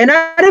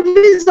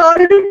is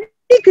already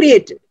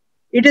created.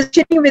 It is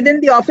sitting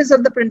within the office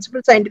of the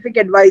Principal Scientific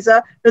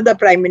Advisor to the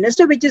Prime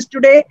Minister, which is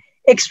today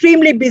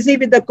extremely busy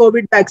with the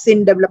COVID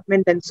vaccine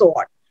development and so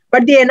on.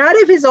 But the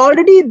NRF is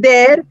already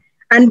there,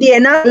 and the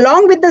NRF,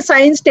 along with the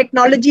science,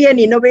 technology and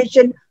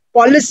innovation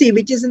policy,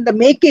 which is in the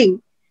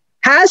making,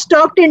 has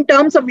talked in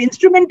terms of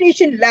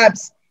instrumentation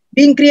labs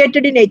being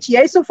created in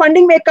HEI. So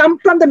funding may come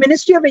from the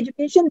Ministry of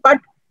Education, but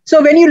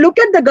so when you look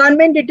at the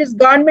government, it is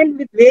government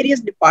with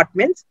various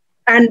departments,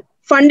 and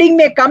funding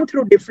may come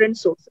through different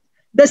sources.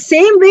 The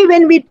same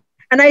way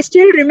and I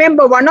still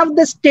remember one of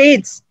the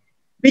states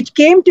which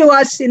came to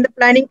us in the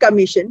Planning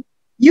Commission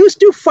used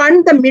to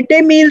fund the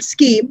midday meal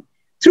scheme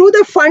through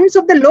the funds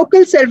of the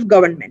local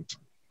self-government.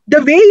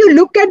 The way you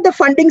look at the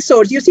funding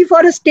source, you see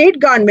for a state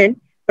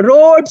government,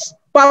 roads,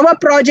 power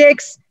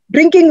projects,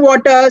 drinking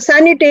water,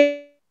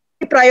 sanitary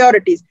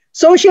priorities.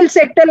 Social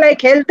sector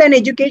like health and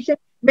education,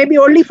 maybe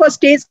only for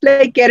states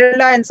like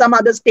Kerala and some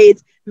other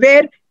states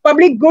where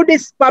public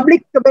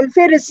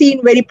welfare is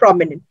seen very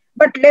prominent.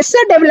 But lesser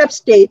developed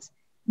states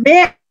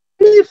may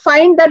actually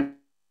find that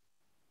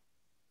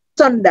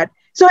on that.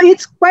 So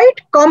it's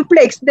quite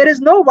complex. There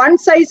is no one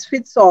size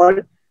fits all,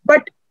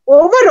 but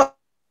overall,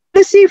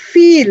 policy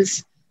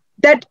feels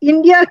that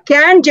India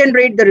can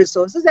generate the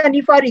resources, and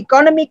if our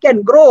economy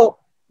can grow,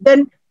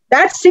 then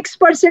that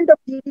 6% of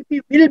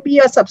GDP will be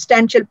a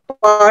substantial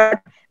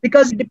part,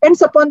 because it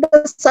depends upon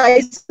the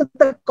size of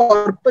the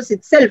corpus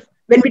itself.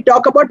 When we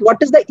talk about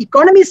what is the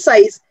economy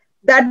size,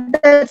 that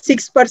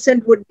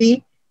 6% would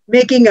be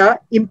making an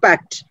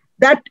impact.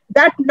 That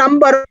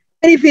number,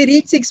 if we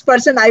reach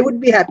 6%, I would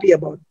be happy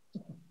about.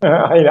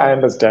 I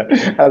understand.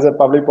 As a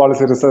public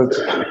policy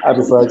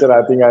researcher,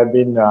 I think I've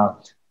been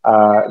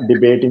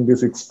debating the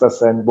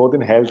 6%, both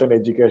in health and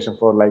education,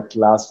 for like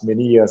last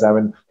many years. I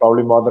mean,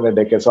 probably more than a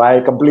decade. So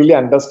I completely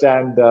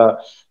understand the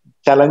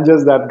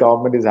challenges that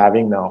government is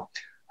having now.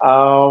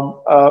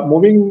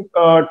 Moving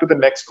to the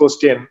next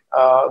question,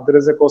 there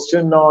is a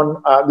question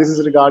on this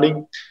is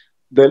regarding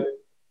the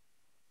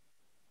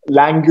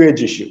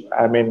language issue.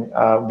 I mean,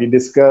 we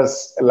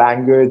discuss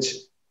language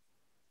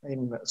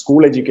in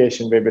school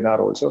education webinar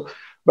also.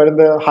 But in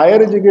the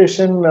higher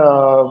education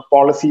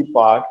policy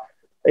part,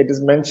 it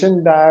is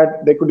mentioned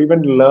that they could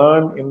even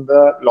learn in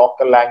the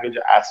local language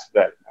as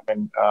well. I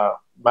mean,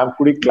 ma'am,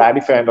 could you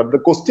clarify? And the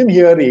question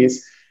here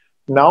is,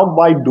 now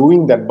by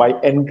doing that, by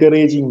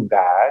encouraging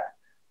that,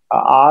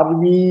 are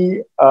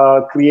we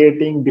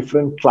creating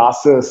different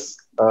classes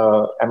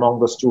among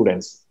the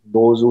students?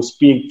 Those who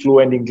speak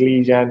fluent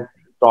English and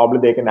probably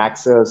they can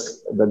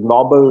access the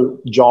global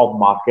job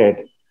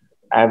market,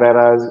 and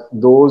whereas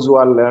those who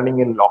are learning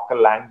in local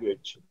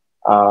language,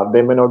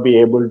 they may not be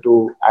able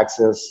to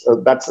access.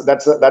 That's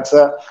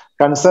a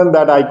concern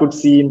that I could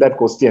see in that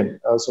question.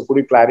 So could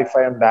you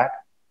clarify on that?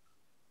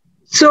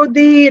 So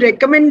the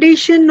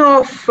recommendation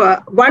of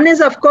one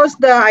is, of course,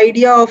 the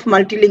idea of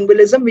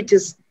multilingualism, which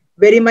is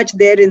very much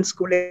there in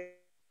school.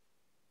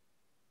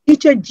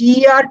 Reach a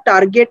GER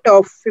target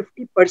of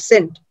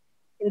 50%.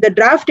 In the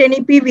draft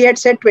NEP, we had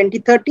said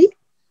 2030.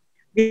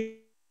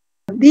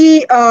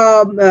 The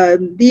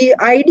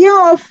idea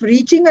of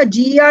reaching a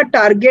GER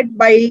target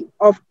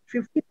of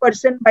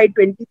 50% by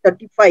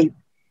 2035,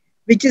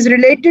 which is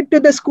related to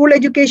the school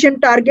education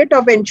target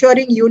of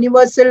ensuring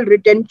universal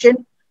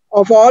retention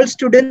of all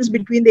students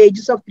between the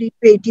ages of 3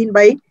 to 18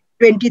 by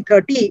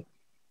 2030.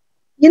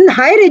 In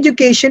higher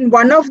education,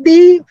 one of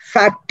the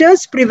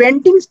factors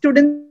preventing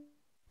students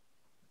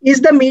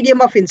is the medium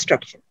of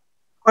instruction.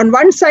 On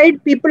one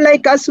side, people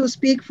like us who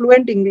speak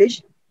fluent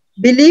English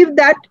believe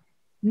that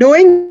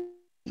knowing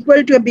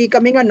equal to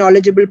becoming a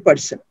knowledgeable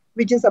person,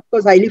 which is, of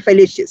course, highly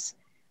fallacious.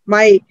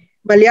 My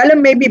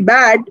Malayalam may be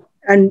bad,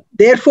 and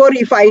therefore,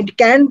 if I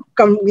can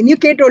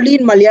communicate only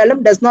in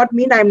Malayalam, does not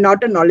mean I'm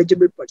not a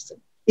knowledgeable person.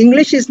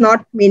 English is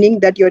not meaning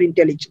that you're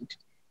intelligent.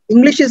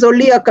 English is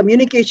only a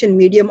communication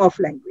medium of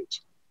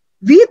language.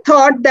 We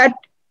thought that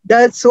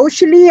the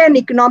socially and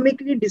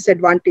economically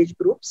disadvantaged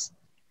groups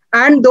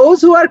and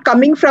those who are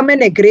coming from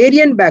an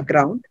agrarian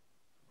background,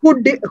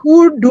 who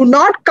do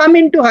not come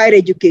into higher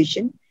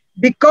education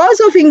because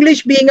of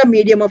English being a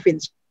medium of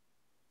instruction,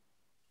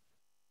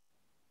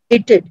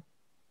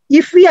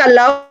 if we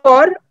allow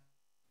for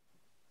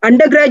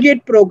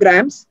undergraduate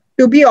programs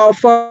to be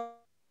offered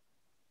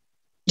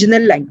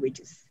regional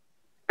languages.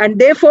 And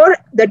therefore,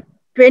 the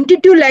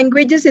 22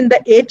 languages in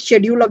the 8th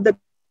schedule of the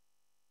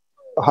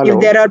If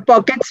there are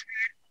pockets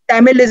where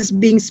Tamil is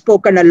being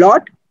spoken a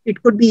lot,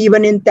 it could be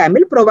even in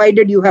Tamil,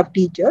 provided you have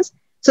teachers.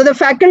 So the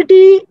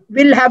faculty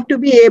will have to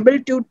be able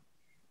to,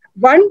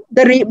 one,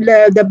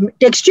 the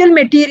textual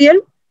material,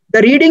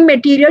 the reading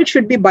material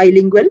should be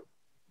bilingual.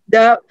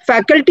 The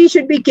faculty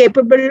should be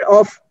capable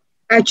of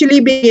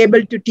actually being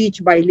able to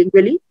teach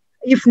bilingually.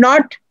 If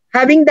not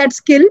having that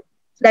skill,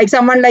 like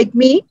someone like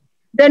me,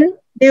 then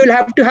they will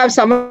have to have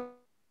someone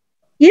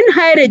in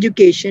higher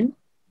education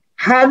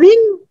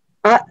having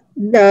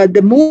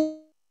the move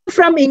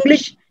from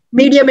English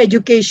medium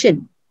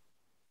education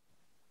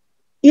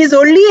is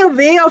only a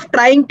way of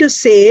trying to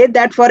say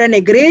that for an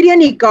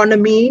agrarian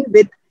economy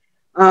with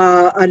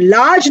a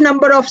large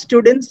number of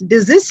students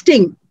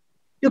desisting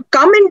to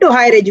come into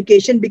higher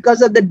education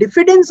because of the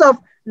diffidence of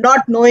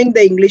not knowing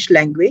the English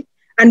language,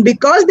 and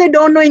because they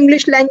don't know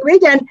English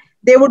language and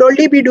they would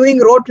only be doing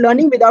rote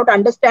learning without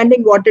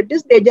understanding what it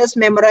is, they just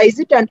memorize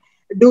it and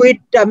do it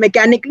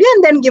mechanically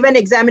and then give an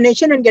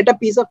examination and get a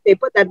piece of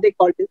paper that they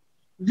call it.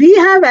 We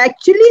have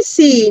actually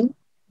seen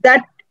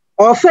that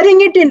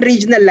offering it in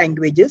regional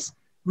languages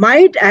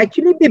might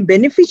actually be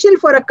beneficial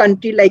for a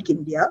country like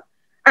India.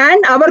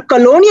 And our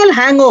colonial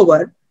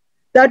hangover,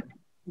 that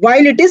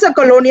while it is a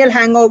colonial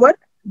hangover,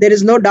 there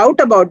is no doubt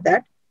about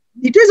that,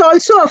 it is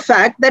also a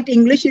fact that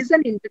English is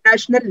an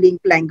international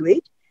link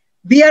language.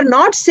 We are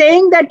not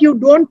saying that you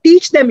don't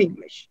teach them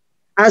English.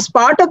 As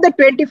part of the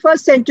 21st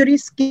century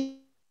scheme,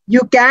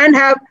 you can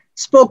have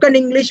spoken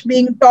English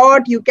being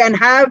taught, you can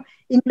have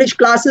English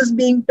classes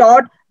being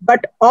taught,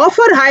 but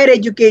offer higher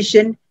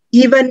education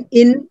even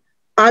in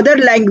other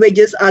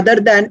languages other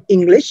than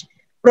English,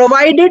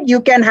 provided you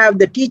can have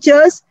the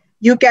teachers,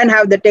 you can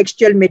have the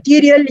textual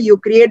material, you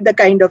create the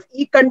kind of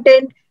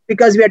e-content,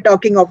 because we are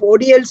talking of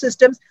ODL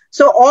systems.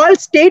 So all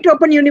state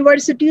open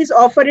universities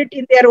offer it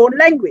in their own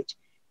language.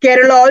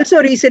 Kerala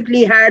also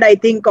recently had, I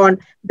think, on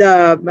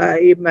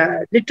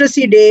the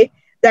Literacy Day,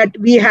 that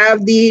we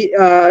have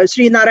the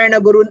Sri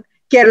Narayana Guru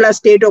Kerala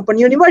State Open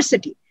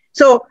University.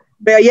 So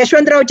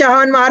Yashwantrao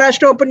Chauhan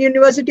Maharashtra Open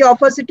University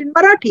offers it in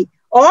Marathi.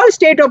 All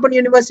state open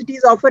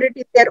universities offer it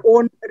in their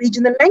own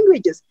regional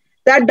languages.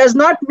 That does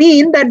not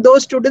mean that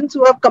those students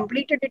who have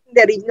completed it in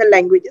their regional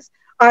languages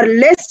are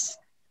less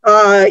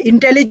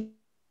intelligent,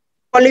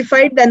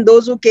 qualified than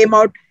those who came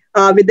out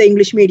with the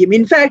English medium.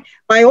 In fact,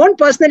 my own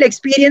personal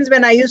experience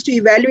when I used to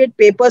evaluate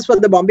papers for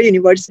the Bombay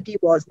University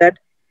was that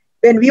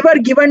when we were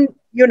given,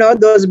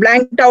 those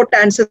blanked out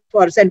answers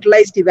for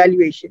centralized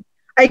evaluation,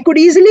 I could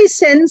easily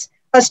sense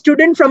a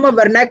student from a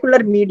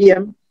vernacular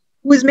medium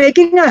who is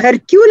making a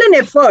Herculean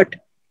effort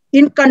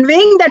in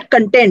conveying that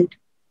content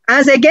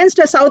as against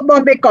a South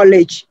Bombay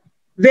college,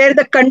 where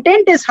the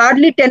content is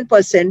hardly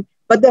 10%,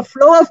 but the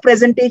flow of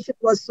presentation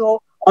was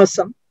so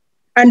awesome.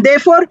 And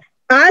therefore,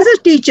 as a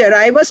teacher,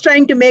 I was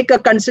trying to make a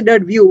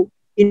considered view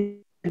in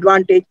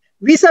advantage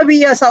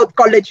vis-a-vis a South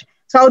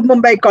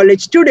Mumbai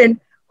college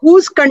student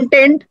whose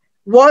content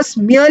was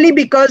merely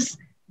because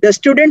the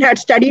student had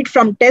studied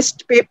from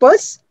test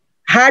papers,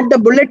 had the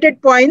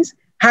bulleted points,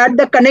 had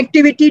the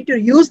connectivity to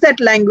use that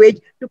language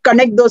to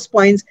connect those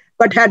points,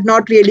 but had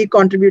not really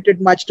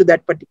contributed much to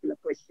that particular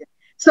question.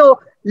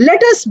 So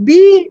let us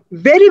be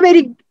very,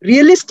 very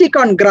realistic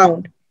on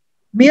ground.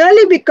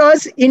 Merely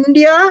because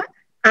India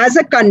as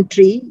a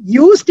country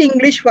used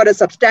English for a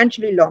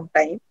substantially long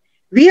time,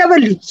 we have a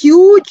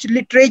huge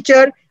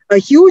literature, a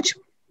huge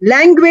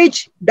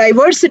language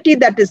diversity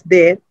that is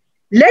there.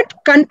 Let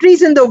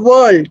countries in the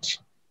world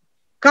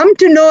come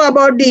to know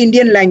about the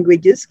Indian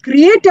languages,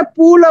 create a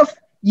pool of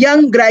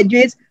young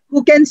graduates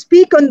who can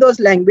speak on those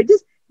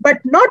languages, but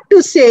not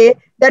to say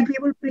that we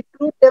will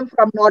preclude them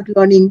from not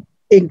learning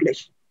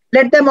English.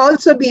 Let them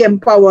also be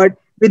empowered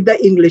with the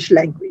English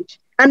language.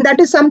 And that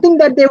is something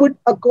that they would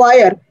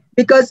acquire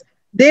because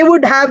they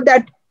would have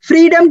that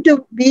freedom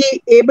to be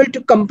able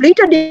to complete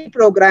a degree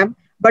program,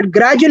 but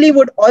gradually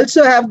would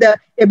also have the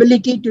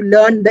ability to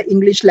learn the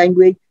English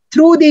language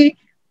through the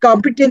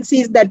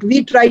competencies that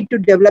we try to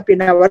develop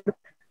in our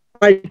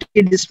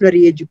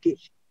multidisciplinary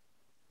education.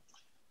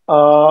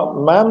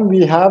 Ma'am,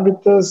 we have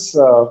with us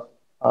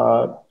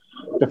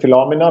the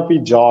Philomena P.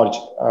 George,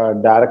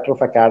 Director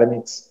of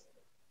Academics,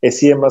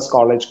 SEMS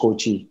College,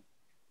 Kochi.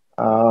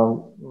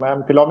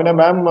 Ma'am, Philomena,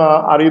 ma'am,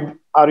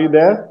 are you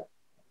there?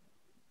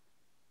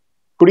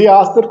 Could you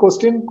ask that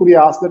question? Could you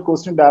ask that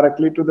question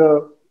directly to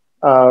the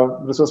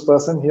resource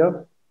person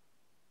here?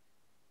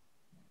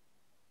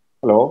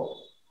 Hello?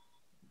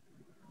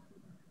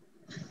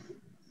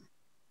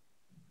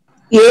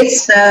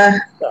 Yes.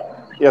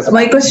 Yes.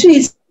 My question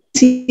is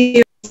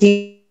the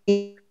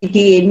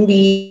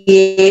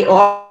NBA,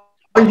 all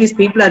these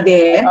people are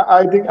there.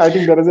 I think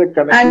there is a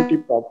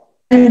connectivity problem.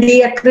 And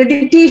the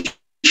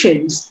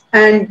accreditations,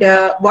 and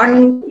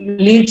one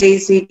leads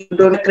says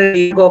don't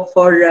go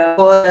for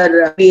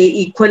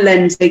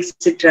equivalence,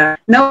 etc.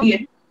 Now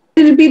it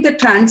will be the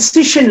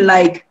transition,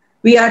 like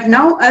we are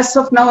now, as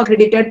of now,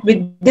 accredited.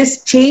 With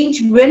this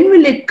change, when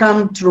will it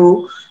come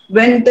through?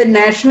 When the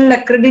National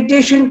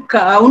Accreditation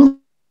Council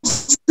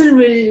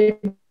will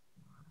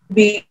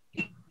be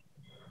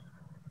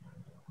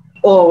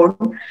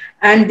on,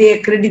 and the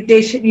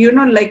accreditation,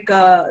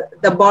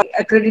 the body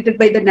accredited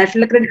by the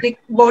National Accrediting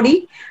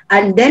Body,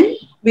 and then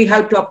we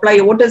have to apply.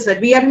 What is that?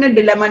 We are in a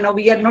dilemma now.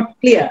 We are not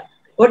clear.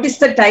 What is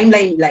the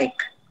timeline like?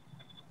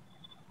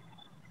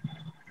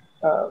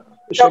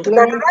 Dr.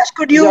 Dhanuraj,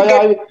 could you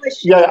get the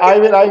question? Yeah, I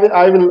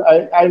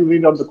will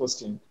read out the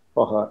question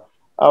for her.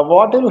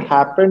 What will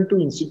happen to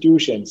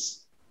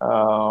institutions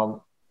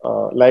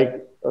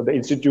like the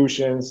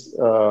institutions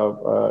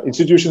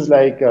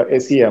like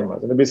SEM,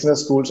 the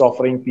business schools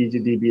offering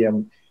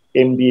PGDBM,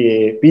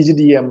 MBA,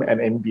 PGDM and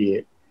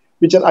MBA,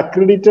 which are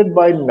accredited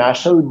by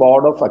National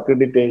Board of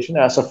Accreditation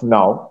as of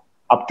now,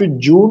 up to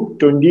June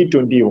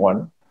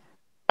 2021.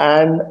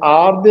 And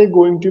are they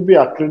going to be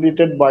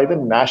accredited by the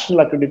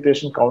National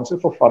Accreditation Council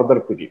for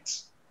further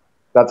periods?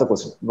 That's the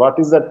question. What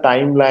is the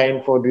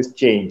timeline for this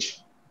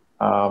change?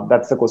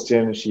 That's the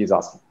question she is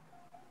asking.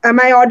 Am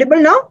I audible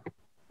now?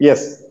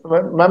 Yes.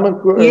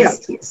 Ma'am,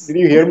 yes. Did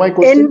you hear my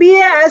question?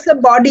 NBA as a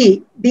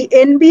body, the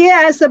NBA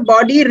as a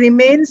body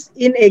remains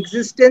in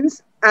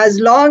existence as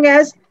long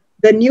as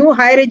the new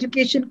Higher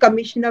Education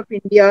Commission of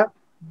India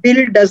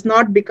bill does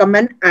not become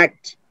an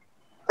act.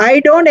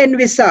 I don't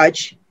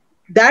envisage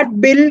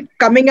that bill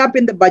coming up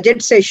in the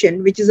budget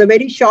session, which is a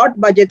very short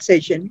budget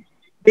session,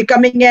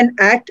 becoming an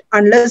act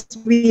unless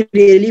we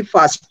really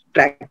fast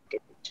track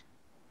it.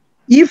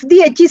 If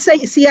the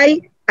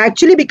HECI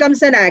actually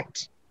becomes an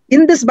act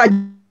in this budget,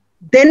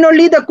 then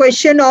only the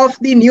question of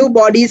the new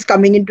bodies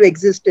coming into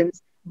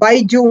existence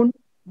by June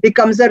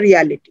becomes a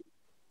reality.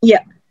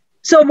 Yeah.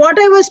 So what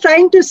I was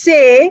trying to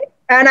say,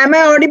 and am I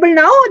audible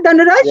now,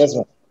 Dhanuraj? Yes,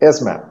 ma'am.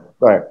 Yes, ma'am.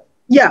 Go ahead.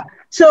 Yeah.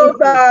 So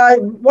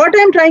what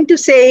I'm trying to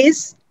say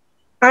is,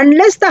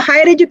 unless the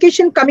Higher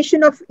Education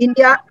Commission of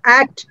India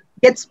Act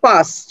gets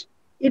passed,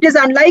 it is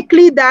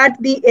unlikely that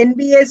the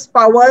NBA's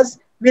powers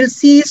will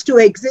cease to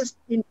exist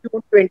in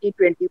June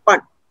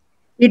 2021.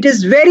 It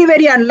is very,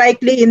 very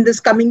unlikely in this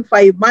coming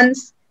 5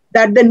 months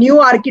that the new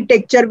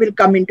architecture will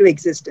come into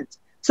existence.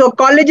 So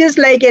colleges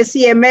like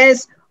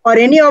SEMS or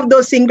any of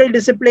those single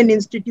discipline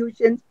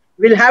institutions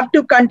will have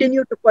to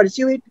continue to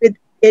pursue it with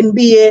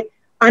NBA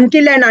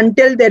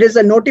until there is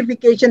a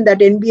notification that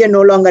NBA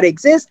no longer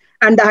exists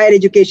and the Higher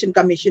Education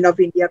Commission of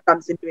India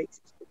comes into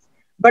existence.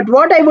 But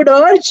what I would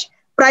urge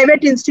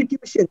private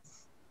institutions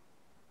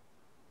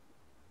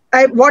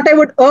what I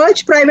would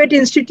urge private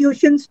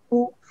institutions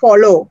to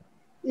follow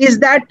is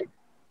that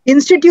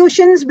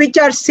institutions which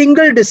are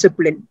single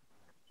discipline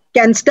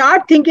can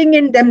start thinking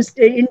in them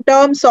in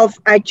terms of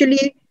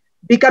actually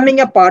becoming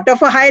a part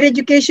of a higher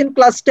education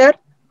cluster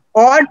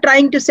or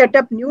trying to set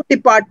up new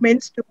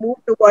departments to move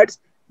towards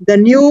the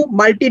new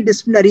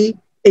multidisciplinary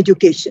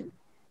education.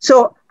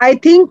 So I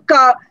think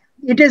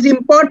it is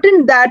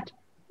important that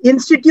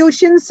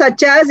institutions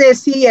such as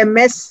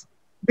SEMS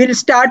will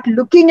start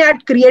looking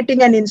at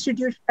creating an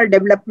institutional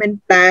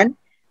development plan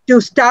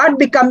to start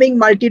becoming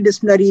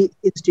multidisciplinary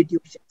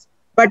institutions.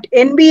 But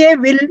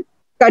NBA will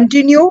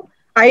continue.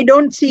 I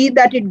don't see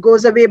that it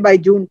goes away by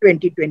June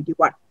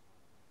 2021.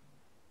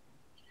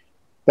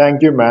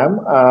 Thank you, ma'am.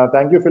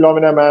 Thank you,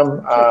 Philomena,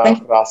 ma'am,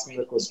 for asking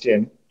the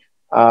question.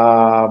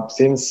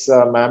 Since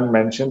ma'am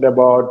mentioned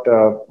about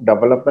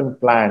development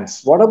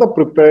plans, what are the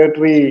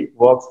preparatory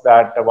works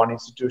that one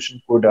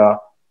institution could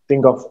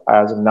think of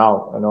as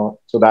now,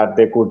 so that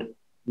they could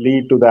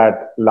lead to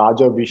that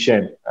larger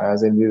vision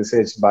as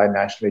envisaged by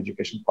National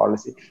Education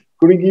Policy?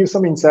 Could you give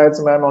some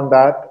insights, ma'am, on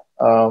that,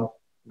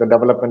 the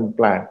development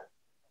plan?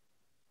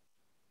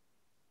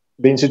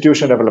 The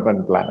institution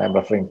development plan I'm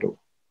referring to.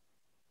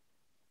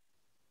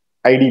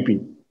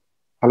 IDP.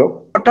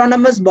 Hello?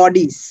 Autonomous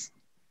bodies.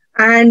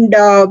 And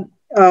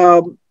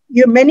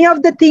many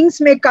of the things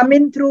may come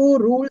in through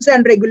rules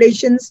and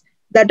regulations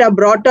that are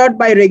brought out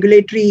by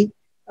regulatory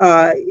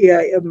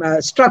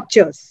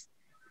structures.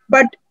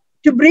 But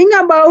to bring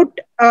about,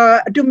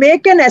 to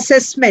make an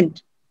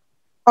assessment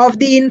of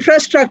the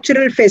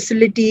infrastructural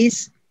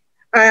facilities,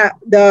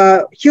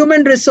 the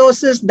human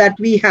resources that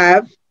we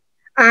have,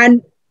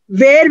 and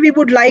where we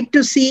would like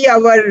to see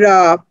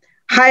our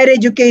higher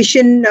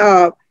education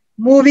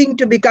moving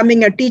to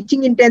becoming a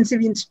teaching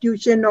intensive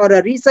institution or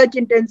a research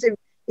intensive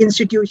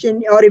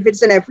institution, or if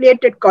it's an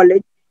affiliated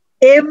college,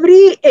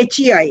 every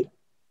HEI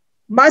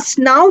must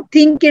now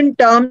think in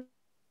terms of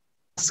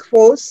task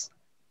force,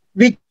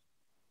 which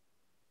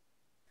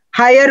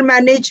higher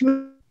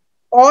management,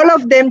 all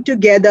of them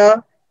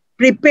together,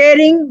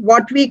 preparing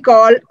what we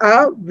call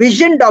a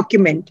vision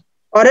document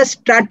or a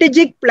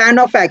strategic plan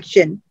of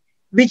action,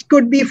 which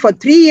could be for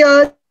 3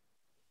 years,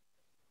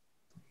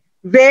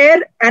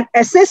 where an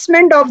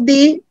assessment of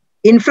the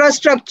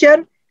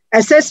infrastructure,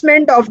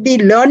 assessment of the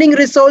learning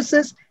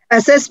resources,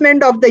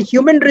 assessment of the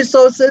human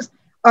resources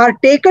are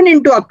taken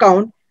into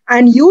account,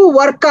 and you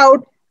work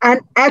out an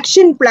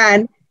action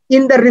plan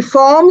in the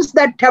reforms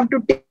that have to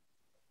take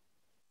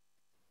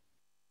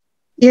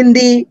in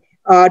the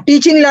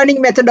teaching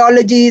learning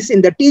methodologies,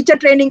 in the teacher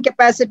training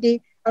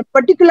capacity, and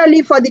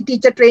particularly for the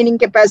teacher training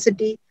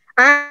capacity,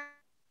 and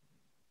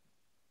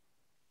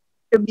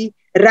to be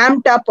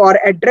ramped up or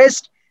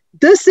addressed.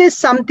 This is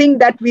something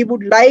that we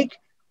would like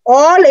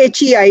all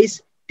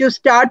HEIs to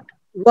start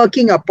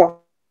working upon.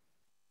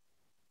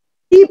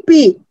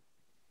 NEP,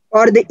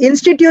 or the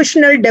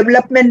Institutional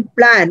Development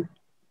Plan,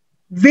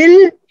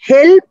 will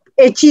help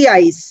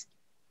HEIs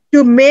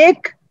to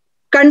make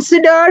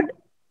considered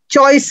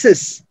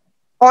choices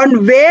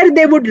on where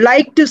they would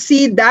like to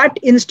see that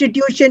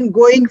institution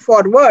going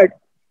forward.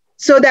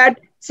 So that,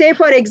 say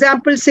for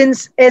example,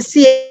 since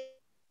SCA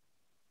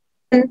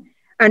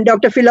and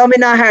Dr.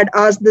 Philomena had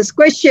asked this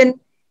question,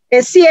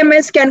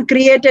 SCMS can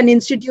create an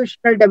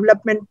institutional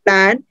development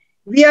plan.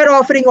 We are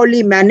offering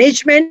only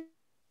management,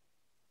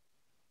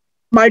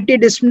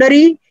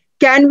 multidisciplinary.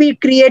 Can we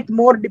create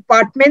more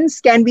departments?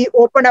 Can we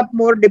open up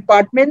more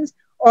departments?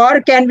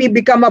 Or can we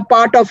become a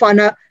part of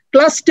a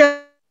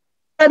cluster?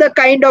 The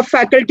kind of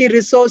faculty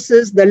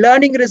resources, the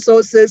learning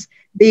resources,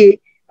 the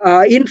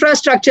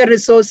infrastructure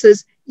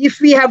resources, if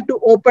we have to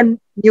open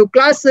new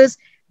classes.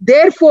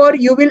 Therefore,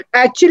 you will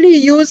actually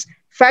use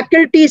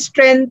faculty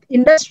strength,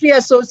 industry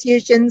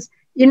associations,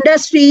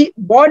 industry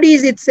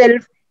bodies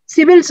itself,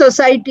 civil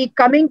society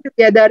coming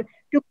together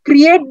to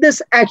create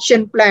this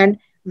action plan,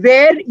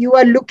 where you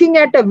are looking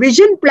at a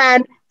vision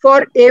plan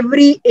for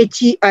every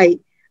HEI,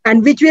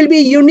 and which will be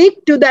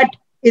unique to that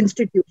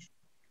institution,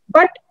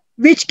 but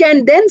which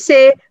can then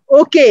say,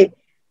 okay,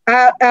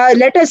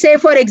 let us say,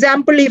 for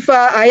example, if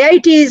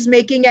IIT is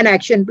making an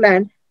action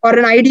plan or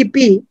an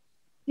IDP,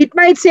 it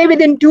might say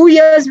within 2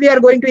 years we are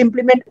going to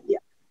implement.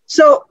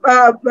 So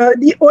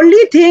the only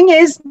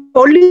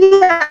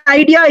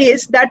idea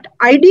is that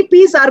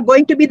IDPs are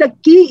going to be the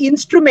key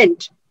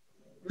instrument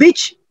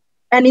which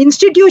an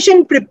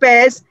institution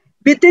prepares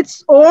with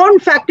its own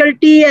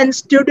faculty and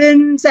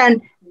students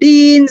and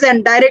deans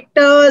and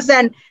directors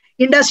and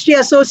industry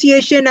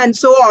association and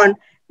so on,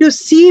 to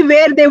see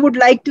where they would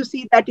like to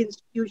see that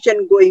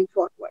institution going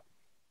forward.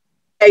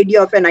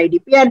 Idea of an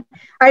IDP. And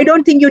I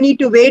don't think you need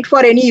to wait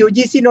for any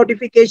UGC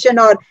notification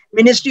or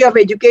Ministry of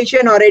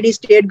Education or any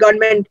state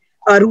government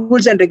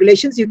rules and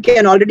regulations. You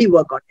can already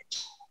work on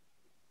it.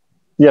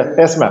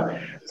 Yes, ma'am.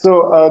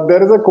 So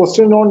there is a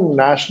question on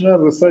National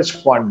Research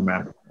Fund,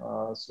 ma'am.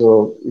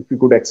 So if you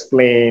could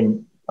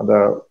explain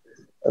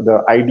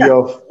the idea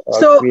of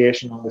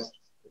creation of this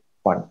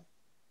fund.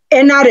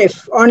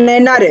 NRF, on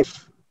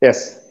NRF.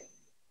 Yes.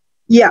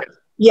 Yeah.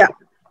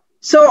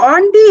 So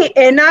on the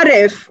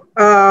NRF,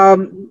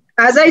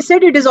 as I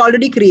said, it is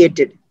already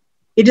created.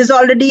 It is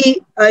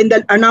already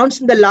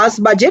announced in the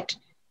last budget,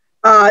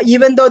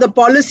 even though the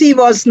policy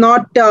was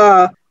not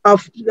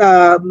of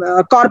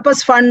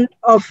corpus fund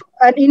of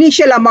an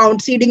initial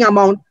amount, seeding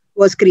amount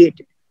was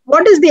created.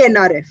 What is the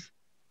NRF?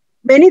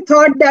 Many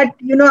thought that,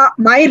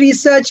 my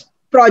research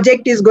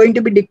project is going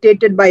to be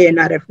dictated by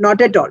NRF.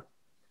 Not at all.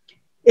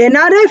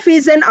 NRF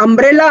is an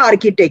umbrella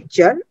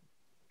architecture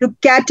to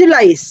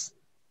catalyze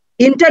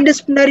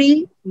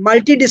interdisciplinary,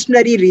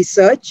 multidisciplinary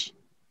research,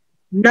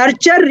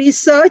 nurture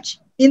research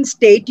in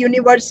state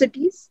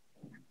universities,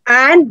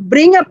 and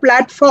bring a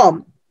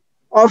platform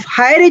of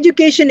higher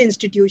education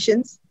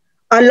institutions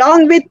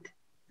along with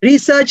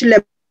research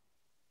labs,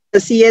 the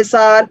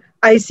CSR,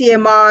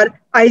 ICMR,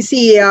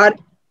 ICAR,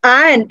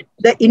 and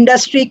the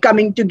industry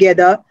coming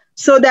together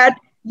so that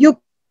you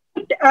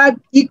create an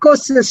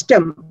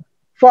ecosystem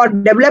for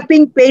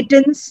developing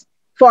patents,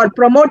 for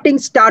promoting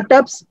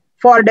startups,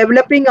 for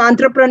developing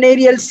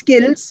entrepreneurial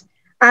skills,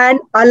 and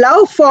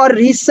allow for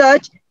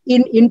research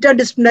in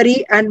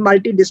interdisciplinary and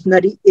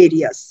multidisciplinary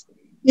areas.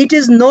 It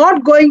is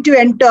not going to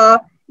enter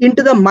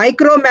into the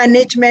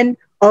micromanagement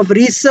of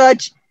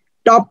research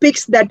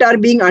topics that are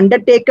being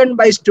undertaken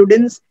by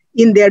students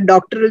in their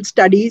doctoral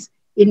studies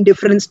in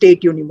different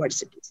state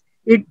universities.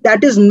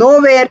 That is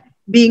nowhere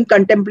being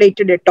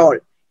contemplated at all.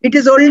 It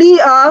is only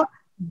a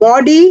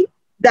body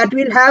that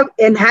will have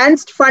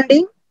enhanced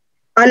funding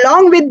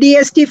along with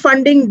DST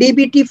funding,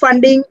 DBT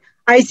funding,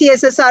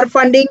 ICSSR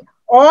funding.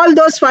 All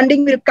those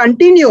funding will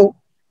continue,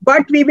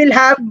 but we will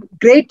have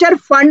greater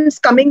funds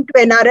coming to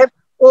NRF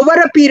over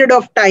a period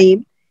of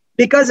time,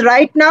 because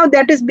right now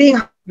that is being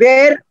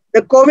where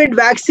the COVID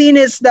vaccine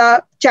is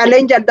the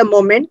challenge at the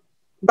moment.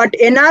 But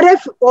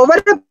NRF,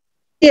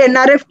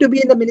 NRF to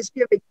be in the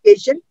Ministry of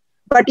Education.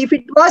 But if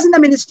it was in the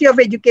Ministry of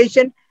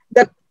Education,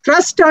 the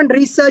thrust on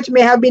research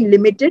may have been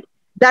limited.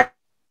 That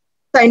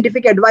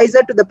scientific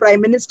advisor to the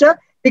Prime Minister,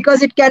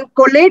 because it can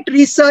collate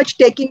research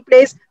taking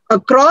place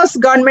across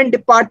government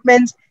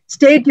departments,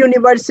 state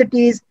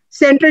universities,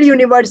 central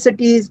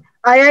universities,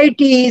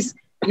 IITs,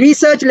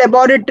 research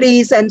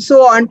laboratories, and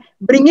so on,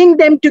 bringing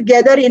them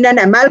together in an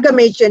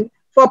amalgamation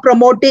for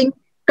promoting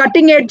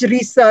cutting-edge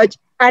research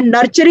and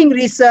nurturing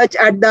research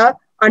at the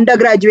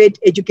undergraduate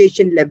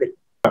education level.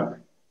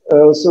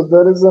 So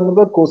there is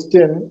another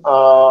question.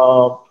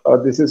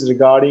 This is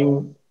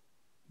regarding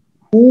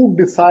who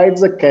decides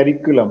the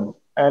curriculum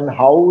and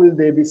how will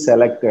they be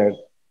selected?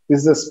 This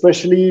is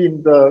especially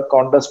in the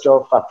context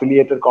of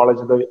affiliated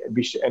colleges. The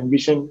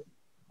envision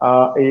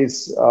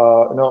is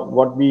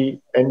what we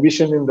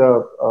envision in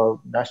the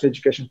national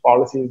education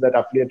policy is that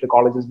affiliated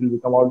colleges will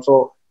become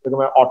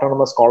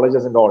autonomous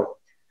colleges and all.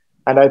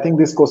 And I think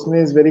this question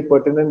is very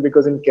pertinent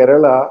because in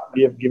Kerala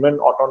we have given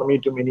autonomy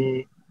to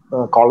many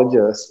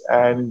colleges,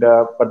 and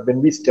but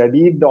when we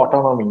studied the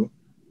autonomy,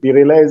 we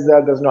realized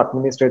that there's no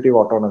administrative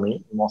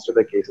autonomy in most of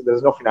the cases.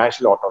 There's no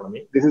financial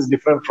autonomy. This is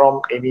different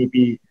from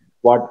NEP,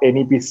 what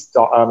NEP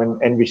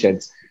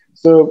envisions.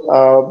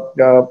 So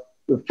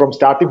from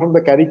starting from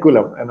the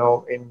curriculum,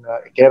 in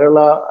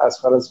Kerala, as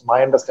far as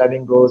my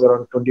understanding goes,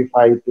 around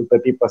 25 to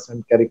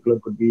 30%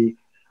 curriculum could be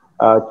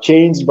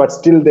changed, but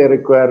still they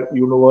require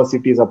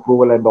universities'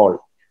 approval and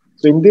all.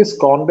 So in this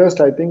context,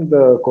 I think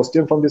the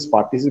question from this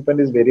participant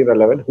is very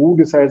relevant. Who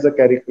decides the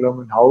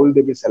curriculum and how will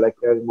they be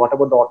selected? What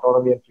about the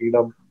autonomy and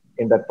freedom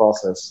in that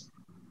process?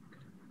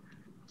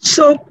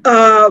 So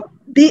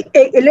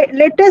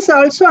let us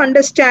also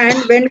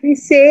understand, when we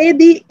say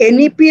the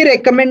NEP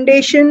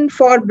recommendation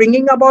for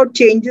bringing about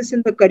changes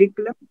in the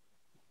curriculum,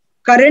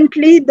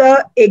 currently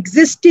the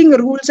existing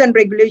rules and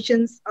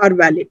regulations are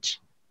valid.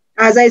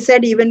 As I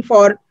said, even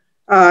for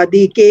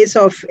the case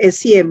of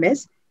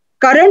SCMS,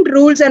 current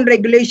rules and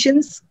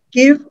regulations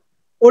give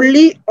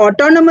only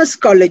autonomous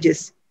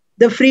colleges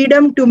the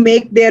freedom to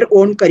make their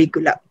own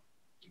curricula.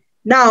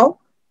 Now,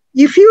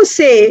 if you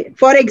say,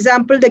 for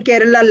example, the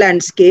Kerala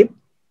landscape,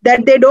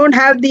 that they don't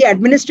have the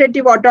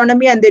administrative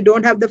autonomy and they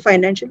don't have the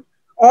financial,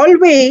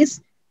 always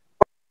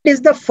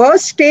is the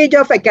first stage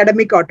of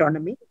academic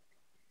autonomy.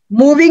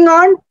 Moving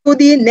on to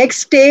the next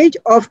stage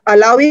of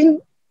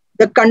allowing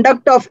the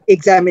conduct of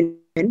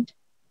examination.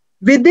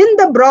 Within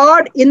the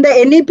broad, in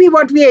the NEP,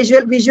 what we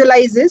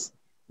visualize is,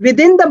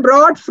 within the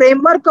broad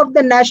framework of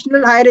the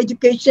national higher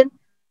education,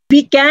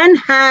 we can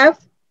have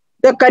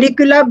the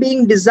curricula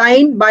being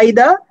designed by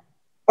the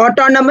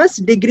autonomous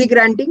degree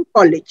granting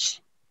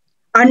college.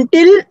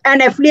 Until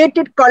an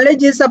affiliated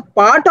college is a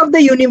part of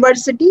the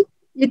university,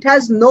 it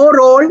has no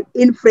role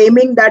in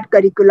framing that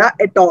curricula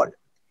at all.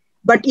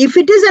 But if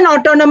it is an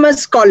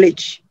autonomous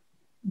college,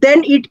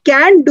 then it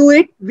can do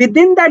it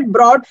within that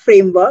broad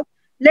framework.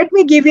 Let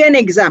me give you an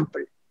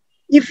example.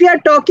 If you are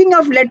talking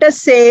of, let us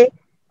say,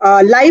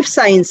 life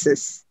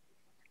sciences,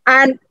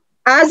 and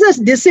as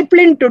a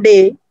discipline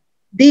today,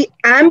 the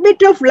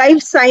ambit of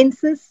life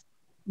sciences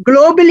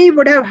globally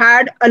would have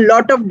had a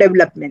lot of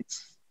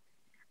developments.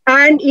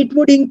 And it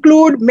would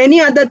include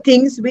many other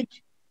things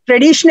which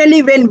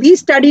traditionally when we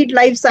studied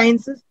life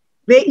sciences,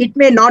 it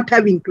may not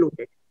have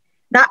included.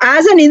 Now,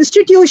 as an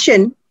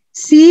institution,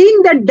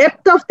 seeing the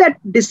depth of that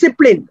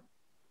discipline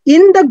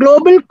in the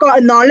global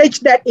knowledge,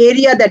 that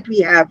area that we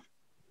have,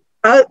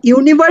 a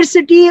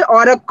university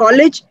or a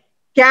college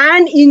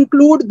can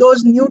include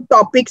those new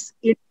topics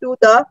into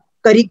the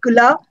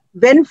curricula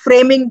when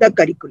framing the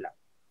curricula.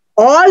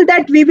 All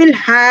that we will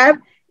have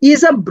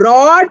is a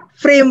broad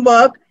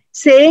framework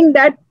saying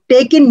that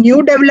take in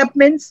new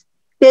developments,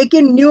 take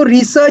in new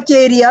research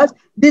areas.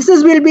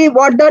 Will be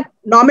what the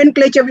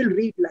nomenclature will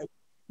read like.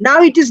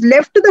 Now it is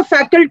left to the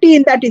faculty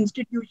in that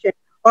institution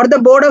or the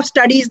board of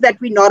studies that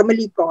we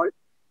normally call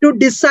to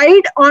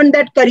decide on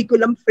that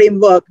curriculum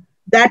framework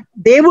that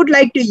they would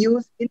like to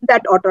use in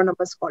that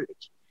autonomous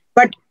college.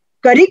 But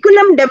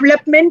curriculum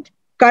development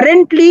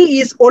currently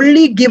is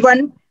only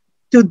given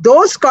to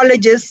those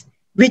colleges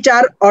which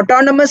are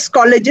autonomous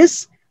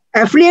colleges.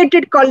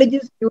 Affiliated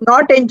colleges do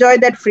not enjoy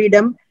that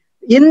freedom.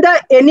 In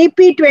the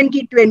NEP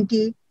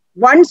 2020,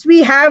 once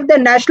we have the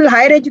National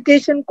Higher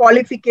Education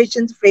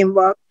Qualifications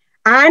Framework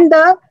and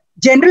the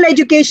General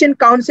Education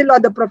Council or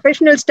the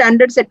professional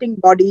standard setting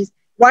bodies,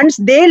 once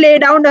they lay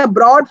down a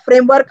broad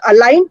framework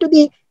aligned to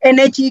the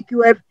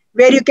NHEQF,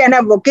 where you can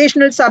have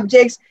vocational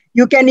subjects,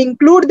 you can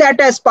include that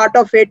as part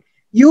of it,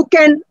 you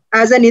can,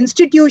 as an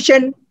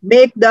institution,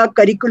 make the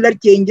curricular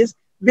changes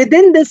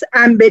within this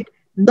ambit.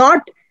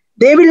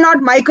 They will not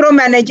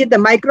micromanage it. The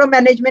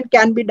micromanagement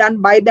can be done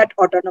by that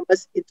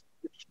autonomous institution.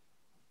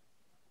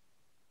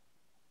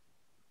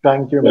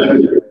 Thank you,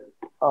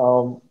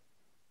 ma'am.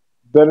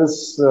 There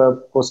is a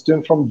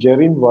question from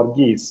Jerin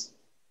Varghese.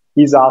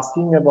 He's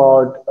asking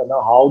about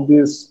how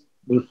these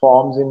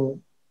reforms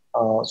in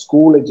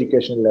school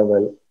education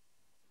level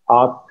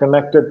are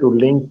connected to,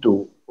 linked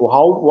to.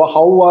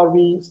 How are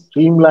we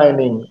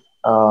streamlining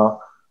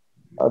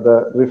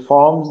the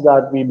reforms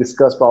that we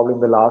discussed probably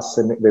in the last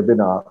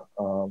webinar,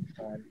 and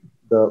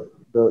the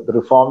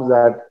reforms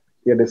that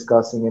we are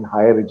discussing in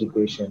higher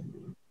education.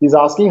 He's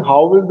asking,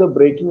 how will the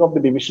breaking of the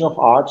division of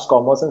arts,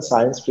 commerce, and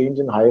science streams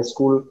in high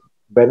school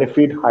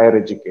benefit higher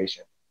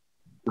education?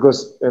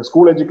 Because in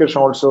school education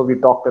also, we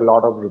talked a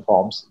lot of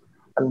reforms,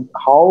 and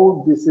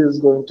how this is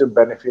going to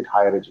benefit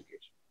higher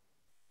education.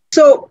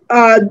 So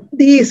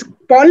the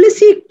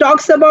policy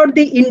talks about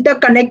the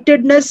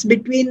interconnectedness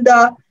between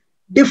the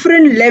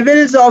different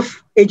levels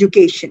of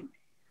education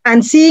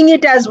and seeing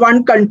it as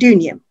one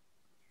continuum.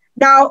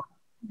 Now,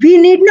 we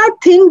need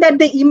not think that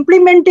the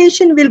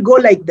implementation will go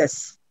like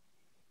this.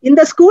 In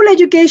the school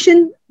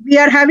education, we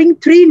are having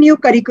 3 new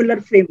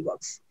curricular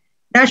frameworks.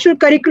 National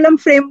Curriculum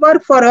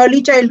Framework for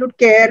Early Childhood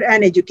Care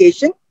and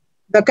Education,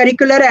 the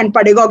Curricular and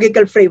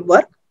Pedagogical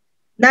Framework,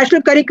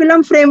 National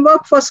Curriculum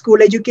Framework for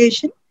School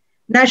Education,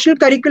 National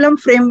Curriculum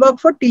Framework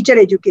for Teacher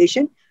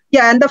Education.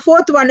 And the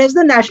 4th one is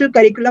the National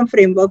Curriculum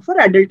Framework for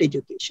Adult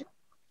Education.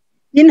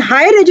 In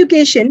higher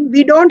education,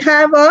 we don't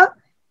have a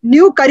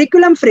new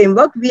curriculum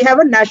framework. We have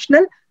a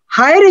National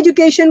Higher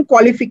Education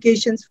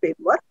Qualifications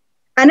Framework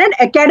and an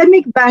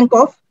academic bank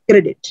of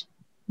credit.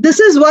 This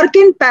is work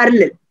in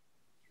parallel.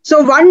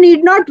 So one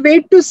need not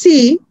wait to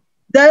see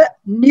the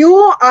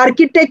new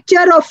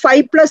architecture of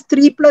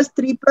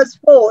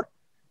 5+3+3+4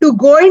 to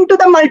go into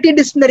the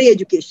multidisciplinary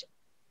education.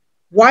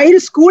 While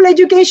school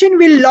education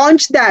will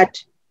launch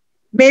that,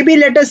 maybe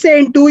let us say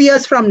in 2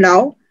 years from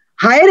now,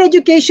 higher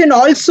education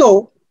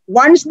also,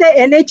 once the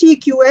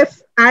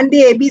NHEQF and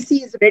the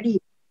ABC is ready,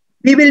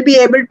 we will be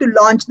able to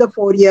launch the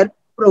 4-year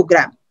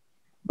program.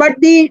 But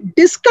the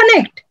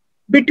disconnect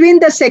between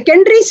the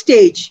secondary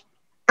stage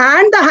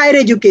and the higher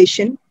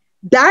education,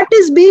 that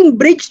is being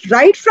bridged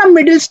right from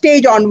middle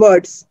stage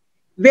onwards,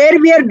 where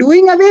we are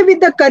doing away with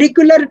the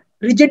curricular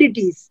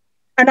rigidities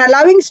and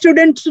allowing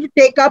students to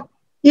take up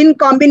in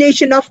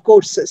combination of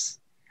courses.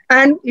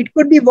 And it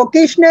could be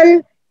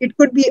vocational, it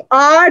could be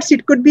arts,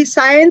 it could be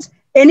science,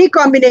 any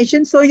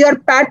combination. So your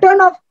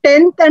pattern of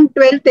 10th and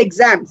 12th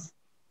exams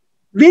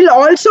will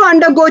also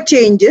undergo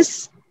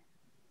changes,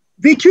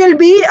 which will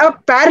be a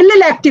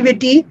parallel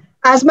activity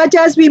as much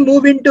as we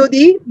move into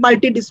the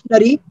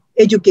multidisciplinary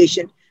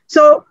education.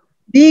 So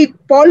the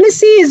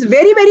policy is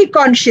very, very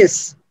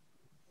conscious.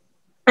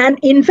 And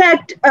in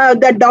fact,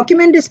 the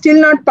document is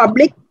still not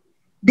public.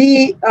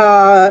 The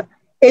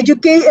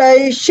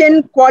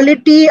education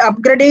quality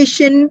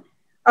upgradation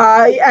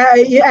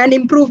and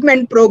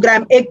improvement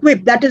program,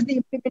 EQUIP, that is the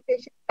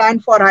implementation plan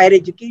for higher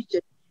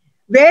education,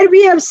 where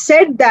we have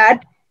said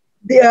that,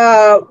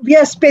 we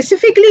have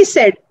specifically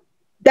said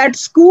that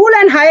school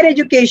and higher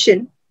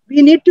education,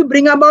 we need to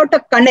bring about a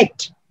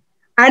connect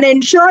and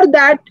ensure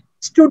that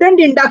student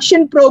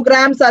induction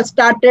programs are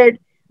started.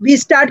 We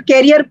start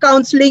career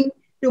counseling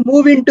to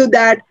move into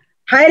that.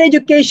 Higher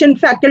education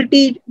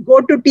faculty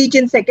go to teach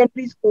in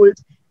secondary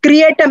schools,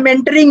 create a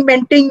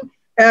mentee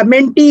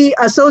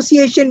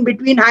association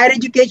between higher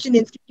education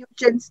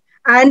institutions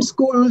and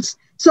schools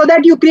so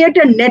that you create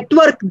a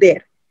network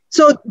there.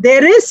 So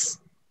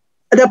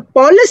the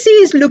policy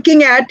is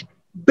looking at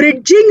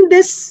bridging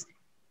this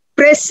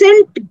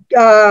present,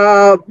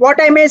 what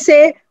I may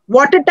say,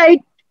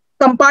 watertight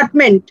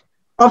compartment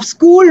of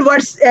school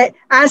versus,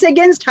 as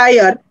against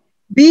higher,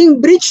 being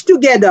bridged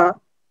together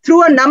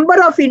through a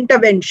number of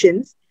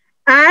interventions,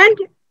 and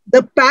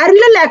the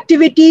parallel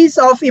activities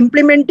of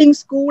implementing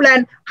school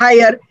and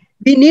higher.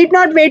 We need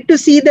not wait to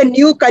see the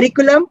new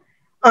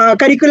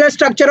curricular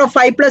structure of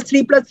 5 plus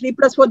 3 plus 3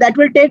 plus 4. That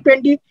will take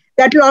 20,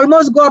 that will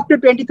almost go up to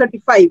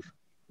 2035.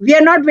 We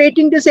are not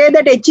waiting to say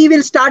that HE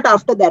will start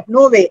after that.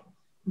 No way.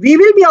 We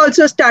will be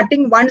also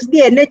starting once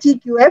the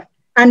NHEQF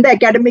and the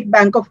Academic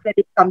Bank of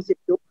Credit comes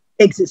into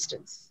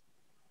existence.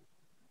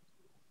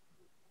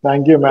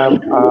 Thank you,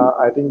 ma'am.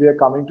 I think we are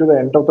coming to the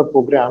end of the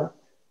program.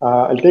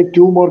 I'll take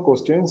two more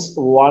questions.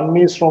 One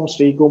is from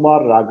Sri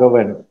Kumar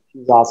Raghavan.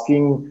 He's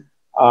asking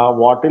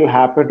what will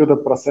happen to the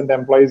present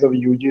employees of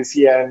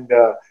UGC and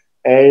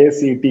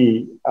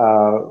AICT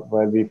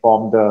when we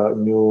form the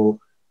new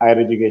Higher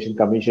Education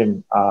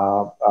Commission.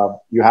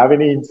 You have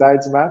any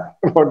insights, ma'am,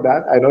 about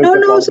that? I know.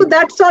 No. So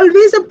that's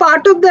always a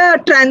part of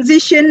the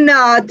transition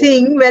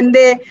thing when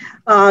they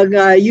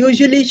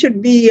usually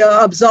should be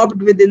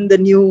absorbed within the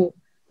new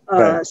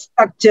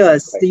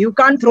structures. Right. You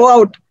can't throw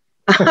out.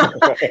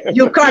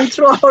 You can't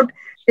throw out.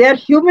 They are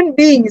human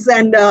beings,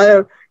 and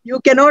you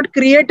cannot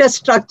create a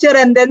structure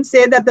and then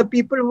say that the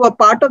people who are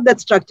part of that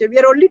structure. We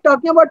are only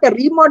talking about a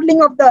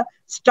remodeling of the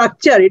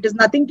structure. It has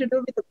nothing to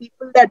do with the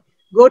people that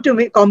go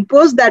to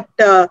compose that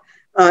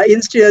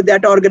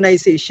that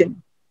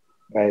organization.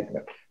 Right.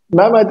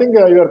 Ma'am, I think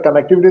your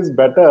connectivity is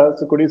better.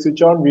 So could you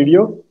switch on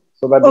video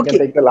so that we can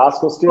take the last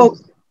question? Oh.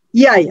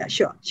 Yeah,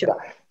 sure. Yeah.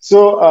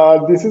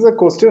 So this is a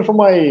question from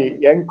my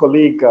young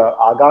colleague,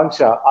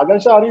 Agansha.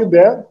 Agansha, are you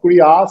there? Could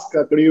you ask,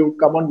 could you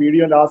come on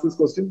video and ask this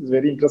question? It's a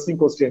very interesting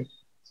question.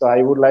 So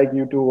I would like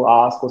you to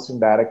ask question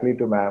directly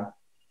to ma'am.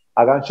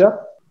 Agansha?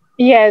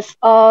 Yes.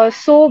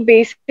 So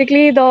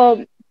basically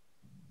the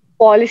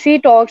policy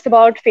talks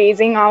about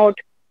phasing out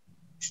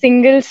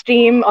single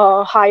stream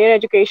higher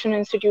education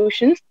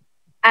institutions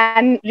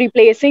and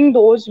replacing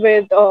those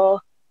with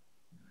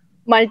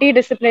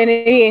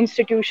multidisciplinary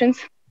institutions,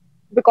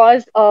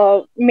 because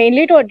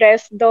mainly to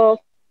address the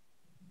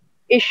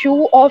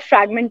issue of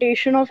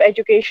fragmentation of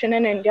education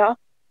in India,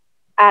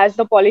 as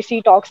the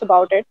policy talks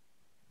about it.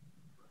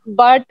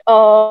 But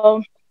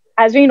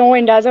as we know,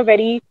 India is a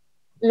very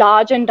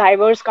large and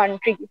diverse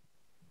country.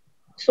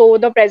 So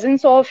the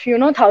presence of,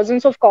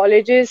 thousands of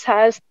colleges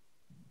has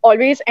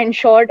always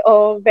ensured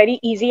a very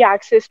easy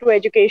access to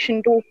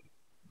education to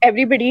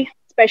everybody,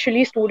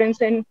 especially students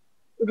in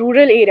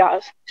rural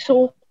areas.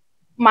 So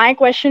my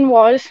question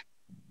was,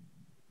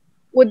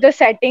 would the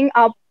setting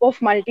up of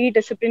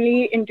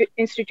multidisciplinary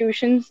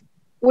institutions,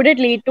 would it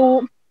lead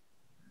to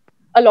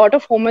a lot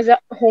of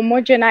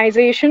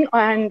homogenization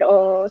and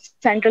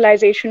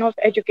centralization of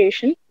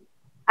education?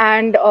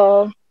 And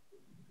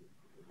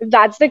if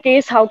that's the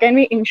case, how can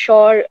we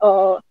ensure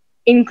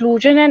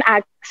inclusion and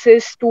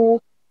access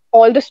to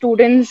all the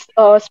students,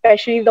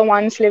 especially the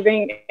ones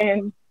living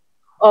in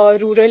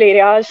rural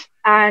areas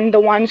and the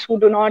ones who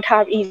do not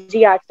have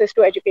easy access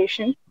to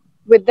education,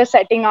 with the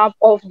setting up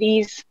of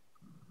these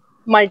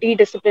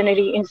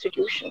multidisciplinary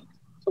institutions?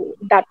 So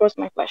that was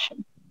my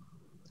question.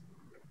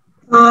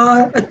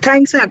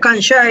 Thanks,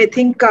 Akansha. I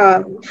think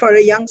for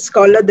a young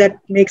scholar, that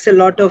makes a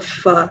lot of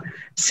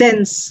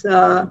sense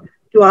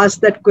to ask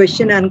that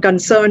question, and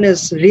concern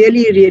is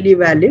really, really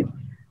valid.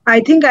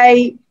 I think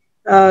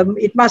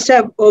it must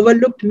have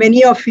overlooked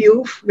many of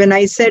you when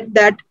I said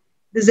that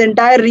this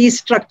entire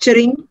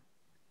restructuring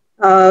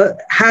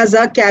has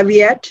a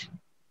caveat,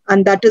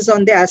 and that is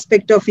on the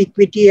aspect of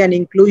equity and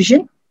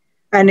inclusion,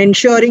 and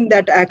ensuring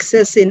that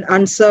access in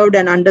unserved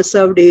and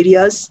underserved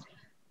areas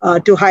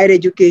to higher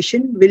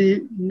education will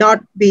not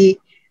be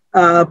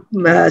put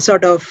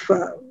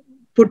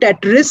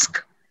at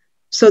risk,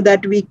 so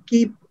that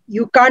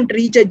you can't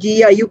reach a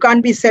GER, you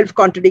can't be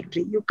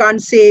self-contradictory. You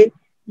can't say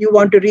you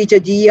want to reach a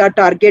GER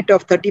target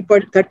of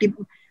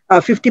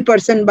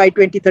 50% by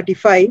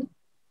 2035.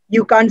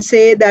 You can't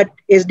say that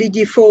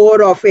SDG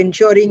 4 of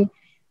ensuring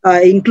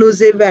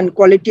inclusive and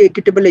quality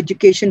equitable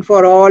education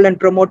for all and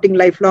promoting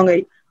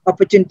lifelong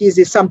opportunities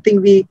is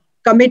something we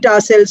commit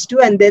ourselves to,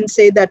 and then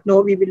say that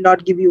no, we will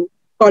not give you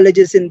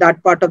colleges in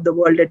that part of the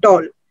world at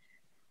all.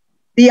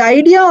 The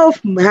idea of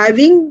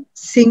having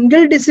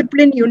single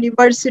discipline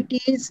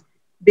universities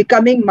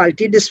becoming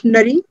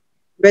multidisciplinary,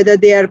 whether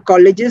they are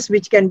colleges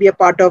which can be a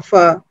part of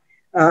a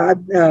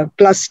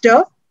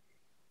cluster,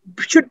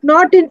 should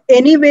not in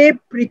any way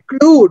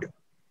preclude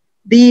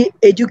the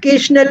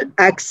educational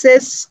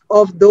access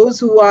of those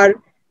who are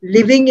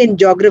living in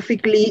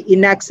geographically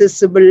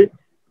inaccessible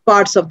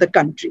parts of the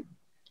country.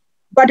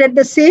 But at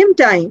the same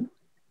time,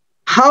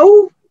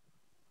 how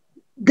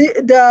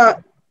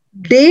the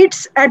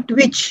dates at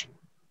which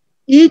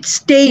each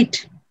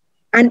state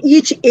and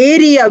each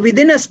area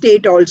within a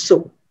state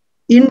also,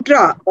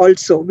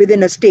 also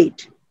within a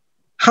state,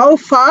 how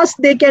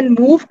fast they can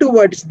move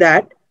towards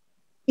that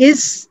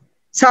is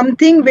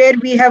something where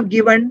we have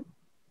given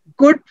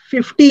good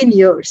 15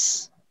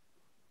 years.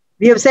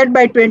 We have said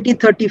by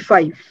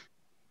 2035.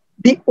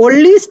 The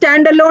only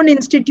standalone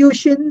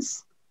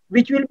institutions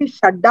which will be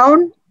shut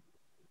down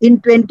in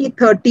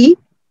 2030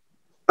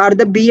 are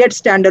the B.Ed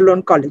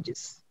standalone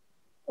colleges.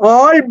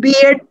 All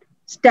B.Ed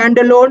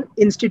standalone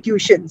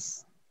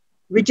institutions,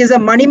 which is a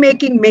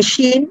money-making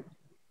machine,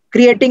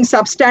 creating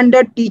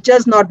substandard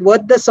teachers not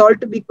worth the salt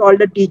to be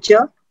called a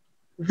teacher,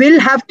 will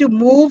have to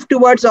move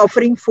towards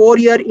offering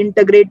 4-year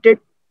integrated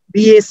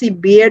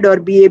BAc B.Ed or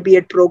BA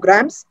B.Ed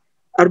programs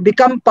or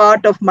become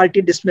part of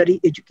multidisciplinary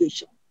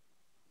education.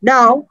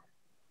 Now,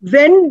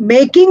 when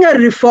making a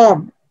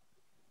reform,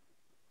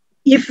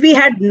 if we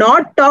had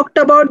not talked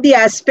about the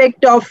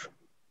aspect of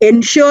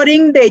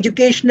ensuring the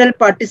educational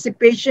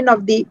participation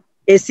of the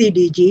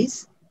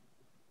SEDGs,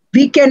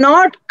 we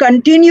cannot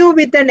continue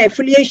with an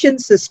affiliation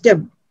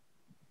system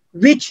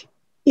which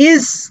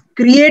is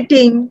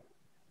creating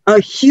a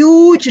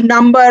huge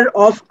number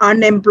of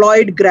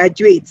unemployed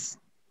graduates.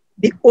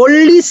 The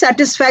only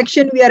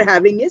satisfaction we are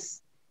having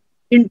is,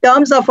 in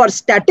terms of our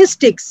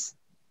statistics,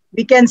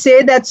 we can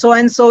say that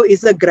so-and-so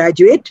is a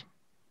graduate,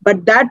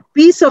 but that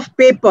piece of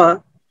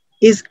paper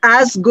is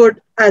as good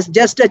as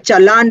just a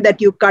challan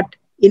that you cut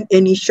in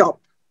any shop.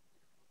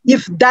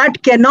 If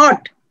that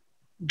cannot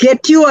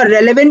get you a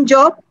relevant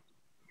job,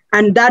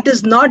 and that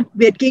is not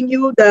making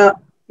you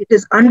it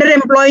is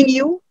underemploying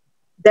you,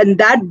 then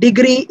that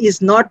degree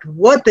is not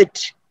worth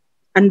it.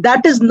 And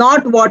that is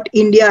not what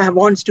India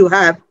wants to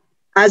have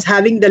as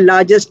having the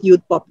largest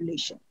youth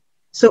population.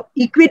 So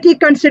equity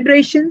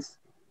considerations,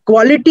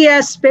 quality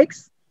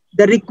aspects,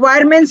 the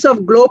requirements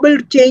of global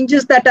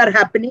changes that are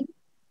happening,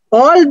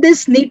 all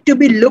this need to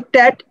be looked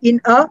at in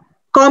a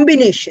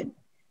combination.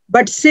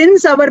 But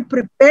since our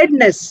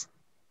preparedness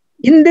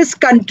in this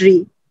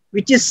country,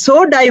 which is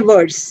so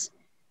diverse,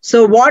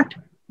 so what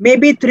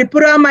maybe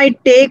Tripura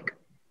might take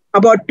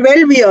about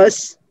 12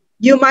 years,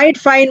 you might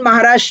find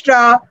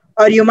Maharashtra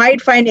or you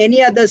might find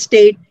any other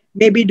state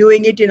maybe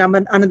doing it in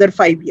another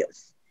 5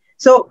 years.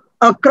 So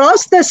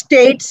across the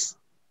states,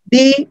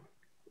 the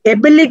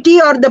ability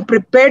or the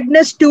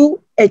preparedness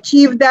to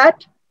achieve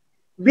that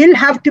will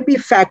have to be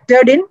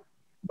factored in,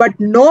 but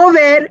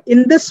nowhere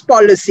in this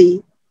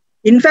policy,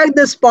 in fact,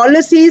 this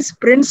policy's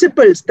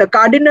principles, the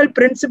cardinal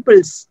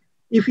principles,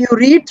 if you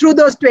read through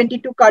those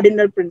 22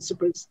 cardinal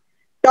principles,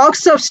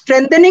 talks of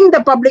strengthening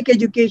the public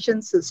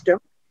education system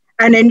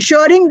and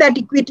ensuring that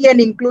equity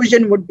and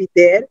inclusion would be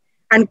there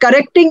and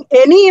correcting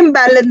any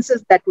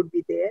imbalances that would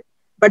be there.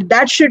 But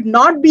that should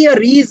not be a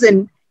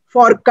reason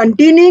for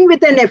continuing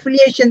with an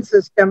affiliation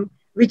system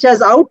which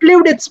has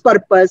outlived its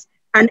purpose,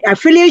 and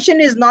affiliation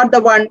is not the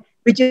one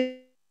which is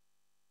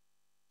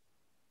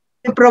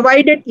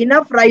provided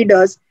enough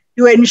riders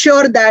to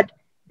ensure that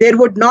there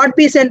would not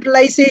be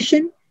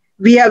centralization.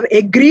 We have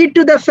agreed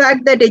to the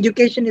fact that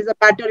education is a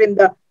matter in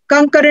the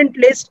concurrent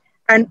list,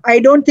 and I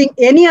don't think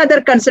any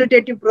other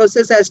consultative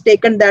process has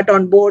taken that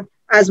on board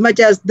as much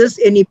as this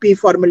NEP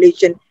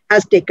formulation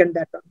has taken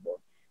that on board.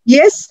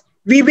 Yes,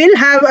 we will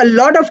have a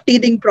lot of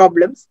teething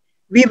problems.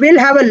 We will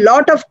have a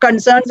lot of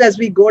concerns as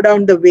we go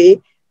down the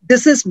way.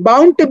 This is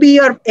bound to be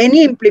of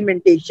any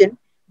implementation,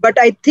 but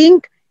I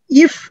think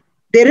if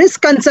there is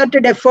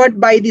concerted effort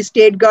by the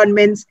state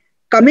governments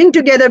coming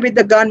together with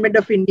the government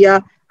of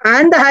India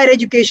and the higher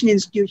education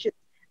institutions,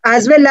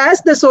 as well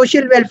as the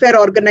social welfare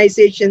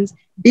organizations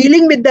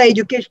dealing with the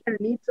educational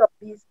needs of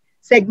these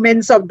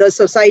segments of the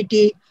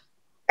society.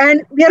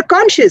 And we are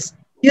conscious.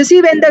 You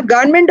see, when the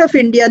government of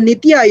India,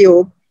 Niti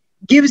Aayog,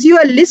 gives you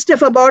a list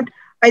of about,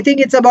 I think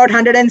it's about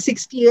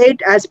 168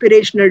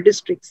 aspirational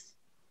districts.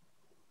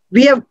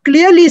 We have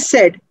clearly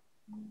said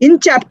in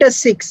chapter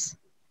 6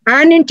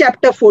 and in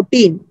chapter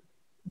 14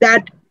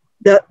 that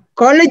the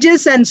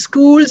colleges and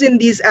schools in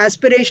these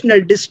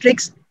aspirational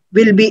districts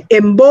will be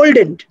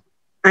emboldened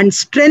and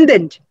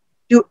strengthened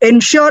to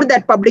ensure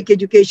that public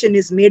education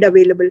is made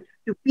available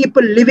to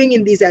people living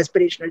in these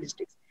aspirational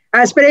districts.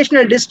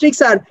 Aspirational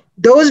districts are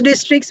those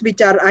districts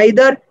which are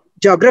either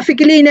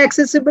geographically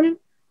inaccessible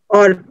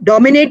or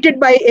dominated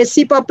by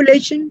SC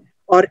population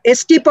or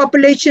ST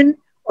population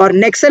or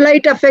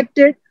Naxalite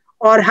affected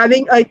or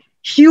having a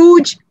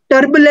huge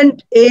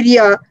turbulent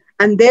area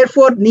and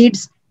therefore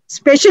needs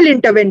special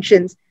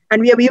interventions.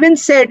 And we have even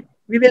said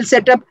we will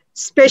set up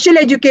special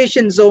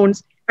education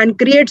zones and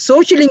create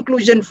social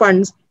inclusion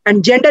funds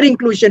and gender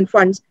inclusion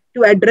funds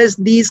to address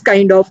these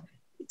kind of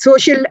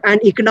social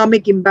and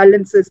economic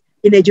imbalances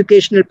in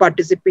educational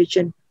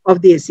participation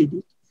of the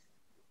SED.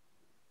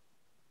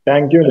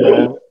 Thank you,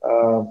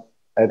 Nilan.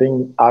 I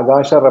think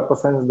Agasha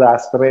represents the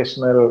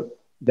aspirational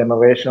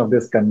generation of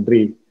this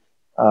country.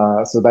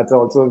 So that's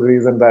also the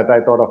reason that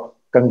I thought of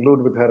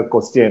conclude with her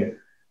question.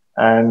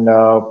 And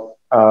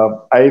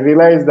I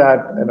realized that,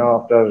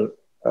 after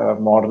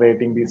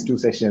moderating these two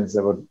sessions,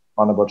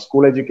 one about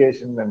school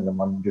education and the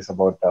one is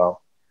about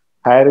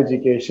higher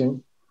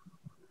education,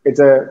 it's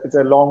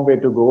a long way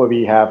to go.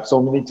 We have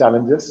so many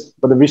challenges,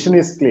 but the vision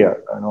is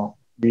clear.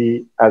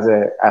 We as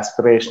a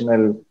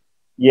aspirational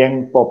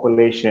young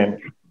population,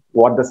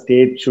 what the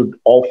state should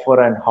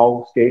offer and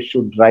how state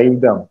should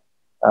drive them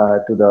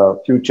to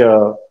the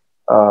future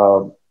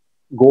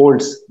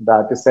goals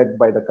that is set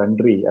by the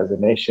country as a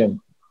nation.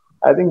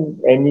 I think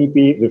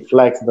NEP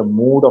reflects the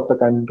mood of the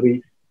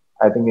country.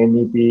 I think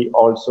NEP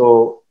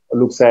also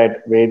looks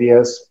at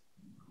various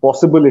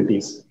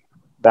possibilities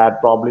that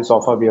probably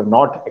so far we have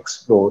not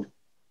explored.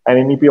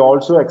 And NEP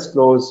also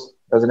explores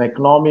as an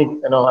economic,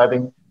 I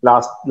think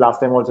last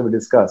time also we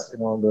discussed,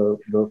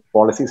 the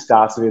policy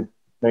starts with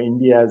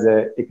India as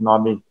a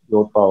economic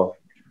growth power.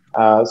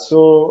 I'm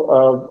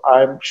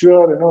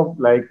sure,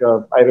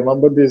 I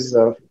remember this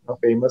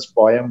famous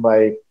poem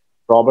by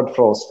Robert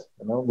Frost,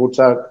 woods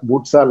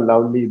are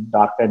lovely,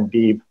 dark and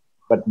deep,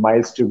 but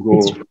miles to go.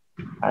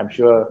 I'm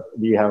sure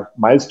we have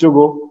miles to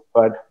go,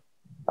 but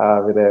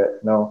with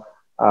a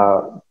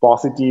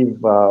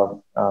positive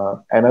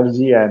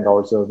energy and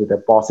also with a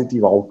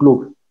positive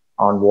outlook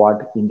on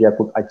what India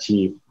could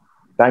achieve.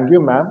 Thank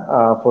you, ma'am,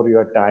 for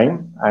your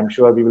time. I'm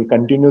sure we will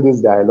continue this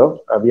dialogue.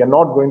 We are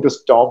not going to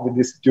stop with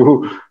these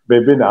two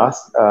webinars.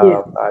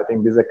 I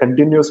think this is a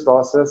continuous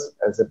process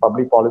as a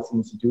public policy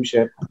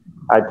institution.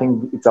 I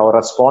think it's our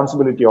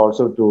responsibility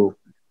also to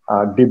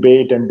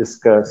debate and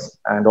discuss,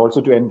 and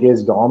also to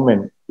engage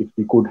government if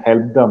we could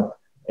help them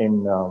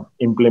in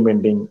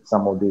implementing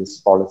some of these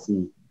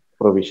policy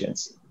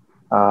provisions.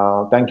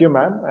 Thank you,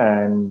 ma'am,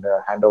 and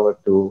hand over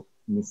to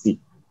Missy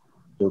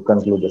to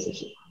conclude the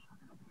session.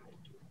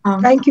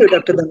 Thank you,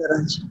 Dr.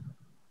 Dhanuraj.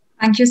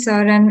 Thank you,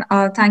 sir, and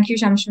thank you,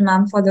 Shamsu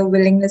ma'am, for the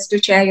willingness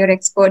to share your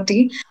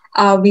expertise.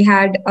 We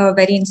had a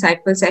very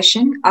insightful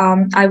session.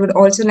 I would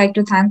also like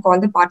to thank all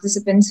the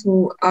participants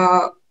who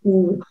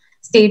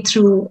stayed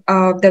through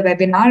the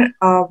webinar.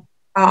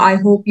 I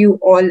hope you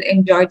all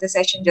enjoyed the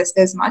session just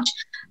as much.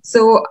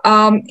 So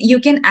you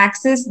can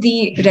access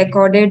the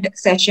recorded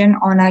session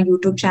on our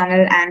YouTube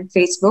channel and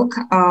Facebook.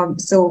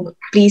 So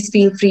please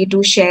feel free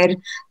to share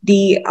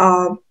the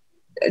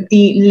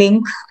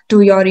link to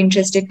your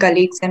interested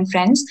colleagues and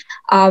friends.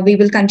 We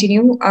will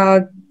continue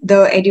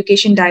the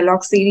education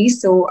dialogue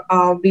series. So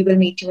we will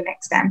meet you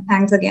next time.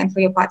 Thanks again for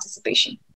your participation.